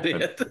It hell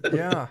happened. did.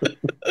 Yeah.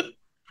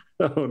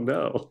 Oh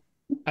no.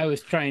 I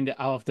was trying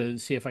to. I'll have to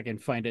see if I can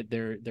find it.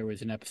 There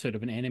was an episode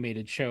of an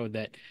animated show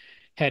that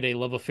had a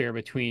love affair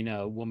between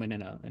a woman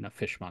and a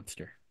fish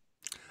monster.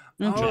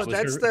 Oh, was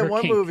that's her- that her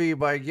one kink. movie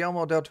by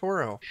Guillermo del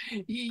Toro.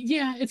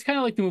 Yeah, it's kind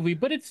of like the movie,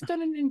 but it's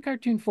done in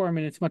cartoon form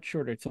and it's much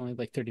shorter. It's only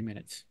like 30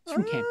 minutes. It's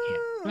from Camp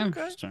Camp. Okay.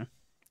 Interesting.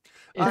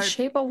 The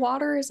Shape of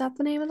Water, is that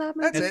the name of that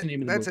movie? That's That's it. the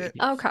name of the That's movie. it.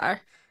 Yeah. Okay.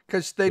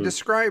 Because they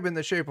describe in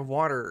The Shape of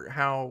Water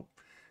how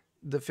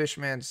the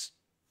fishman's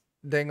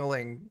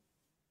dangling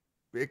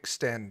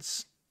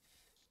extends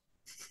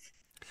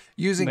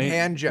using They-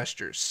 hand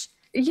gestures.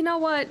 You know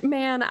what,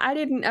 man? I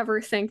didn't ever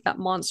think that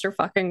monster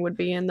fucking would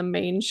be in the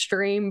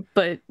mainstream,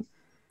 but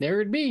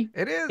There it'd be.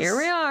 It is. here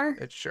we are.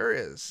 It sure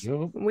is.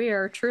 Yup. We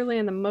are truly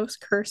in the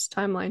most cursed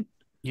timeline.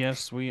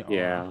 Yes, we are.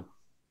 Yeah.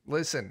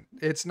 Listen,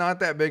 it's not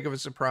that big of a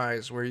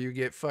surprise where you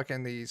get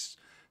fucking these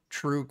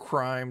true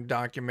crime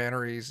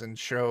documentaries and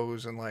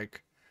shows and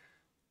like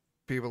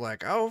people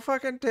like, oh,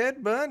 fucking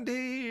Ted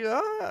Bundy.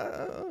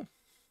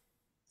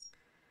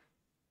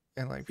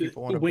 And like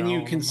people want to When you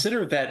bone 'em.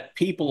 consider that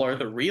people are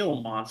the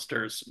real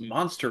monsters,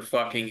 monster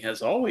fucking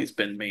has always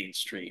been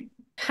mainstream.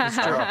 All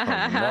Listen,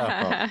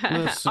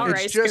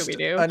 right, it's just Scooby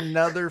Doo.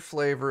 another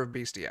flavor of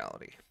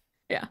bestiality.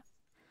 Yeah.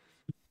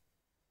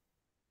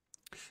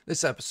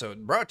 This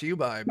episode brought to you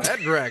by Bad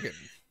Dragon.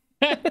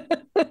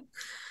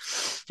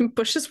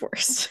 Bush is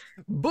worst.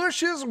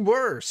 Bush is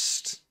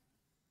worst.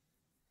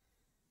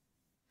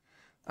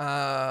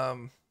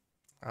 I'll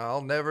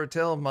never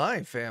tell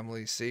my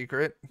family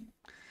secret.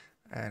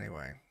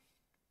 Anyway,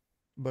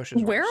 Bush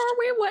is Where worst. are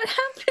we? What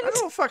happened? I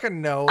don't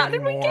fucking know How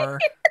did we get anymore.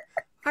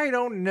 I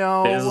don't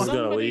know. Basil's gonna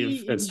Somebody-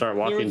 leave and start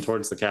there walking was-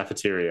 towards the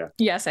cafeteria.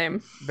 Yeah,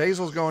 same.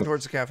 Basil's going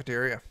towards the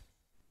cafeteria.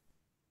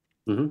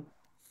 hmm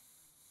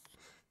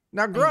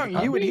Now, Grung,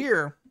 you would Hungry?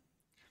 hear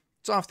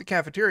it's off the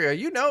cafeteria.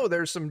 You know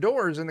there's some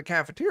doors in the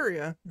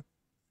cafeteria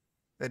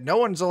that no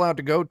one's allowed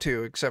to go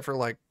to except for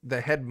like the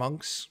head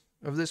monks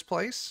of this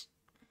place.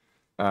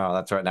 Oh,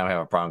 that's right. Now we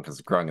have a problem because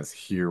Grung is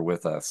here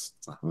with us.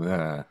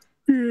 Yeah.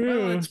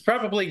 Well, it's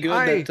probably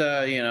good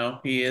that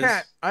he is.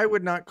 Cat, I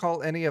would not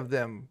call any of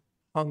them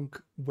punk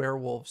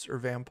werewolves or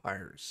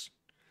vampires.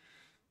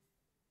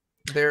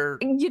 They're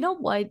You know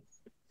what?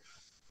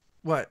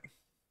 what?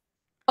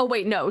 Oh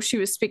wait, no, she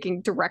was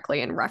speaking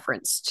directly in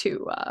reference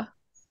to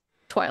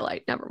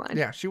Twilight. Never mind.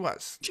 Yeah, she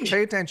was.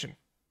 Pay attention.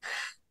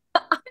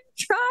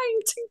 Trying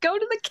to go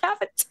to the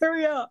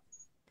cafeteria.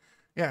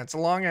 Yeah, it's a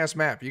long ass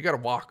map. You got to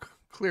walk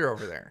clear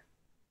over there.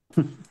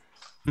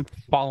 I'm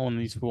following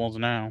these fools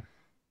now.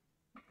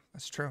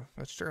 That's true.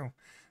 That's true.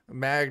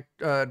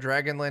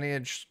 Dragon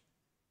lineage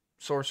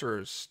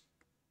sorcerers.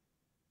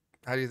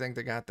 How do you think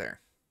they got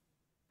there?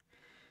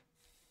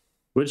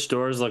 Which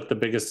doors look the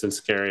biggest and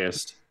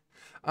scariest?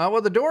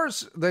 Well, the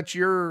doors that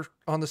you're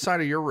on the side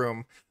of your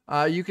room,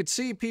 you could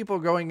see people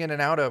going in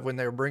and out of when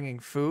they're bringing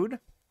food.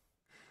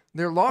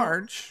 They're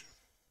large,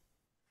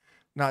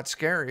 not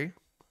scary.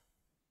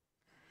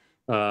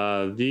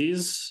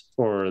 These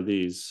or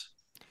these?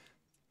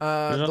 The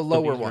up to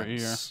lower these right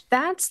here. ones.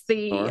 That's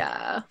the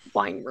Sure.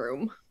 wine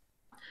room.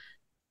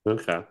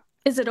 Okay.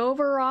 Is it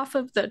over off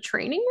of the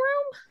training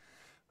room?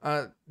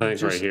 I think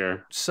Just right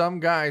here. Some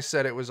guy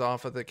said it was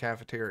off of the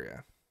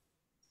cafeteria.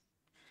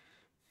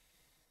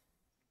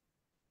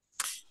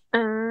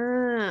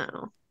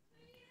 Oh.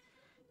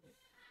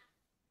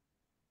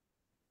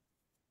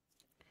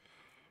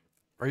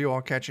 Are you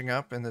all catching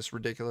up in this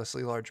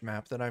ridiculously large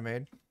map that I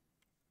made?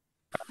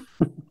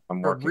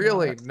 I'm For working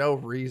really on it. no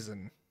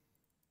reason.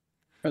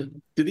 Do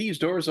these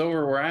doors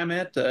over where I'm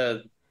at,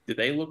 do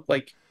they look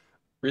like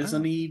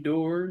prison-y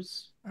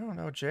doors? I don't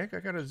know, Jake. I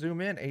gotta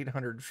zoom in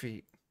 800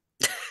 feet.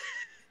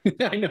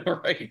 I know,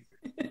 right?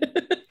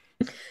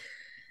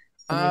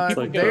 It's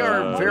like They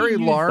are very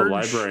large, the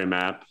library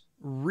map.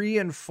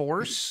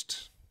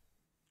 reinforced,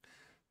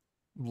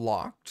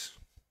 locked.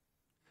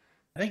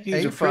 I think these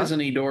are Aoife,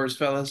 prison-y doors,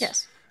 fellas.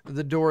 Yes.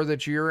 the door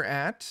that you're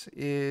at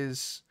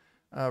is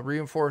a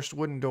reinforced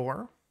wooden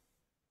door,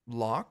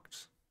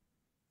 locked.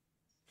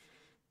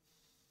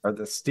 Are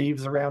the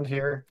Steves around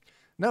here?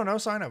 No, no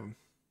sign of them.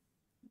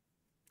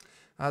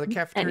 The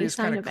cafeteria is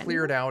kind of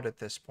cleared out at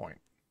this point.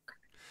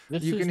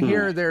 You can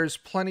hear there's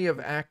plenty of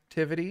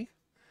activity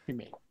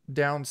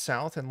down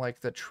south in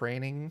like the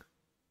training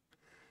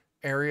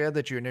area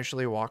that you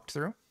initially walked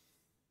through.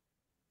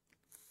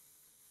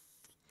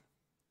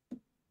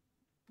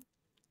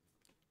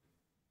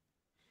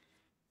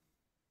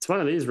 It's one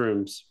of these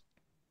rooms.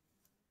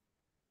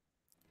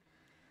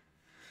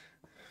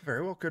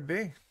 Very well could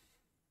be.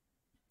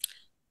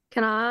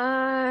 Can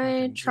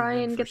I can try zoom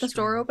in and for get this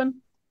door stream.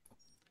 open?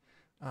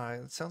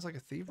 It sounds like a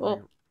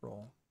thievery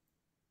roll.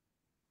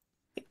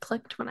 It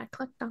clicked when I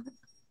clicked on it.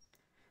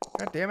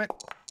 God damn it.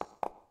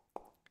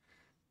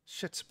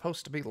 Shit's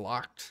supposed to be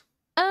locked.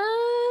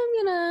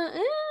 I'm gonna.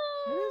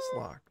 It is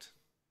locked.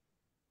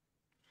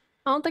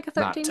 I don't think a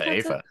 13 Not to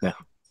cuts it. Aoife. No.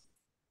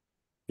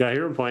 Yeah,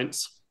 hero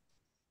points.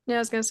 Yeah, I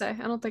was gonna say I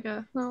don't think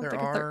a There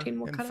are, 13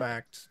 will in cut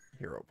fact,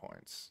 hero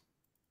points.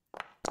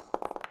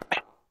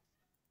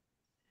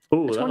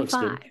 Oh, it. that looks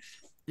good. 25.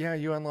 Yeah,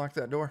 you unlocked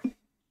that door.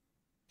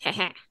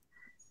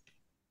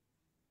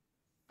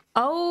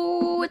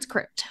 Oh, it's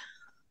crypt.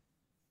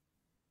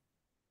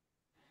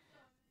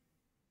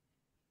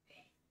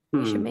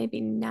 We should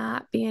maybe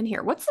not be in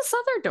here. What's this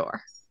other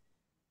door?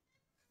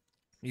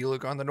 You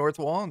look on the north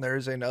wall, and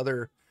there's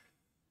another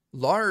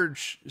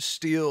large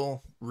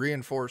steel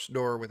reinforced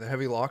door with a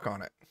heavy lock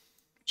on it.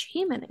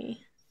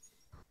 Jiminy.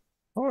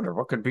 I wonder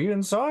what could be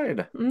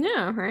inside.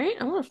 Yeah, right?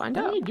 I want to find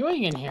What out. are you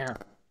doing in here?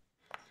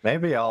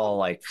 Maybe I'll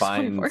like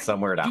find 24.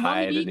 somewhere to You want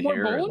me hide to in eat more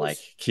here and bones? like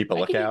keep a I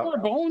can eat lookout. more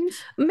bones.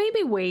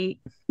 Maybe wait.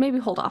 Maybe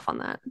hold off on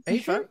that.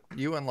 Aoife,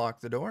 you unlock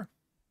the door.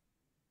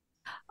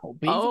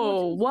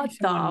 Oh, what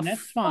the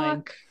That's fine.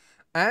 fuck?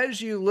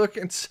 As you look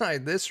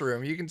inside this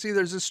room, you can see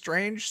there's a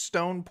strange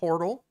stone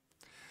portal,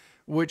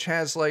 which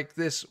has like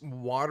this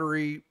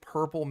watery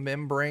purple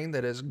membrane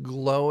that is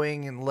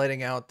glowing and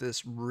letting out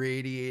this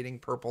radiating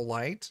purple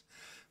light,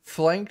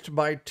 flanked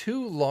by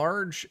two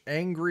large,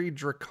 angry,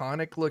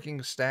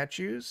 draconic-looking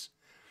statues.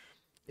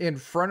 In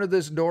front of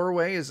this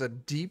doorway is a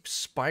deep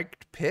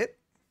spiked pit,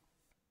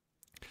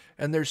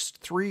 and there's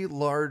three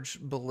large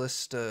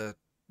ballista,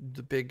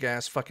 the big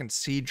ass fucking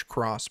siege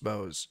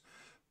crossbows,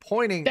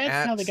 pointing That's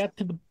at how they got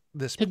to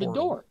the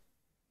door.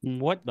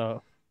 What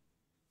the?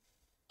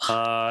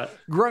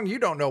 Grung, you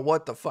don't know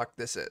what the fuck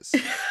this is.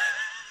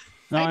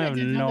 No, I have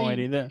that's how no they-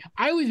 idea.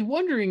 I was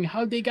wondering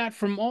how they got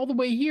from all the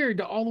way here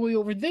to all the way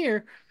over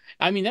there.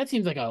 I mean, that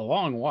seems like a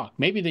long walk.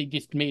 Maybe they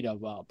just made a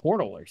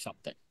portal or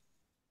something.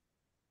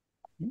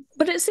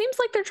 But it seems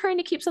like they're trying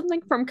to keep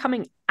something from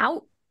coming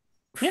out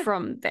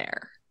from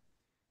there.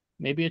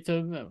 Maybe it's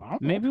a.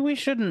 Maybe we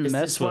shouldn't Is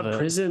mess this with what it.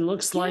 prison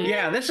looks like?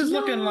 Yeah, this is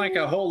looking like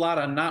a whole lot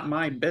of not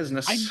my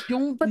business. I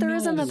don't. But there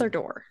is know. another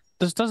door.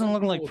 This doesn't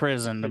look like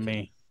prison to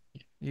me.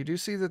 You do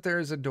see that there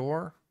is a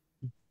door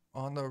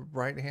on the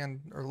right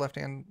hand or left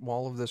hand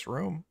wall of this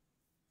room.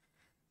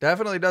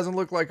 Definitely doesn't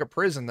look like a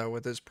prison though,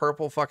 with this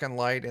purple fucking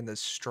light and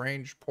this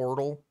strange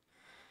portal.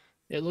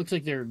 It looks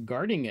like they're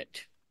guarding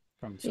it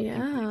from something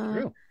pretty Yeah.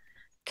 true.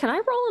 Can I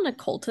roll an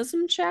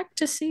occultism check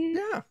to see?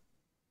 Yeah.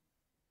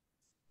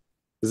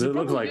 Does it You're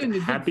look probably like doing a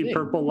good happy thing.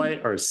 purple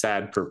light or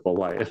sad purple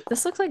light?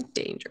 This looks like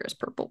dangerous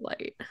purple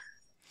light.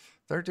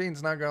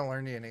 13's not going to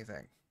learn you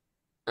anything.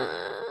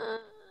 I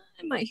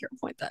might hero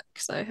point that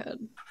because I had.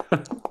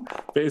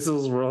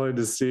 Basil's rolling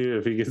to see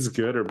if he gets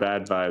good or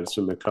bad vibes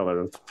from the color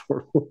of the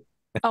portal.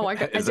 Oh, I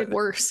Is did it-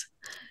 worse.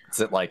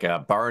 Is it like a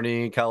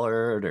Barney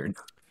colored or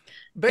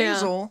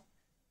Basil.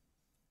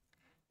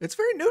 It's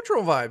very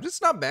neutral vibes.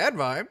 It's not bad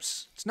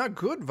vibes. It's not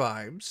good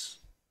vibes.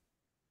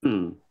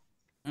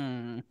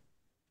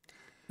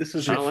 This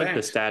is I in don't like the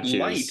fact statues.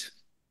 light.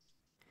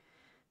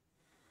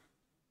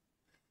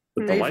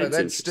 But the Aoife, light's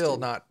that's still interesting.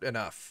 not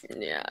enough.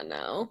 Yeah,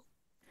 no.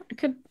 I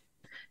could.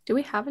 Do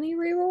we have any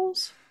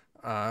rerolls?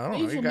 I don't know.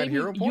 You Basil, got maybe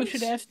hero you points?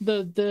 should ask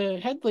the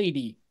head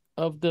lady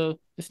of the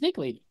snake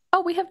lady.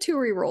 Oh, we have 2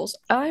 rerolls.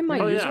 I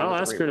might Oh use yeah, one I'll of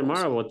the ask her rerolls.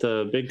 tomorrow what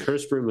the big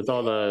curse room with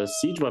all the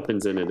siege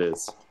weapons in it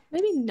is.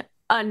 Maybe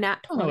a nat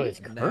I don't know 20.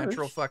 it's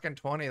Natural cursed. fucking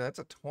 20. That's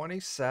a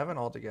 27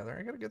 altogether.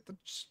 I got to get the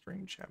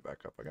stream chat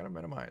back up. I got it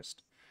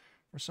minimized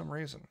for some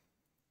reason.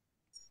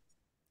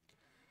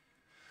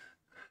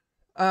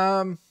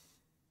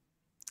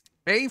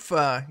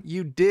 Aoife,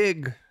 you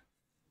dig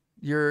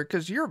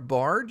because you're a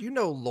bard, you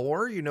know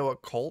lore, you know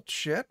occult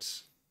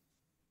shit.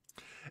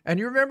 And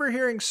you remember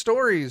hearing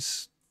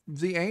stories of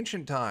the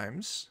ancient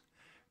times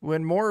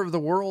when more of the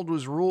world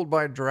was ruled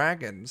by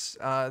dragons,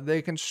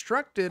 they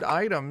constructed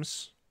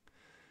items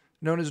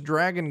known as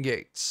dragon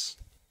gates,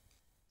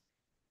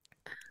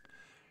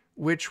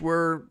 which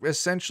were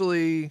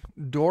essentially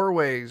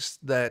doorways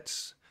that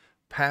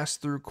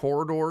passed through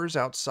corridors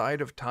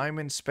outside of time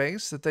and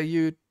space that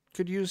they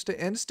could use to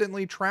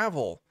instantly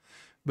travel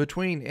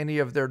between any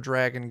of their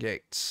dragon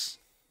gates.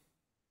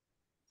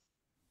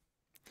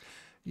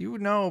 You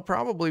know,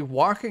 probably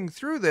walking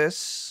through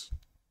this,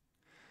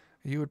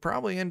 you would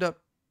probably end up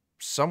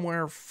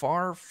somewhere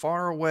far,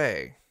 far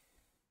away.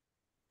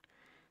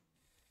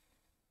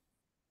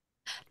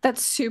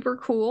 That's super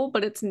cool,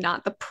 but it's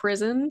not the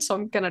prison, so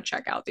I'm gonna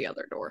check out the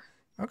other door.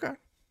 Okay.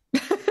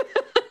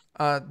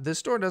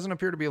 This door doesn't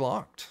appear to be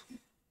locked.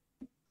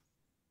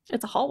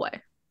 It's a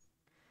hallway.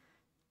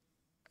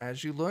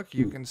 As you look,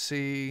 you can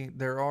see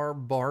there are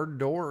barred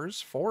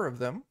doors, 4 of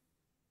them.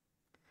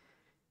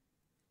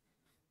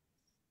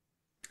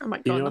 I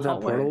might You go know in what the that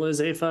hallway. portal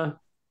is, Aoife?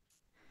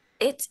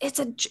 It's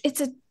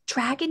a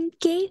dragon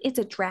gate. It's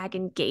a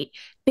dragon gate.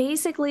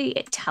 Basically,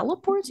 it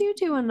teleports you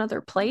to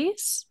another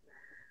place.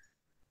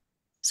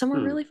 Somewhere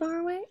really far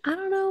away. I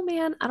don't know,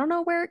 man. I don't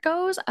know where it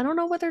goes. I don't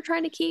know what they're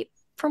trying to keep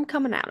from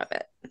coming out of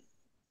it.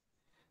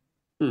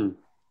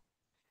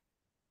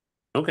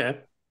 Okay.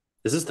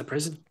 Is this the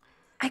prison?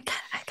 I gotta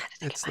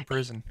think It's the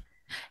prison.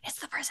 It's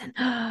the prison.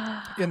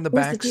 In the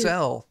Where's back dude?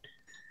 cell.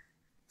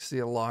 See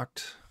it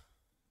locked.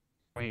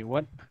 Wait,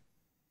 what?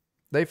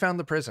 They found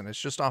the prison. It's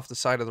just off the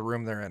side of the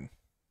room they're in.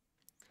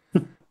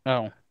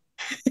 Oh.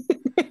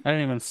 I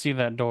didn't even see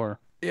that door.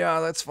 Yeah,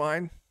 that's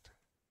fine.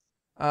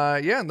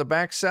 Yeah, in the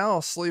back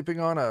cell, sleeping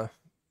on a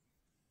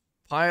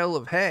pile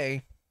of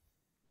hay.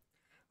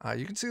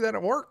 You can see that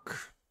at work.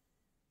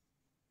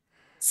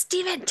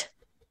 Steven!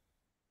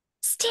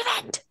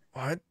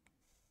 What?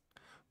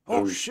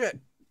 Oh, shit.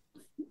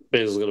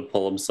 Basil's gonna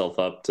pull himself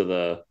up to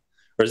the,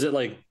 or is it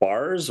like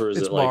bars, or is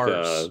It's it like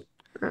bars.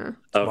 okay.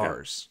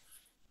 Bars.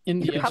 In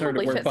the Could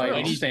probably Work fit by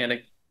through. standing.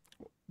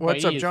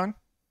 What's Whitey up, is- John?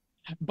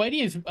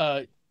 Buddy is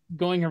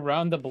going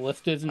around the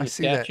ballistas and I the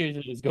see that. statues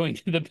and is going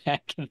to the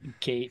back of the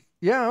gate.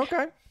 Yeah,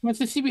 okay. Wants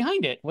to see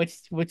behind it.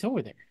 What's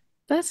over there?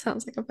 That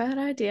sounds like a bad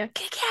idea.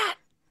 Kit Kat!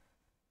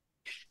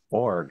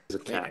 Or Is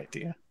it good cat?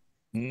 idea.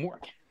 More.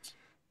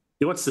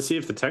 He wants to see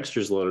if the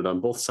texture's loaded on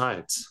both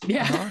sides.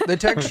 Yeah. The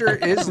texture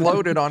is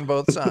loaded on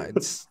both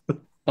sides.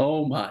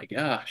 Oh my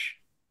gosh.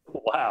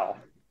 Wow.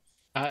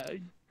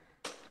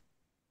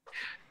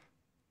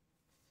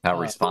 How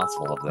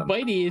responsible of them.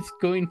 Bitey is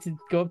going to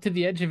go up to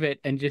the edge of it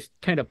and just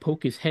kind of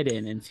poke his head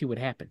in and see what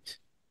happens.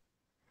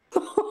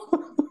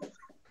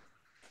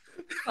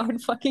 Oh,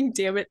 fucking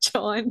damn it,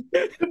 John.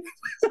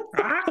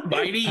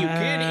 Bitey, you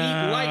can't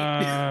eat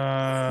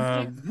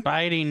light.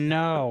 Bitey,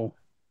 no.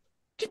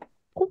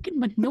 Poking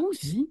my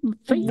nose in my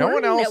face. No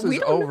one else We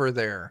is don't know. over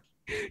there.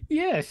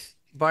 Yes.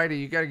 Bitey,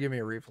 you gotta give me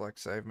a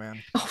reflex save,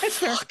 man. Oh, That's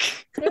fair. fuck.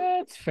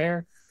 That's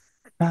fair.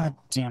 God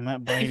damn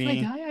it, If I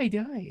Bitey. die, I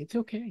die. It's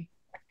okay.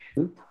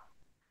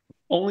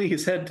 Only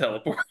his head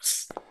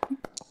teleports.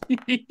 He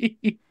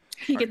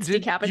gets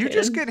Did decapitated. you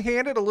just get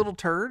handed a little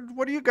turd?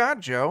 What do you got,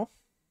 Joe?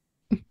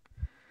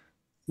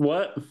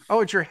 What?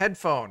 Oh, it's your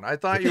headphone. I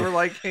thought you were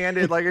like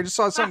handed, like I just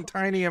saw something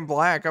tiny and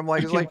black. I'm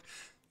like, it's like,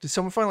 did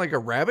someone find like a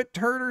rabbit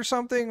turd or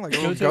something? Like a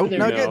little Goes over goat there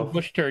nugget? with No.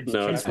 bush turds.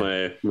 No, it's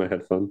my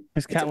headphone.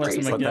 His cat lets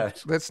him a raisin.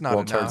 gift. That's not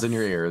Little enough. turds in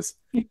your ears.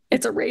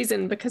 It's a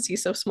raisin because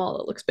he's so small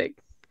it looks big.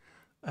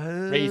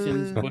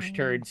 Raisins, bush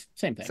turds,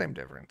 same thing. Same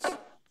difference.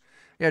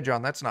 Yeah,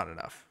 John, that's not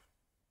enough.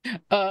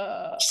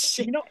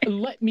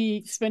 Let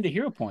me spend a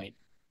hero point.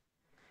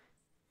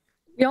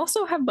 We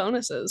also have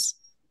bonuses.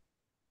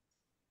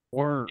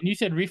 Or And you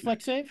said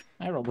reflex save?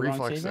 I rolled the wrong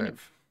Reflex save. anyway.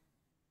 save.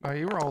 Oh,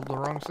 you rolled the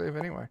wrong save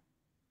anyway.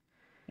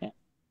 Right,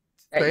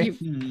 They-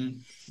 you-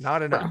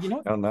 Not enough. You know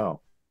what? Oh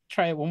no.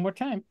 Try it one more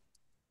time.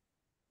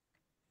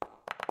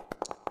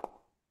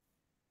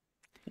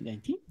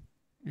 19.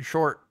 You're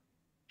short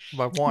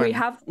by one.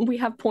 we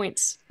have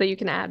points that you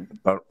can add. You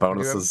have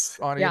Bonuses.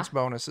 audience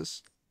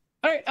bonuses.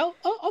 All right, I'll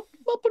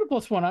put a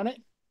 +1 on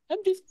it. I'm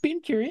just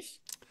being curious.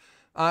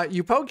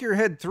 You poke your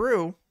head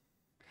through,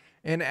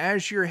 and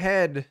as your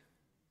head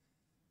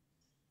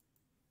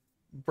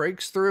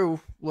breaks through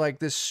like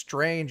this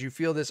strange, you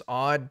feel this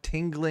odd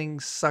tingling,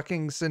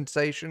 sucking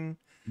sensation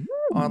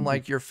on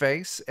like your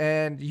face,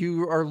 and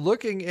you are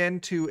looking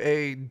into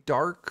a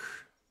dark,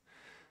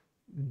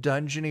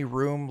 dungeony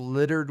room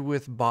littered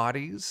with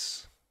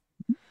bodies.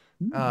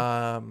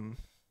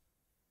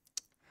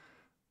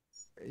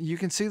 You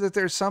can see that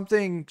there's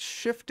something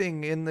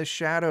shifting in the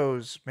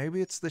shadows.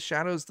 Maybe it's the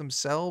shadows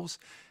themselves.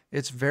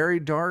 It's very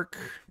dark,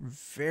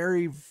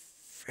 very,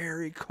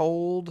 very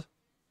cold.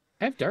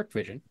 I have dark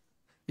vision.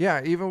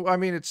 Yeah, even, I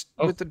mean, it's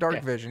Oh, with the dark yeah.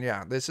 vision.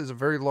 Yeah, this is a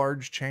very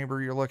large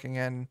chamber you're looking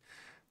in,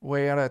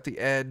 way out at the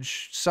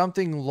edge.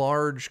 Something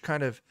large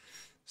kind of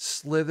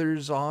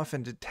slithers off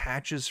and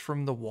detaches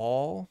from the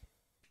wall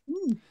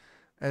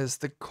as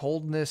the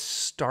coldness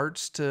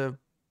starts to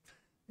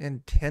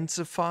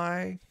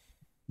intensify.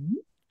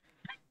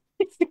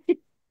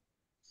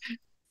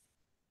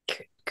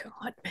 Good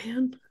God,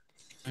 man.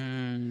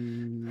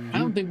 I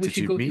don't think we Did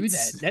should you go meet through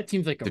s- that. That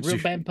seems like a did real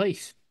you- bad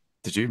place.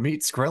 Did you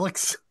meet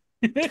Skrillex?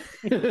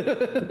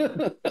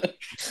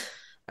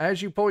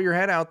 As you pull your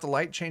head out, the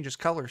light changes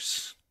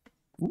colors.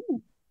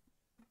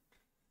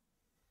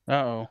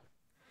 Uh-oh.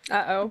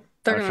 Uh-oh.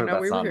 They're I'm gonna sure know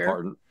that's we were not here.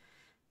 important.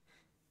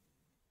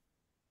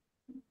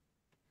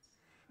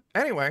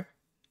 Anyway,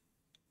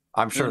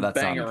 I'm sure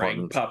that's not Bangarang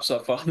important. pops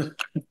up on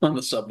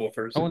the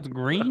subwoofers. Oh, it's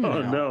green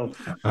Oh now. no.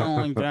 I don't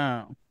like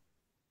that.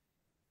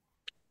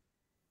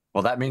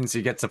 Well, that means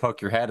you get to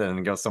poke your head in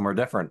and go somewhere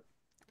different.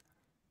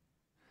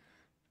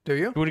 do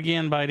you? Do it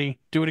again, Bitey.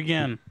 Do it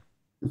again.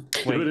 Do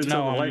it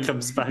until the light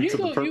comes back to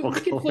the purple we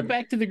can color. flip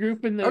back to the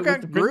group in the Okay,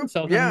 with the prison group.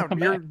 cells and Yeah, we'll come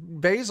you're back.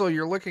 Basil.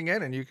 You're looking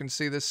in, and you can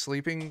see this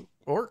sleeping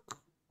orc.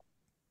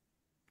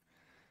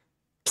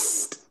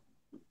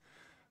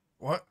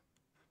 What?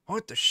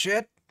 What the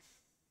shit?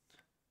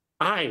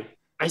 I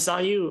saw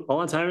you a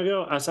long time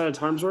ago outside of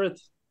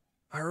Tarmsworth.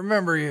 I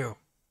remember you.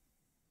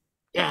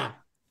 Yeah.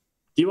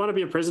 Do you want to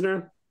be a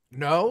prisoner?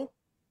 No,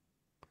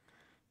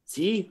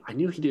 See, I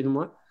knew he didn't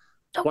want.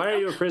 Oh, Why are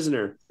you a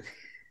prisoner?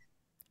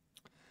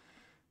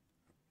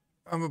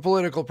 I'm a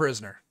political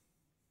prisoner.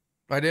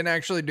 I didn't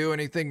actually do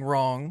anything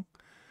wrong.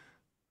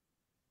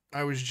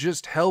 I was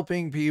just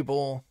helping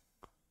people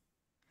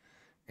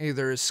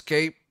either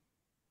escape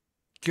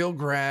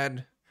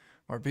Kilgrad,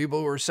 or people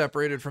who were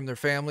separated from their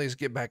families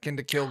get back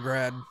into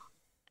Kilgrad.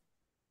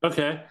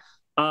 Okay.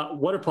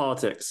 What are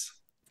politics?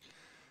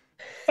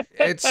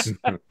 It's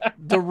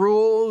the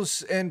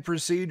rules and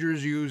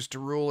procedures used to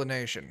rule a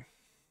nation.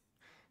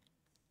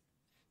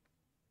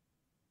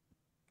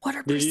 What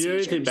are Did you do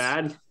anything procedures?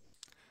 bad?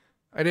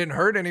 I didn't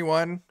hurt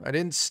anyone. I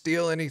didn't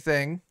steal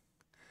anything.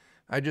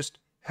 I just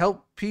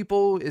help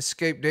people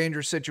escape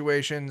dangerous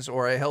situations,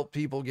 or I help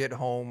people get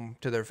home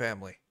to their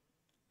family.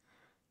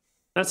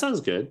 That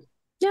sounds good.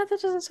 Yeah,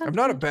 that doesn't sound I'm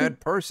not a good. bad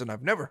person.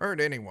 I've never hurt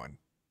anyone.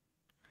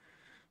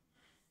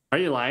 Are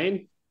you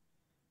lying?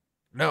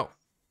 No.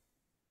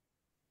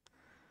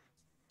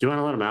 Do you want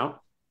to let him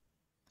out?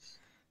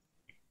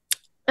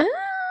 Uh,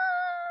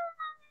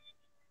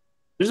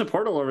 There's a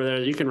portal over there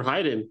that you can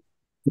hide in.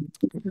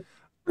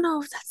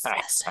 no, that's the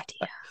best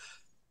idea.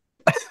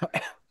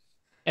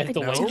 As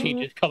the I light don't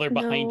changes color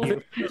behind know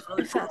you.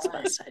 if that's the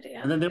best idea.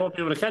 And then they won't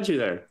be able to catch you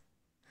there.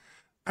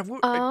 I'd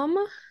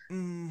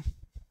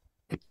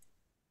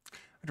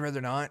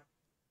rather not.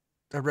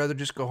 I'd rather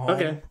just go home.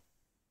 Okay.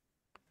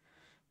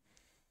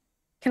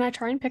 Can I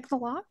try and pick the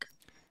lock?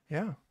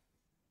 Yeah.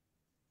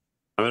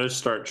 I'm going to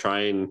start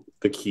trying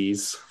the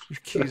keys. Your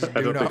keys I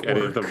do don't not think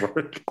any of them work.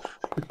 work.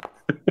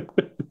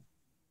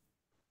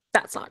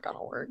 That's not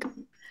gonna work.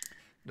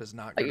 Does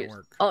not gonna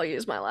work. I'll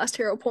use my last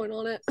hero point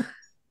on it.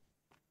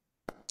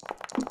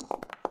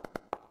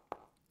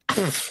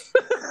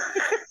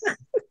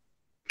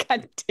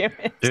 God damn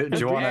it. Do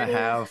you want to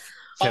have?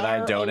 Can I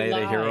Are donate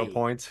a hero alive.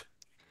 point?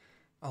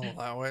 I'll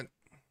allow it.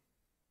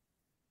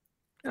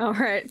 All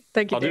right.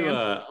 Thank you, Dan.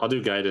 I'll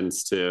do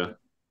guidance too.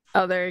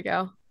 Oh, there you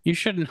go. You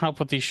shouldn't help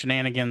with these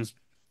shenanigans.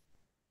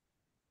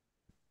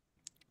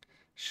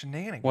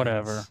 Shenanigans.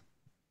 Whatever.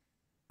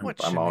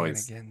 What I'm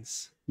always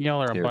shenanigans?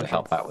 Y'all are a here to bunch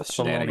help of out with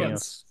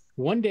shenanigans.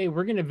 One day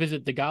we're gonna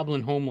visit the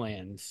Goblin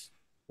homelands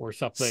or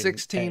something.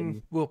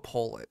 16 will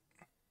pull it.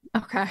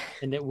 Okay.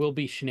 and it will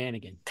be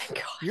shenanigan. Thank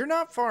God. You're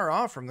not far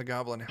off from the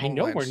goblin I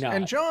know we're homelands. not.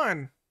 And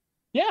John,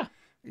 Yeah,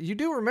 you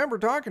do remember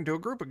talking to a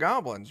group of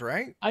goblins,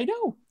 right? I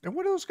know. And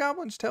what do those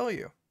goblins tell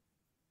you?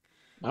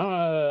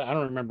 I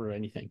don't remember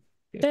anything.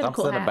 They have a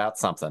cool Something hat. about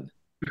something.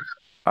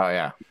 Oh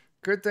yeah.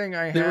 Good thing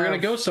I have. They were going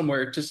to go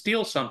somewhere to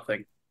steal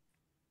something.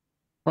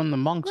 From the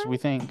monks, we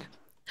think.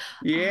 Oh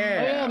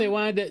yeah, Yeah.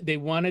 they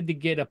wanted to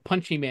get a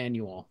punchy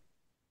manual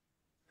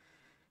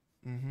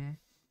Mm-hmm.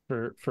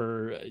 for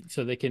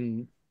so they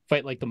can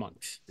fight like the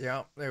monks.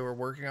 Yeah, they were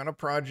working on a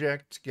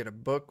project to get a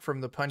book from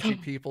the punchy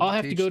people. I'll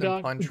have to teach go them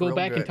down, punch go real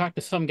back and good. talk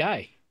to some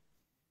guy.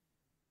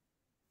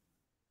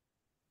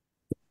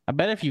 I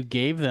bet if you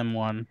gave them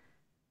one,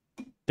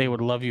 they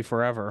would love you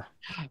forever.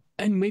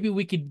 And maybe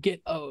we could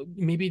get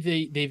maybe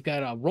they've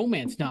got a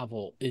romance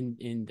novel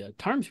in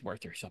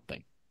Tarmsworth or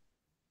something,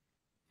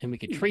 and we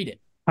could trade it.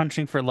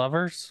 Punching for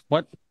lovers?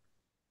 What?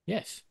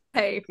 Yes.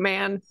 Hey,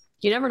 man,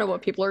 you never know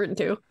what people are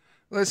into.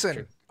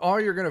 Listen, all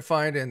you're going to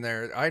find in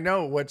there, I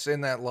know what's in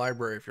that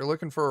library. If you're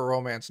looking for a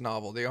romance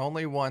novel, the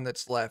only one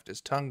that's left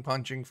is Tongue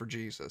Punching for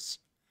Jesus.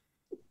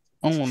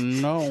 Oh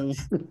no.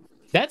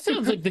 That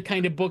sounds like the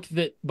kind of book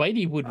that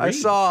Bitey would read. I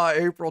saw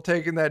April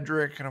taking that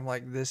drink, and I'm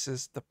like, this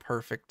is the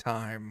perfect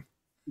time.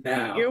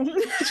 Now.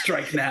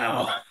 Strike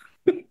now.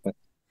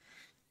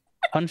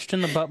 Punched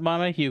in the butt by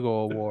my Hugo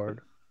Award.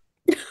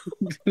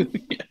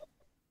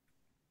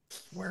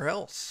 Where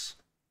else?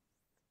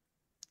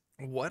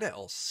 What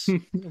else?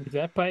 Was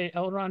that by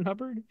L. Ron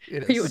Hubbard?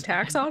 It Are you a is.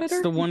 tax It's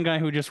auditor? the one guy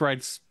who just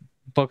writes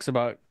books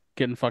about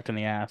getting fucked in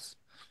the ass.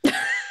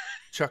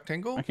 Chuck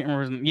Tingle? I can't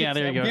remember his. Yeah,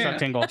 there you go. Yeah. Chuck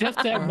Tingle.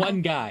 Just that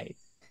one guy.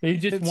 There's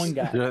just one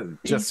guy.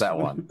 Just that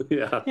one.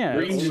 Yeah. Yeah.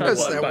 Reading Just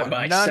what that by one.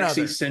 my None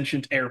sexy other.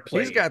 sentient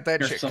airplane. He's got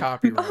that or shit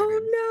something. copyrighted.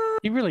 Oh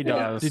He really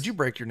does. Did you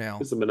break your nail?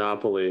 It's a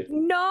monopoly.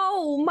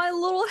 No, my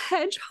little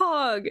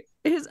hedgehog.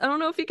 I don't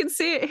know if you can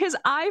see it. His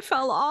eye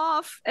fell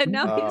off, and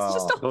now he's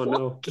just a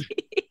wonky.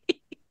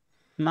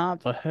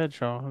 Not the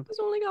hedgehog. He's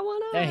only got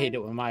one eye. I hate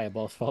it when my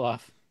eyeballs fall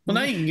off. Well,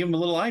 now you can give him a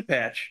little eye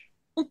patch.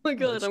 Oh my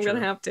god, That's I'm true.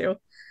 gonna have to. Do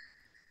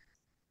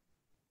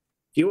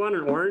you want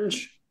an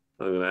orange?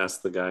 I'm gonna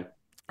ask the guy.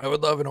 I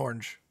would love an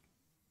orange.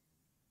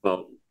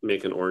 Well,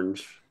 make an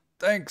orange.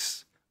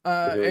 Thanks.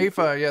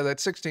 Afa, yeah, that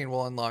 16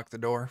 will unlock the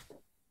door.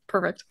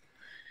 Perfect.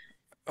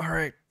 All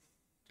right.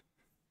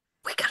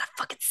 We gotta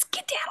fucking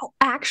skedaddle.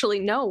 Actually,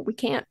 no, we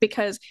can't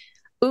because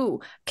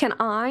can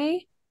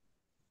I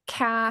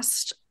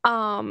cast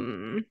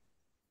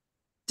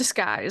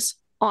disguise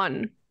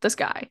on this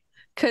guy?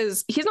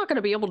 Because he's not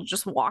gonna be able to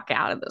just walk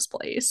out of this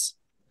place.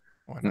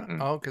 Why not?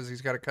 Oh, because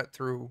he's got to cut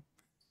through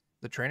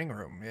the training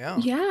room. Yeah.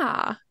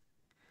 Yeah.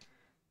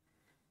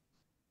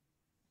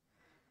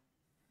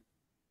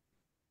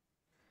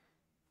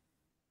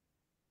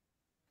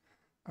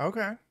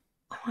 Okay.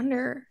 I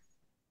wonder.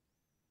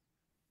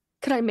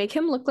 Could I make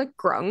him look like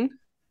Grung?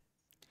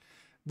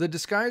 The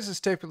disguise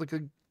is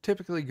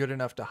typically good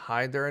enough to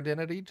hide their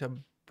identity,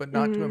 but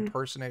not to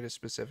impersonate a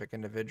specific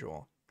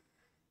individual.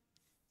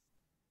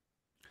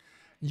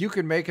 You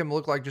could make him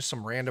look like just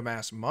some random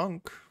ass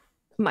monk.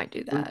 Might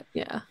do that,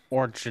 yeah.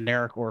 Or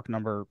generic orc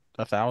number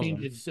 1,000.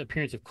 Change his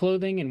appearance of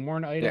clothing and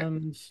worn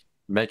items.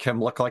 Make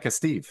him look like a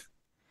Steve.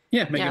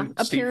 Yeah, make him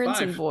appearance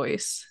Steve and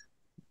voice.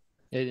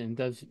 And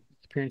does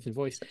appearance and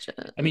voice. Such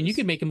a- I mean, you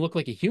could make him look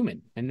like a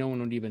human, and no one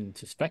would even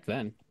suspect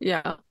then.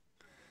 Yeah.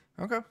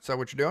 Okay. Is that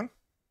what you're doing?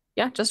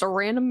 Yeah, just a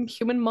random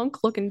human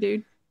monk looking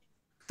dude.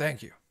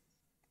 Thank you.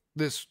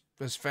 This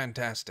is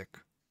fantastic.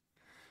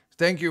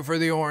 Thank you for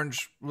the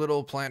orange,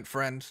 little plant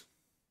friend.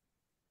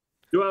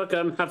 You're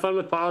welcome. Have fun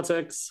with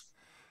politics.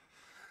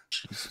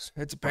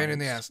 It's a pain in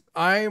the ass.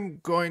 I'm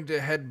going to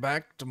head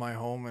back to my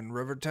home in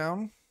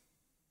Rivertown.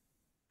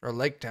 Or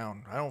Lake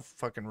Town. I don't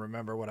fucking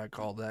remember what I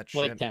called that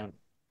shit. Lake Town.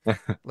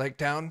 Lake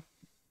Town?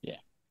 Yeah.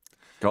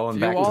 Going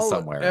If back you to all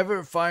somewhere.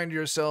 ever find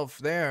yourself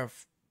there,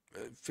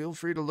 feel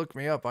free to look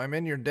me up. I'm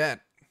in your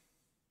debt.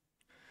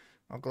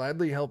 I'll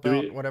gladly help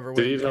out whatever way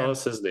Did you he tell can.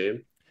 us his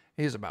name?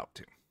 He's about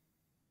to.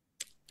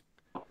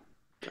 Hang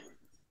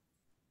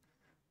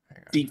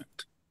on. Steve.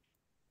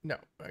 No,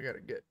 I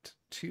gotta get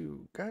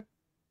to. God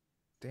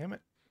damn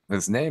it.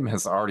 His name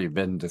has already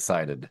been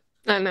decided.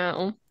 I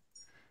know.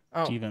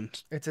 Oh,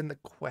 Stevens. it's in the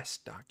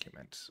quest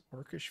document.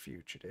 Orcish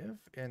fugitive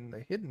in the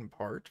hidden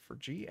part for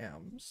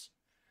GMs.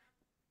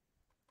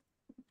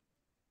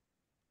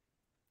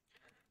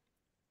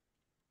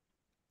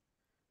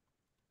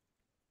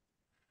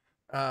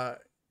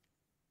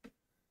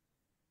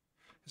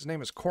 His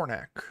name is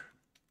Cornac.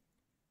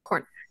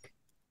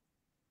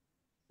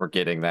 We're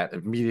getting that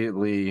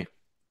immediately.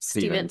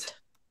 Steven.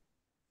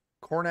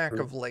 Cornac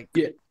of Lake.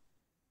 Yeah.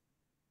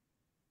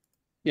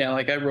 Yeah,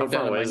 like I How wrote far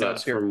down in away my is that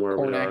notes here. from where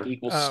we Cornac are?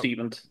 equals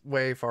Stevens.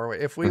 Way far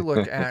away. If we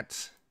look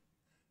at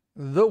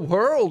the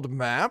world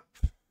map.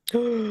 I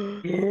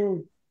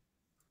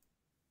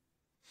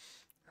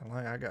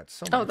got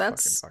so many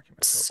that's fucking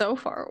documents. so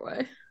far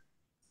away.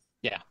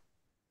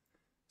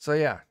 So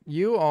yeah,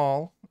 you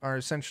all are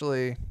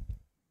essentially.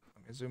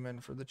 Let me zoom in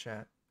for the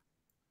chat.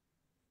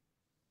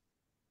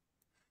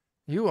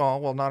 You all,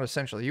 well, not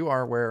essentially. You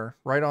are where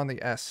right on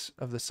the S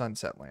of the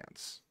Sunset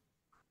Lands.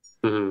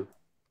 Mm-hmm.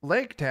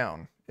 Lake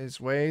Town is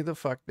way the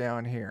fuck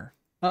down here.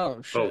 Oh,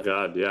 shit. Oh,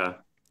 God, yeah.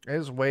 It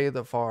is way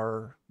the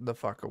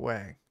fuck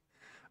away.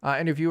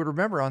 And if you would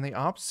remember, on the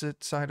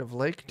opposite side of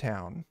Lake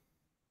Town,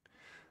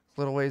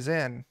 a little ways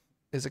in,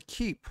 is a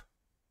keep.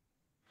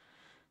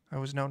 It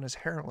was known as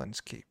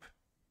Herolin's Keep.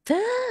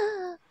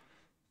 I've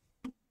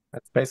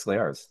That's basically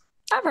ours.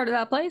 heard of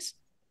that place.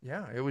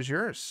 Yeah, it was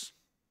yours.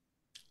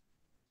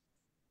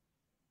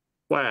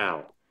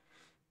 Wow.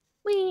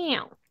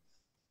 Wow.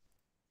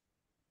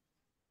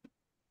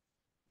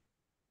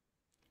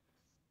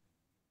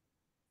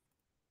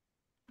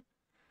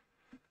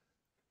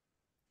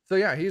 So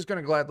yeah, he's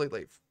gonna gladly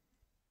leave.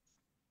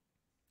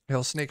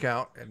 He'll sneak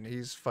out and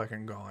he's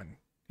fucking gone.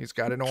 He's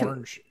got an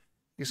orange.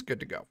 He's good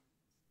to go.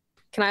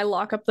 Can I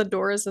lock up the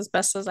doors as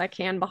best as I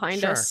can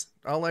behind Sure. us?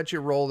 I'll let you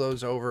roll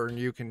those over and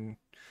you can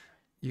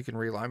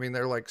relock. I mean,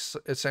 they're like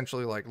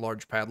essentially like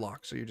large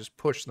padlocks, so you just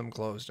push them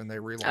closed and they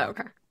relock. Oh,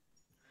 okay.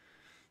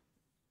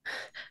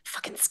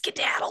 Fucking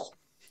skedaddle.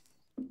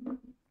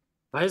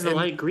 Why is the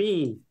light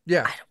green?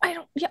 Yeah. I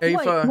don't. Yeah.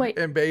 Afa Wait.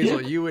 and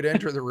Basil, you would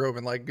enter the room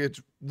and like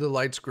the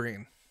light's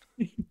green.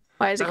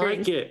 Why is it I green?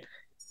 like it.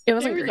 It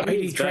wasn't There we green.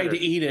 go. He tried to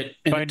eat it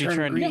and Why it did you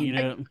turned try to green. eat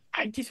it?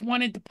 I just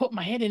wanted to put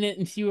my head in it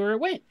and see where it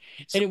went.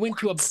 And it went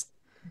to a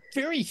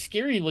very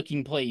scary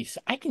looking place.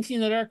 I can see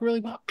in the dark really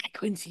well. I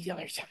couldn't see the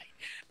other side.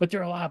 But there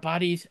are a lot of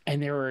bodies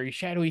and there were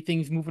shadowy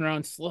things moving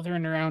around,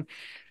 slithering around.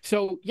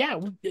 So, yeah,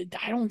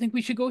 I don't think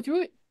we should go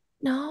through it.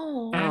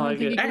 No. I don't like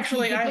think it. it goes to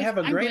Actually, good I place. have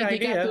a I'm great glad they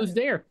got idea. those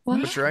there. What?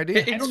 What's your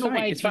idea? I don't It's know why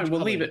fine. it It's fine. changed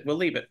We'll leave color. it. We'll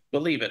leave it.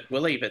 We'll leave it.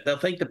 We'll leave it. We'll leave it. They'll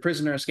think the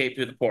prisoner escaped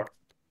through the port.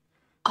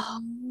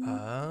 Oh,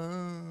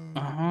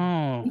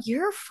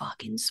 You're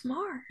fucking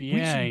smart. yeah,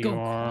 We should you go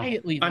are.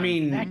 quietly. I Then,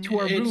 mean, back to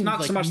our it's rooms. not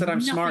like so much that I'm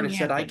smart; nothing it's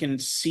that I happened. can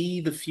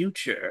see the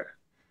future.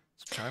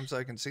 Sometimes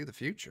I can see the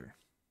future.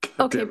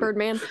 Okay, Damn it.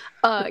 Birdman.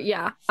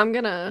 Yeah, I'm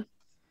gonna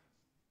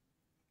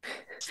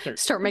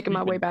start making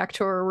my way back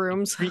to our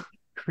rooms.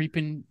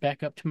 Creeping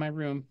back up to my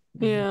room.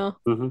 Yeah.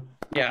 Mhm.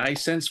 Yeah, I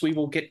sense we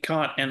will get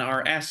caught and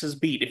our asses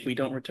beat if we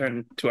don't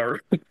return to our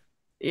room.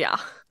 Yeah.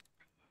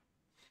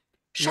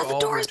 You Shut the all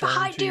doors return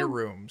behind to your you.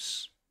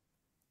 rooms.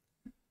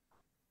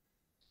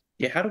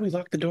 Yeah, how do we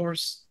lock the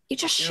doors? You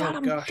just shut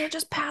them. Gosh. They're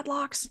just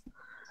padlocks.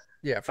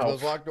 Yeah, for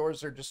those locked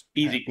doors, they're just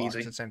Easy padlocks,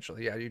 peasy.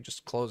 essentially. Yeah, you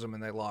just close them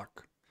and they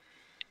lock.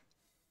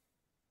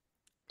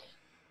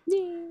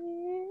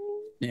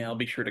 Yeah, I'll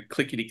be sure to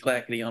clickety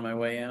clackety on my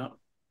way out.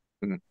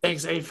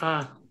 Thanks,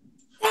 Afa.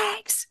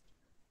 Thanks.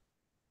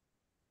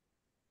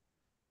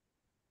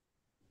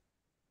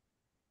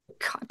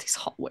 God, these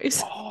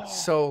hallways.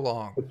 So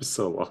long.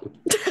 So long.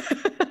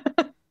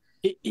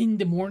 In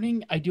the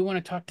morning, I do want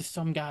to talk to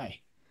some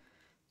guy.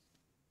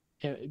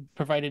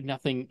 Provided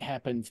nothing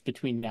happens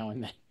between now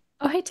and then.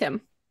 Oh, hey,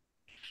 Tim.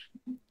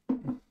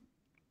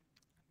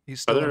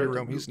 He's still in there- your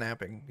room. He's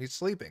napping. He's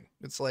sleeping.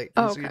 It's late.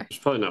 Oh, He's- okay. There's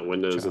probably not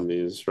windows in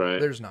these, right?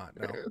 There's not.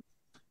 No.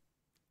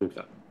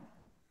 Okay.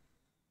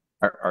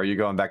 Are you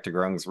going back to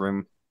Grung's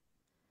room?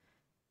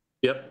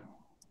 Yep.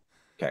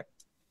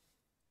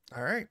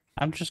 All right.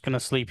 I'm just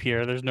gonna sleep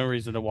here. There's no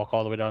reason to walk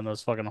all the way down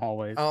those fucking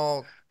hallways.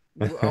 I'll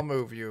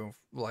move you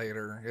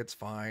later. It's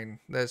fine.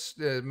 This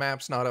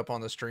map's not up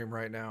on the stream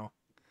right now.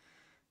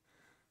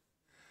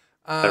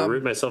 I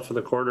root myself in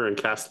the corner and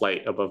cast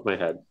light above my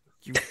head.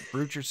 You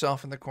root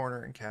yourself in the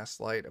corner and cast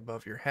light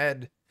above your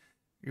head.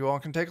 You all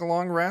can take a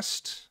long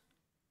rest.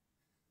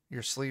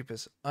 Your sleep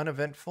is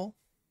uneventful,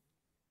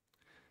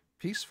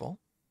 peaceful.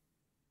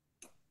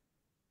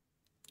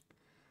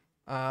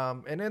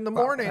 And in the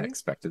morning,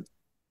 Unexpected.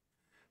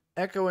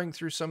 echoing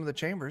through some of the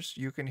chambers,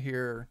 you can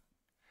hear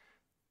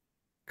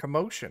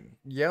commotion,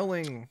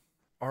 yelling,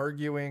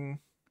 arguing.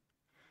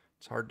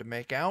 It's hard to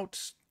make out,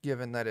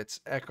 given that it's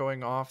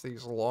echoing off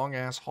these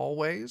long-ass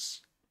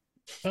hallways.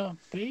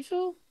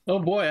 Basil? Oh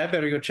boy, I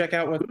better go check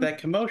out what that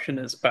commotion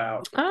is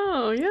about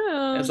Oh,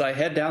 yeah. as I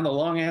head down the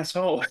long ass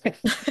hallway.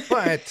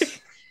 But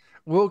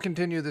we'll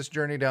continue this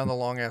journey down the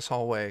long-ass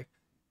hallway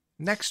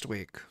next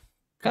week.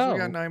 Because we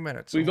got 9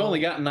 minutes. so We've we'll- only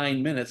got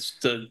 9 minutes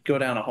to go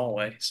down a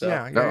hallway, so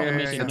Yeah, No, yeah,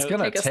 make a yeah. it's note.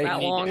 gonna Take us take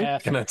that long.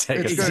 It's gonna take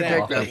It's us going to that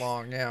take that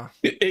long. long, yeah.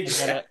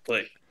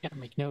 exactly. Gotta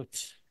make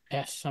notes.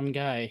 Ask some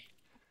guy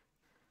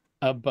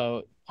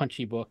about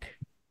Punchy Book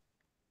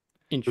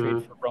in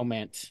trade for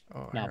romance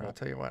Oh, here, I'll novel.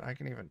 tell you what. I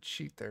can even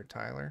cheat there,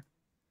 Tyler.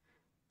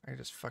 I can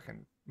just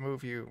fucking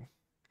move you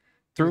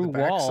Through the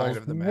backside walls.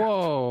 of the map.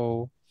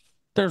 Whoa.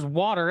 There's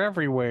water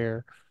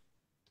everywhere.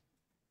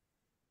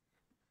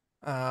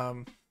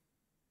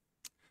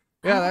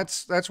 Yeah,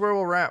 that's where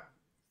we'll wrap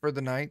for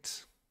the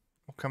night.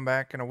 We'll come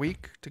back in a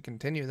week to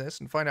continue this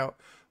and find out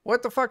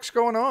what the fuck's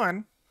going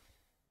on.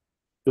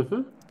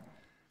 Mm-hmm.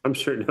 I'm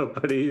sure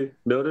nobody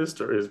noticed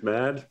or is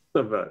mad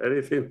about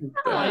anything.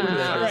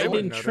 I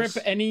wouldn't didn't trip notice.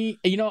 any.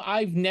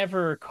 I've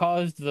never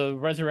caused the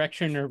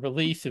resurrection or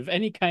release of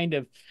any kind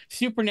of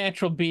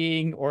supernatural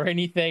being or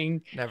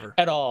anything Never.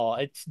 at all.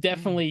 It's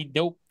definitely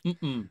nope.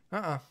 Mm-mm.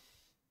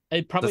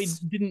 I probably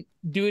didn't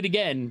do it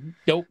again.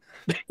 Nope.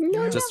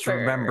 No, Just never.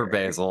 remember,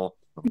 Basil,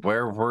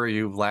 where were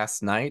you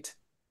last night?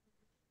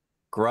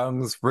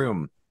 Grung's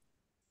room.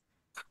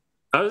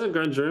 I was in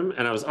Grun's room,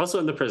 and I was also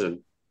in the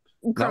prison.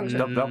 Grung's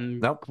Nope, nope,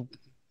 nope.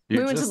 You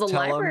We went to just the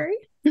tell 'em library.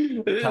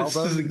 Tell This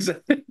is them.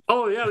 exactly.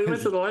 Oh yeah, we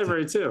went to the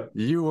library too.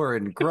 You were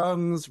in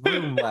Grung's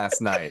room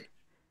last night.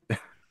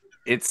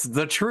 It's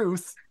the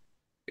truth.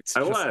 It's I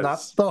just was.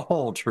 not the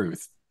whole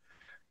truth.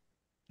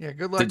 Yeah,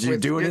 good luck Did you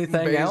with do getting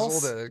anything Basil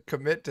else? to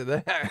commit to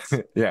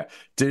that. Yeah.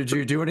 Did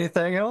you do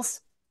anything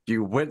else?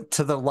 You went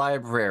to the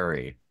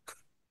library.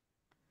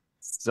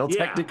 Still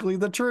Yeah. technically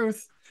the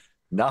truth.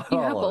 Not You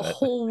have all a of it.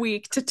 whole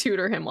week to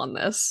tutor him on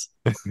this.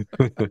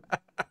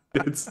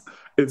 It's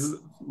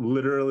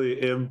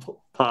literally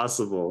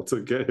impossible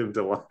to get him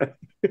to lie.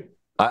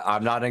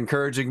 I'm not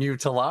encouraging you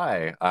to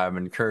lie. I'm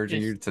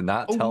encouraging you to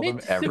not tell them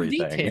Omit some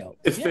everything. details.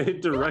 If Yeah. they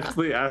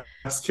directly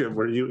ask him,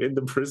 "Were you in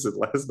the prison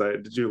last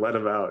night? Did you let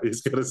him out?"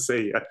 He's gonna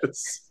say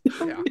yes.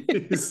 Yeah.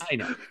 He's- I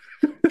know.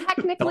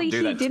 Technically,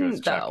 Don't do he that to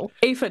his didn't, Chuck.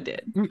 though. Afa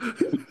did.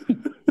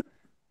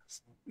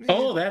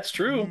 Oh, that's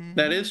true.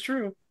 That is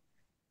true.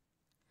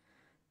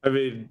 I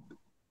mean,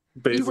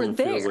 You were Basil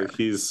feels there. like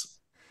he's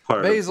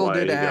part Basil of why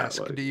did he got,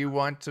 ask, like- do you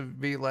want to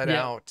be let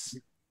Yeah. out?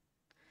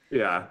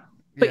 Yeah.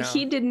 But Yeah.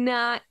 he did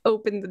not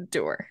open the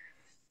door.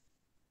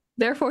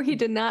 Therefore, he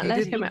did not He let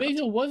didn't. him out.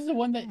 Basil was the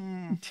one that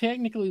Mm,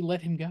 technically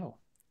let him go.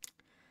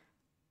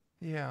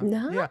 yeah.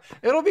 No? Yeah.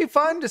 It'll be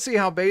fun to see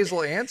how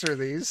Basil answer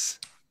these.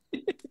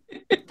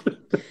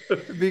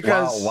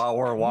 Because While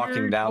we're walking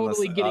You're down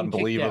totally this getting kicked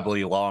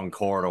unbelievably long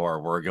corridor,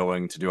 we're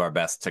going to do our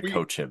best to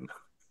coach him.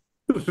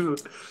 You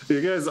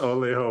guys'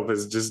 only hope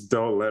is just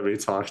don't let me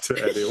talk to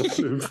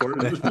anyone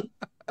important.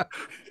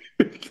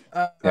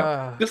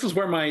 This is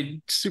where my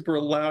super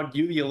loud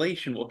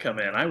ululation will come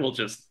in. I will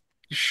just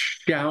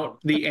shout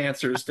the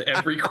answers to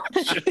every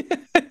question.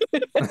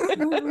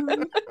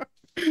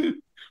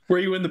 Were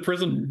you in the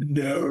prison?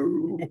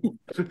 No.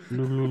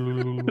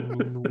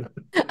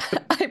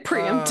 I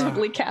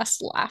preemptively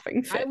cast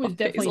laughing fit. I was on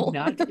definitely Basil.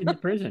 not in the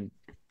prison.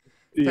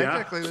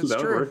 Technically, that's that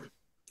would true. work.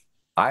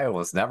 I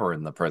was never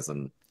in the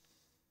prison.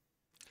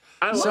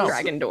 I So- was.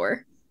 Dragon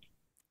door.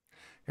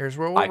 Here's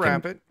where we'll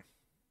wrap it.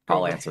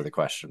 I'll answer the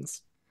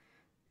questions.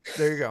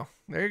 There you go.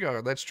 There you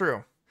go. That's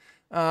true.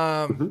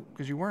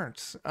 Because you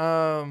weren't.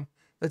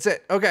 That's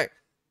it. Okay.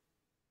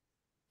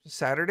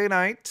 Saturday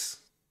night,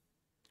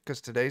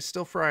 because today's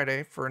still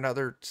Friday for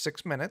another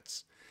 6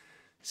 minutes.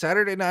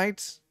 Saturday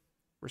night,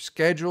 we're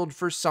scheduled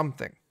for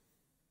something.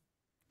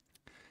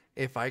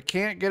 If I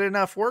can't get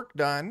enough work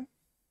done,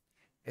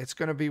 it's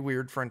going to be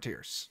Weird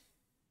Frontiers.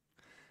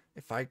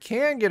 If I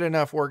can get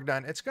enough work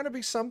done, it's going to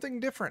be something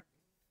different.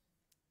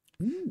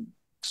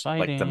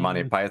 Exciting. Like the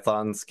Monty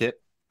Python skit.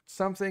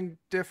 Something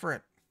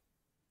different.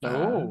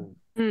 Oh.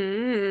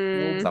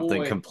 Mm,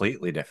 Something boy.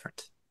 completely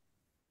different.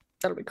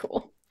 that'll be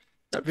cool.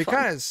 That'd be fun.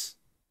 Because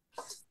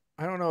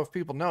I don't know if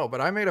people know,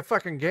 but I made a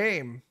fucking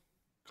game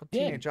called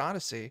Yeah. Teenage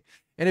Odyssey.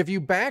 And if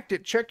you backed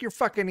it, check your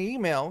fucking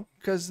email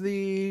because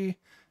the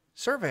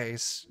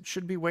surveys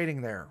should be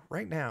waiting there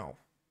right now.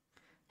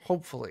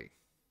 Hopefully.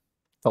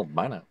 Oh,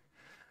 mine out.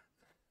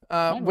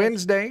 Mine was.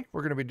 Wednesday,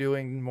 we're going to be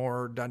doing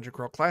more Dungeon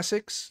Crawl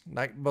Classics.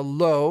 Night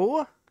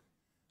Below.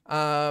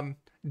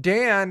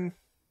 Dan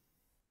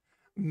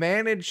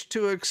managed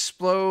to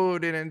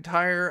explode an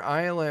entire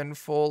island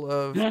full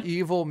of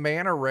evil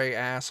manta ray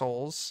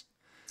assholes.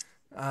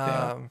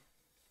 They're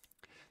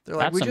like,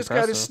 That's we just got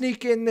to impressive.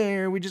 sneak in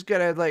there. We just got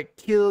to like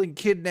kill and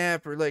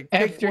kidnap or like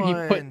pick After he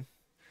one. put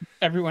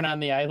everyone on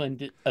the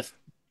island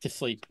to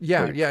sleep.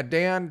 Yeah.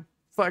 Dan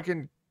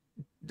fucking,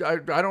 I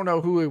don't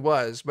know who he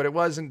was, but it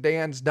wasn't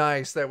Dan's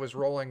dice that was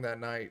rolling that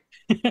night.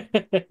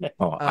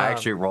 Oh, I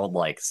actually rolled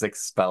like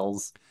 6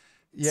 spells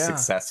Yeah.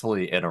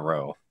 successfully in a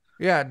row.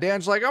 Yeah.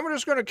 Dan's like, I'm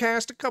just going to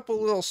cast a couple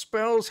little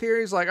spells here.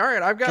 He's like, all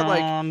right, I've got like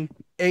John,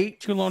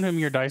 8 to loan him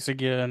your dice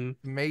again.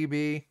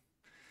 maybe.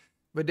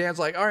 But Dan's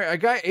like, all right, I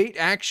got 8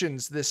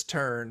 actions this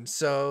turn.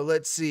 So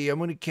let's see. I'm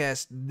going to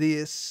cast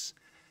this.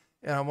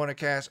 And I'm going to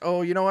cast,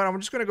 oh, you know what? I'm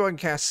just going to go ahead and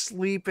cast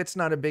sleep. It's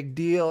not a big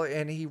deal.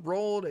 And he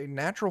rolled a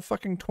natural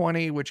fucking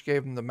 20, which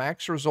gave him the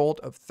max result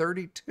of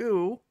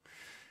 32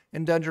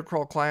 in Dungeon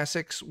Crawl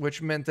Classics,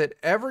 which meant that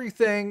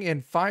everything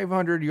in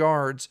 500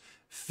 yards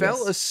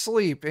fell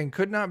asleep and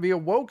could not be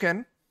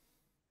awoken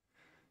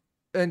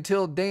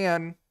until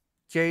Dan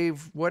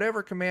gave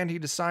whatever command he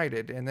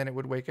decided, and then it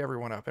would wake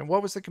everyone up. And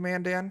what was the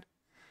command, Dan?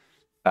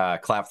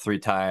 Clap 3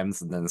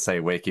 times and then say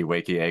wakey,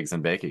 wakey, eggs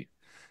and bakey.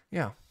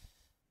 Yeah.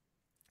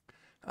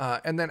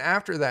 And then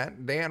after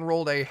that, Dan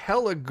rolled a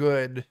hella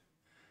good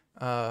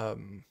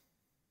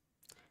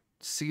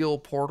seal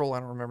portal. I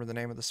don't remember the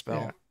name of the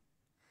spell. Yeah.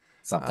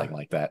 Something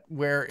like that.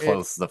 Where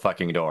Close the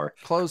fucking door.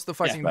 Closed the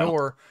fucking well.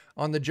 door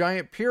on the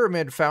giant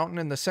pyramid fountain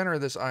in the center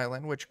of this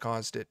island, which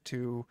caused it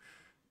to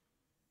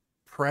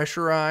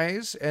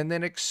pressurize and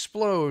then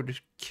explode,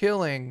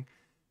 killing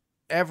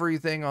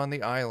everything on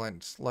the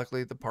island.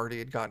 Luckily, the party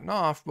had gotten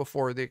off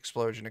before the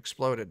explosion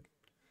exploded.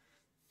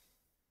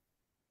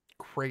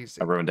 Crazy.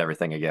 I ruined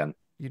everything again.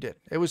 You did.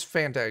 It was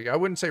fantastic. I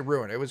wouldn't say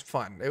ruin. It was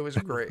fun. It was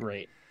great.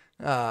 Great.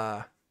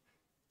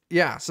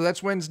 Yeah, so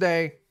that's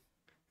Wednesday.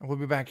 And we'll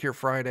be back here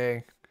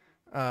Friday.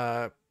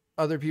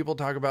 Other people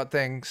talk about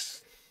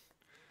things.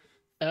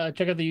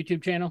 Check out the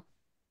YouTube channel.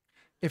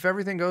 If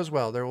everything goes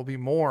well, there will be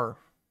more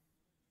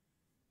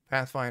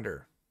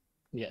Pathfinder.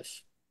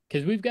 Yes.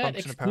 Because we've got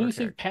Bumps in a powder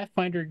exclusive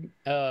Pathfinder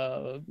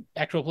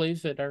actual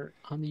plays that are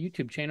on the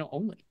YouTube channel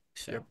only.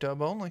 So Yep,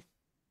 dub only.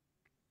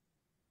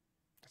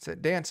 That's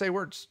it. Dan, say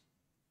words.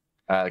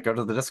 Go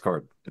to the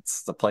Discord.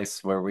 It's the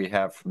place where we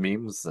have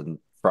memes and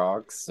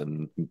frogs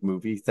and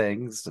movie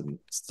things and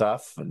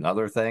stuff and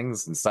other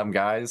things and some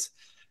guys,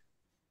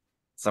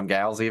 some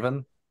gals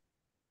even.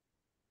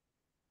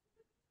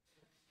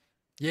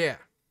 Yeah.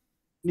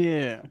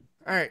 Yeah.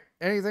 All right.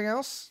 Anything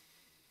else?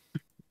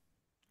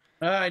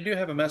 I do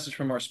have a message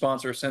from our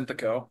sponsor,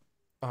 Synthico.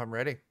 I'm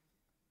ready.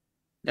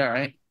 All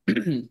right.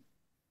 From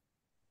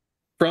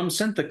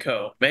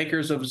Synthico,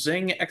 makers of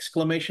Zing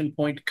exclamation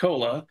point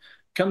cola,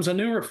 comes a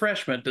new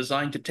refreshment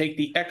designed to take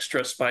the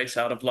extra spice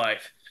out of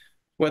life.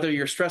 Whether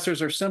your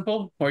stressors are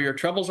simple or your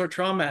troubles are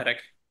traumatic,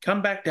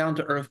 come back down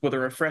to earth with a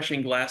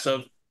refreshing glass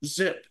of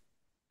Zip,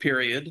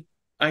 period,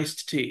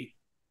 iced tea.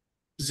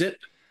 Zip,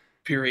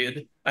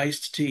 period,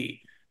 iced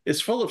tea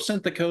is full of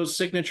Synthico's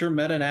signature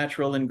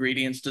meta-natural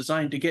ingredients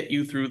designed to get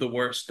you through the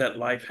worst that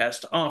life has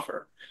to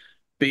offer,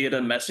 be it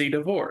a messy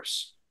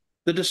divorce,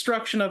 the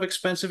destruction of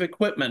expensive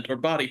equipment or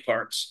body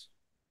parts,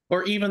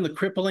 or even the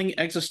crippling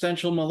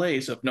existential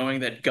malaise of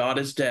knowing that God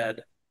is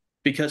dead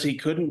because he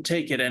couldn't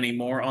take it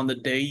anymore on the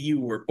day you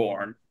were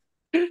born.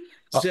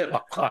 Zip,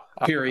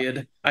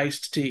 period,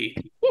 iced tea.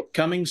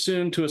 Coming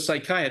soon to a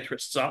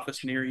psychiatrist's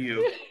office near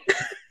you.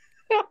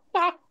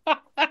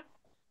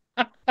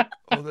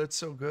 Oh, that's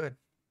so good.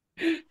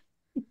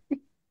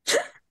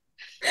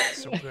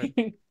 So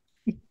good.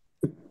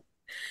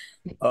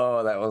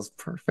 Oh, that was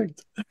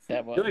perfect.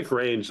 That was. You like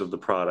range of the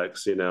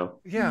products, you know.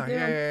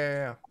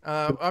 Yeah.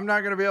 I'm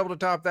not gonna be able to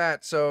top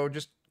that, so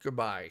just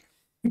goodbye.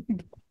 So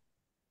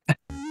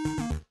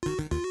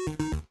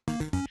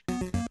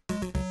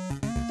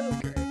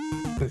great.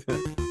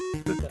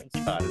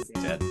 God is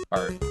dead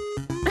part.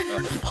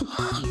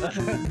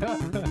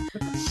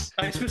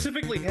 I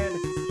specifically had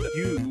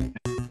you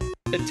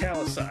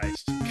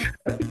italicized.